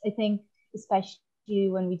that I think, especially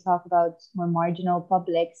when we talk about more marginal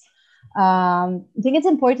publics, I think it's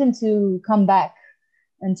important to come back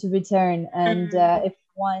and to return. And if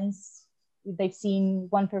once they've seen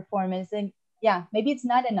one performance, then yeah, maybe it's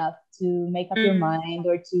not enough to make up your mind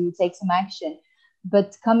or to take some action.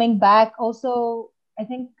 But coming back also, I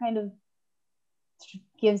think, kind of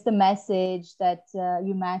gives the message that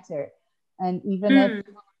you matter. And even if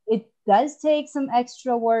it does take some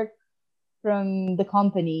extra work from the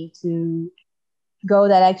company to go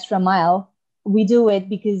that extra mile, we do it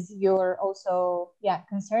because you're also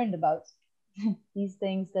concerned about these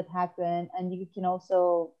things that happen, and you can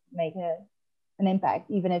also make an impact,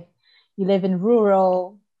 even if you live in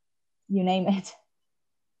rural, you name it.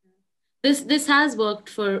 This has worked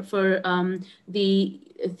for the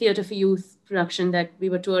Theatre for Youth production that we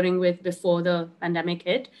were touring with before the pandemic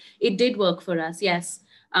hit. It did work for us, yes.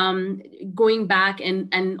 Going back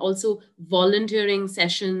and also volunteering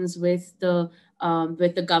sessions with the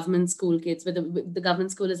government school kids. The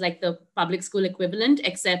government school is like the public school equivalent,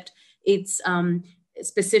 except it's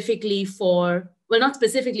specifically for, well, not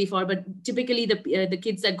specifically for, but typically the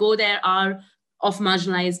kids that go there are of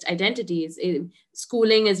marginalized identities.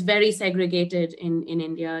 Schooling is very segregated in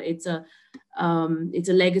India. It's a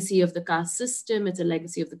legacy of the caste system. It's a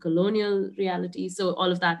legacy of the colonial reality. So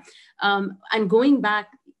all of that. And going back,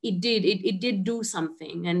 it did do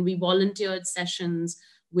something. And we volunteered sessions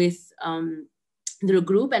with the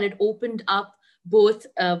group, and it opened up both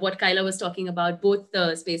what Kyla was talking about, both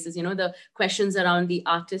the spaces, you know, the questions around the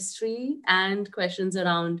artistry and questions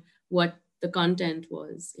around what the content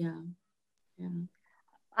was. Yeah. Yeah.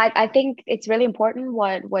 I think it's really important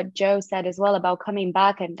what Joe said as well about coming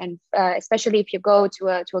back and especially if you go to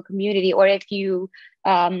a community, or if you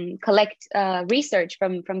collect research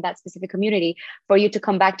from that specific community, for you to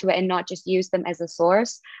come back to it and not just use them as a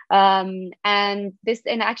source. And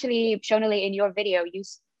actually, Shonali, in your video, you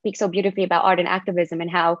speak so beautifully about art and activism and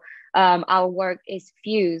how our work is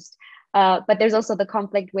fused. But there's also the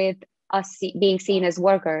conflict with us being seen as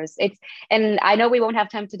workers. And I know we won't have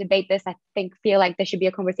time to debate this. I feel like there should be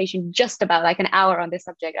a conversation just about like an hour on this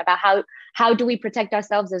subject, about how do we protect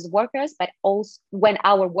ourselves as workers, but also when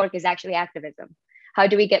our work is actually activism. How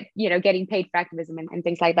do we get, getting paid for activism and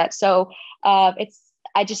things like that? So it's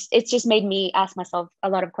just made me ask myself a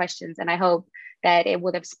lot of questions, and I hope that it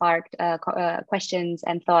would have sparked questions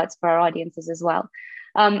and thoughts for our audiences as well.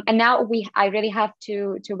 And now I really have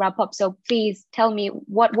to wrap up. So please tell me,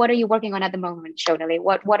 what are you working on at the moment, Shonali?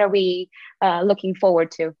 What are we looking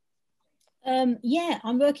forward to? Yeah,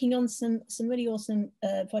 I'm working on some really awesome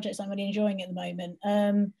projects I'm really enjoying at the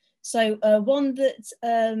moment. So one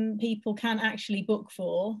that people can actually book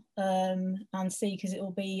for and see, because it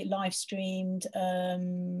will be live streamed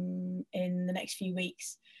in the next few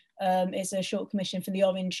weeks. It's a short commission from the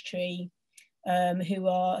Orange Tree,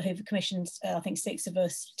 who've commissioned I think 6 of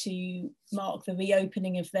us to mark the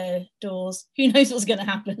reopening of their doors. Who knows what's going to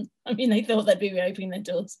happen? I mean, they thought they'd be reopening their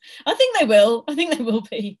doors. I think they will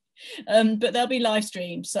be, but they'll be live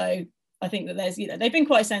streamed. So I think that there's, they've been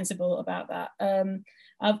quite sensible about that.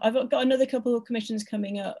 I've got another couple of commissions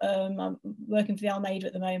coming up. I'm working for the Almeida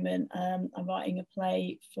at the moment. I'm writing a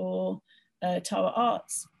play for Tara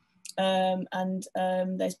Arts. And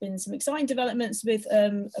there's been some exciting developments with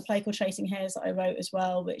a play called Chasing Hares that I wrote as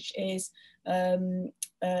well, which is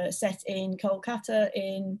set in Kolkata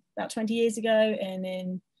in about 20 years ago, and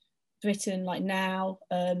in Britain like now.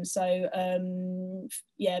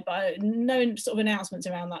 Yeah, but no sort of announcements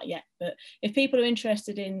around that yet. But if people are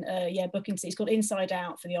interested in booking, it's called Inside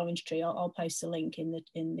Out for the Orange Tree. I'll post a link in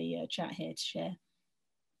the chat here to share.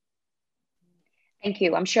 Thank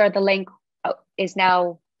you. I'm sure the link is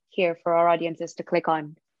now here for our audiences to click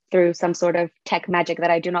on through some sort of tech magic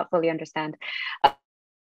that I do not fully understand.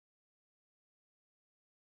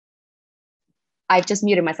 I've just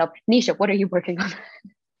muted myself. Nisha, what are you working on?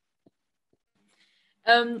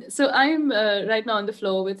 So I'm right now on the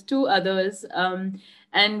floor with 2 others,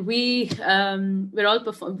 and we're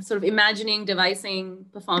all sort of imagining, devising,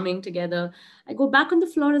 performing together. I go back on the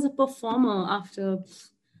floor as a performer after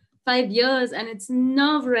 5 years, and it's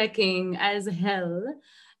nerve-wracking as hell.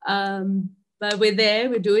 But we're there,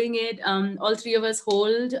 we're doing it. All 3 of us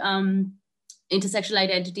hold intersectional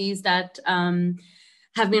identities that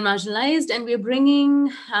have been marginalized, and we're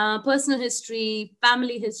bringing personal history,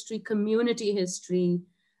 family history, community history,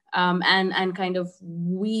 and kind of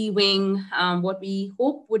weaving what we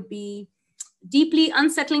hope would be deeply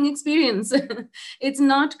unsettling experience. It's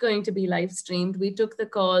not going to be live streamed. We took the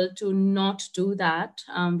call to not do that.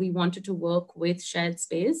 We wanted to work with shared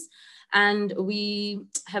space, and we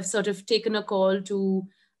have sort of taken a call to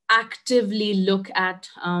actively look at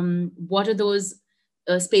what are those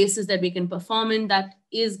spaces that we can perform in that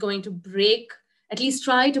is going to break, at least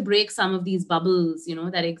try to break some of these bubbles,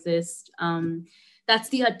 that exist. That's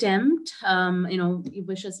the attempt. You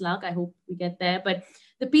wish us luck. I hope we get there. But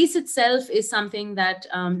the piece itself is something that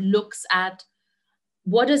looks at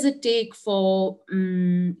what does it take for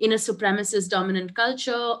in a supremacist dominant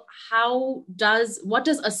culture? What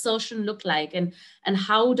does assertion look like, and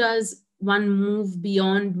how does one move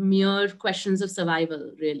beyond mere questions of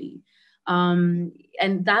survival, really?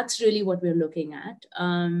 And that's really what we're looking at.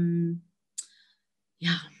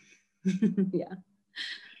 Yeah. Yeah.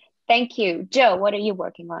 Thank you. Joe, what are you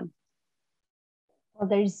working on? Well,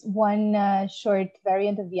 there's one short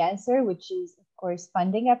variant of the answer, which is, of course,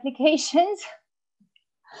 funding applications.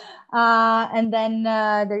 And then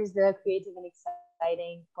there's the creative and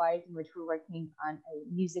exciting part in which we're working on a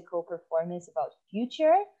musical performance about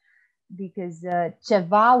future, because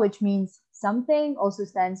CEVA, which means something, also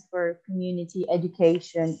stands for community,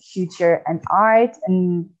 education, future, and art.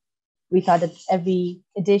 And we thought that every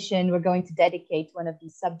edition we're going to dedicate one of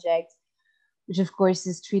these subjects, which of course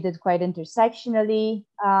is treated quite intersectionally.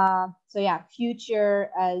 So yeah, future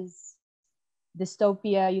as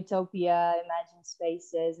dystopia, utopia, imagined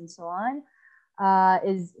spaces, and so on.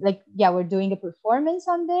 Is like, yeah, we're doing a performance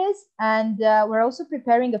on this, and we're also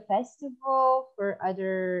preparing a festival for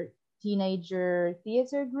other teenager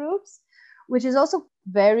theater groups, which is also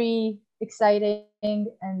very exciting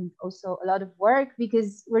and also a lot of work,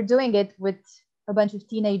 because we're doing it with a bunch of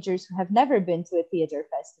teenagers who have never been to a theater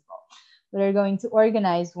festival. We're going to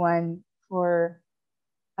organize one for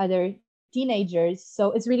other teenagers.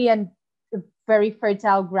 So it's really a very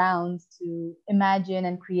fertile ground to imagine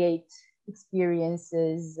and create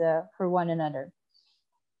experiences for one another.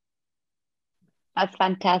 That's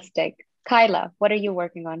fantastic. Kyla, what are you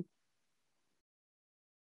working on?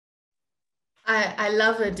 I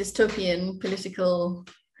love a dystopian political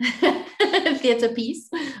theatre piece.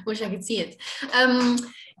 Wish I could see it.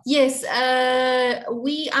 Yes,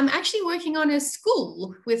 I'm actually working on a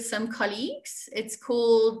school with some colleagues. It's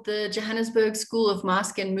called the Johannesburg School of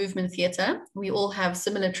Mask and Movement Theatre. We all have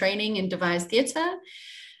similar training in devised theatre.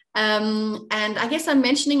 And I guess I'm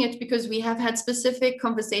mentioning it because we have had specific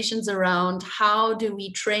conversations around how do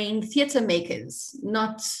we train theatre makers,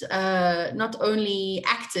 not only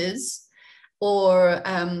actors, or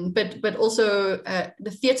but also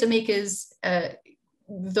the theatre makers,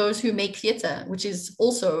 those who make theatre, which is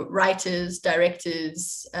also writers,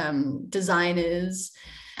 directors, designers.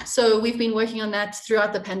 So we've been working on that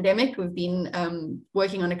throughout the pandemic. We've been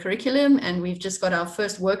working on a curriculum, and we've just got our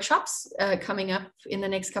first workshops coming up in the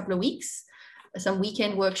next couple of weeks, some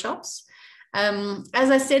weekend workshops.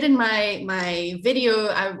 As I said in my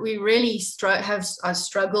video, we really have a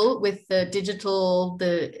struggle with the digital,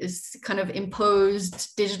 is kind of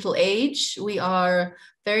imposed digital age. We are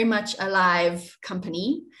very much a live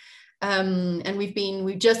company. And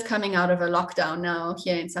we're just coming out of a lockdown now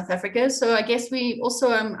here in South Africa. So I guess we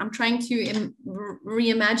also, I'm trying to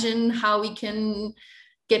reimagine how we can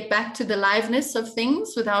get back to the liveness of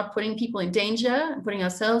things without putting people in danger, putting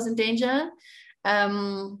ourselves in danger.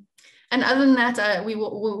 And other than that, we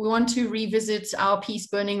want to revisit our piece,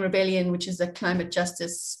 Burning Rebellion, which is a climate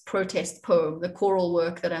justice protest poem, the choral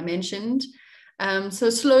work that I mentioned. So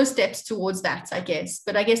slow steps towards that, I guess.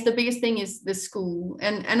 But I guess the biggest thing is the school.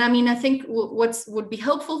 And I mean, I think what would be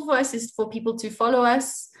helpful for us is for people to follow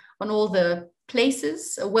us on all the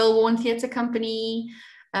places, a well-worn theatre company.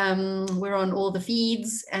 We're on all the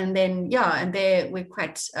feeds. And then, yeah, and we're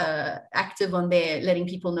quite active on there, letting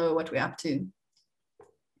people know what we're up to.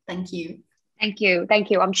 Thank you. Thank you. Thank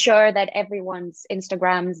you. I'm sure that everyone's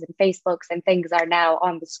Instagrams and Facebooks and things are now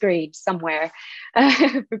on the screen somewhere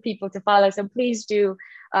for people to follow. So please do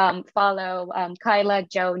follow Kyla,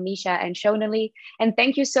 Joe, Nisha, and Shonali. And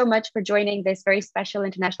thank you so much for joining this very special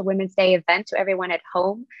International Women's Day event to everyone at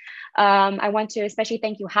home. I want to especially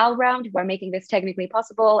thank you, HowlRound, who are making this technically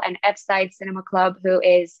possible, and F-Side Cinema Club, who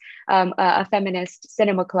is a feminist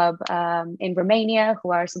cinema club in Romania,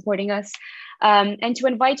 who are supporting us. And to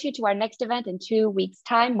invite you to our next event in 2 weeks'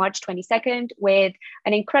 time, March 22nd, with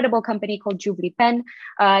an incredible company called Jubilee Pen.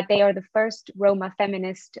 They are the first Roma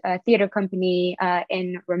feminist theater company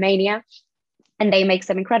in Romania. And they make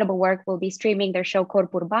some incredible work. We'll be streaming their show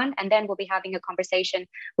Corp Urban, and then we'll be having a conversation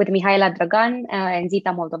with Mihaela Dragan and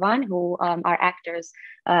Zita Moldovan, who are actors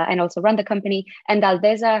and also run the company, and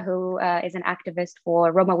Aldeza, who is an activist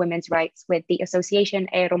for Roma women's rights with the Association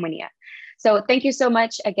E România. So thank you so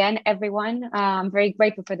much again, everyone. I'm very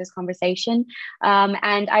grateful for this conversation.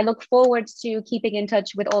 And I look forward to keeping in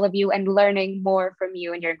touch with all of you and learning more from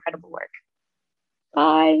you and your incredible work.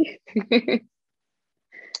 Bye.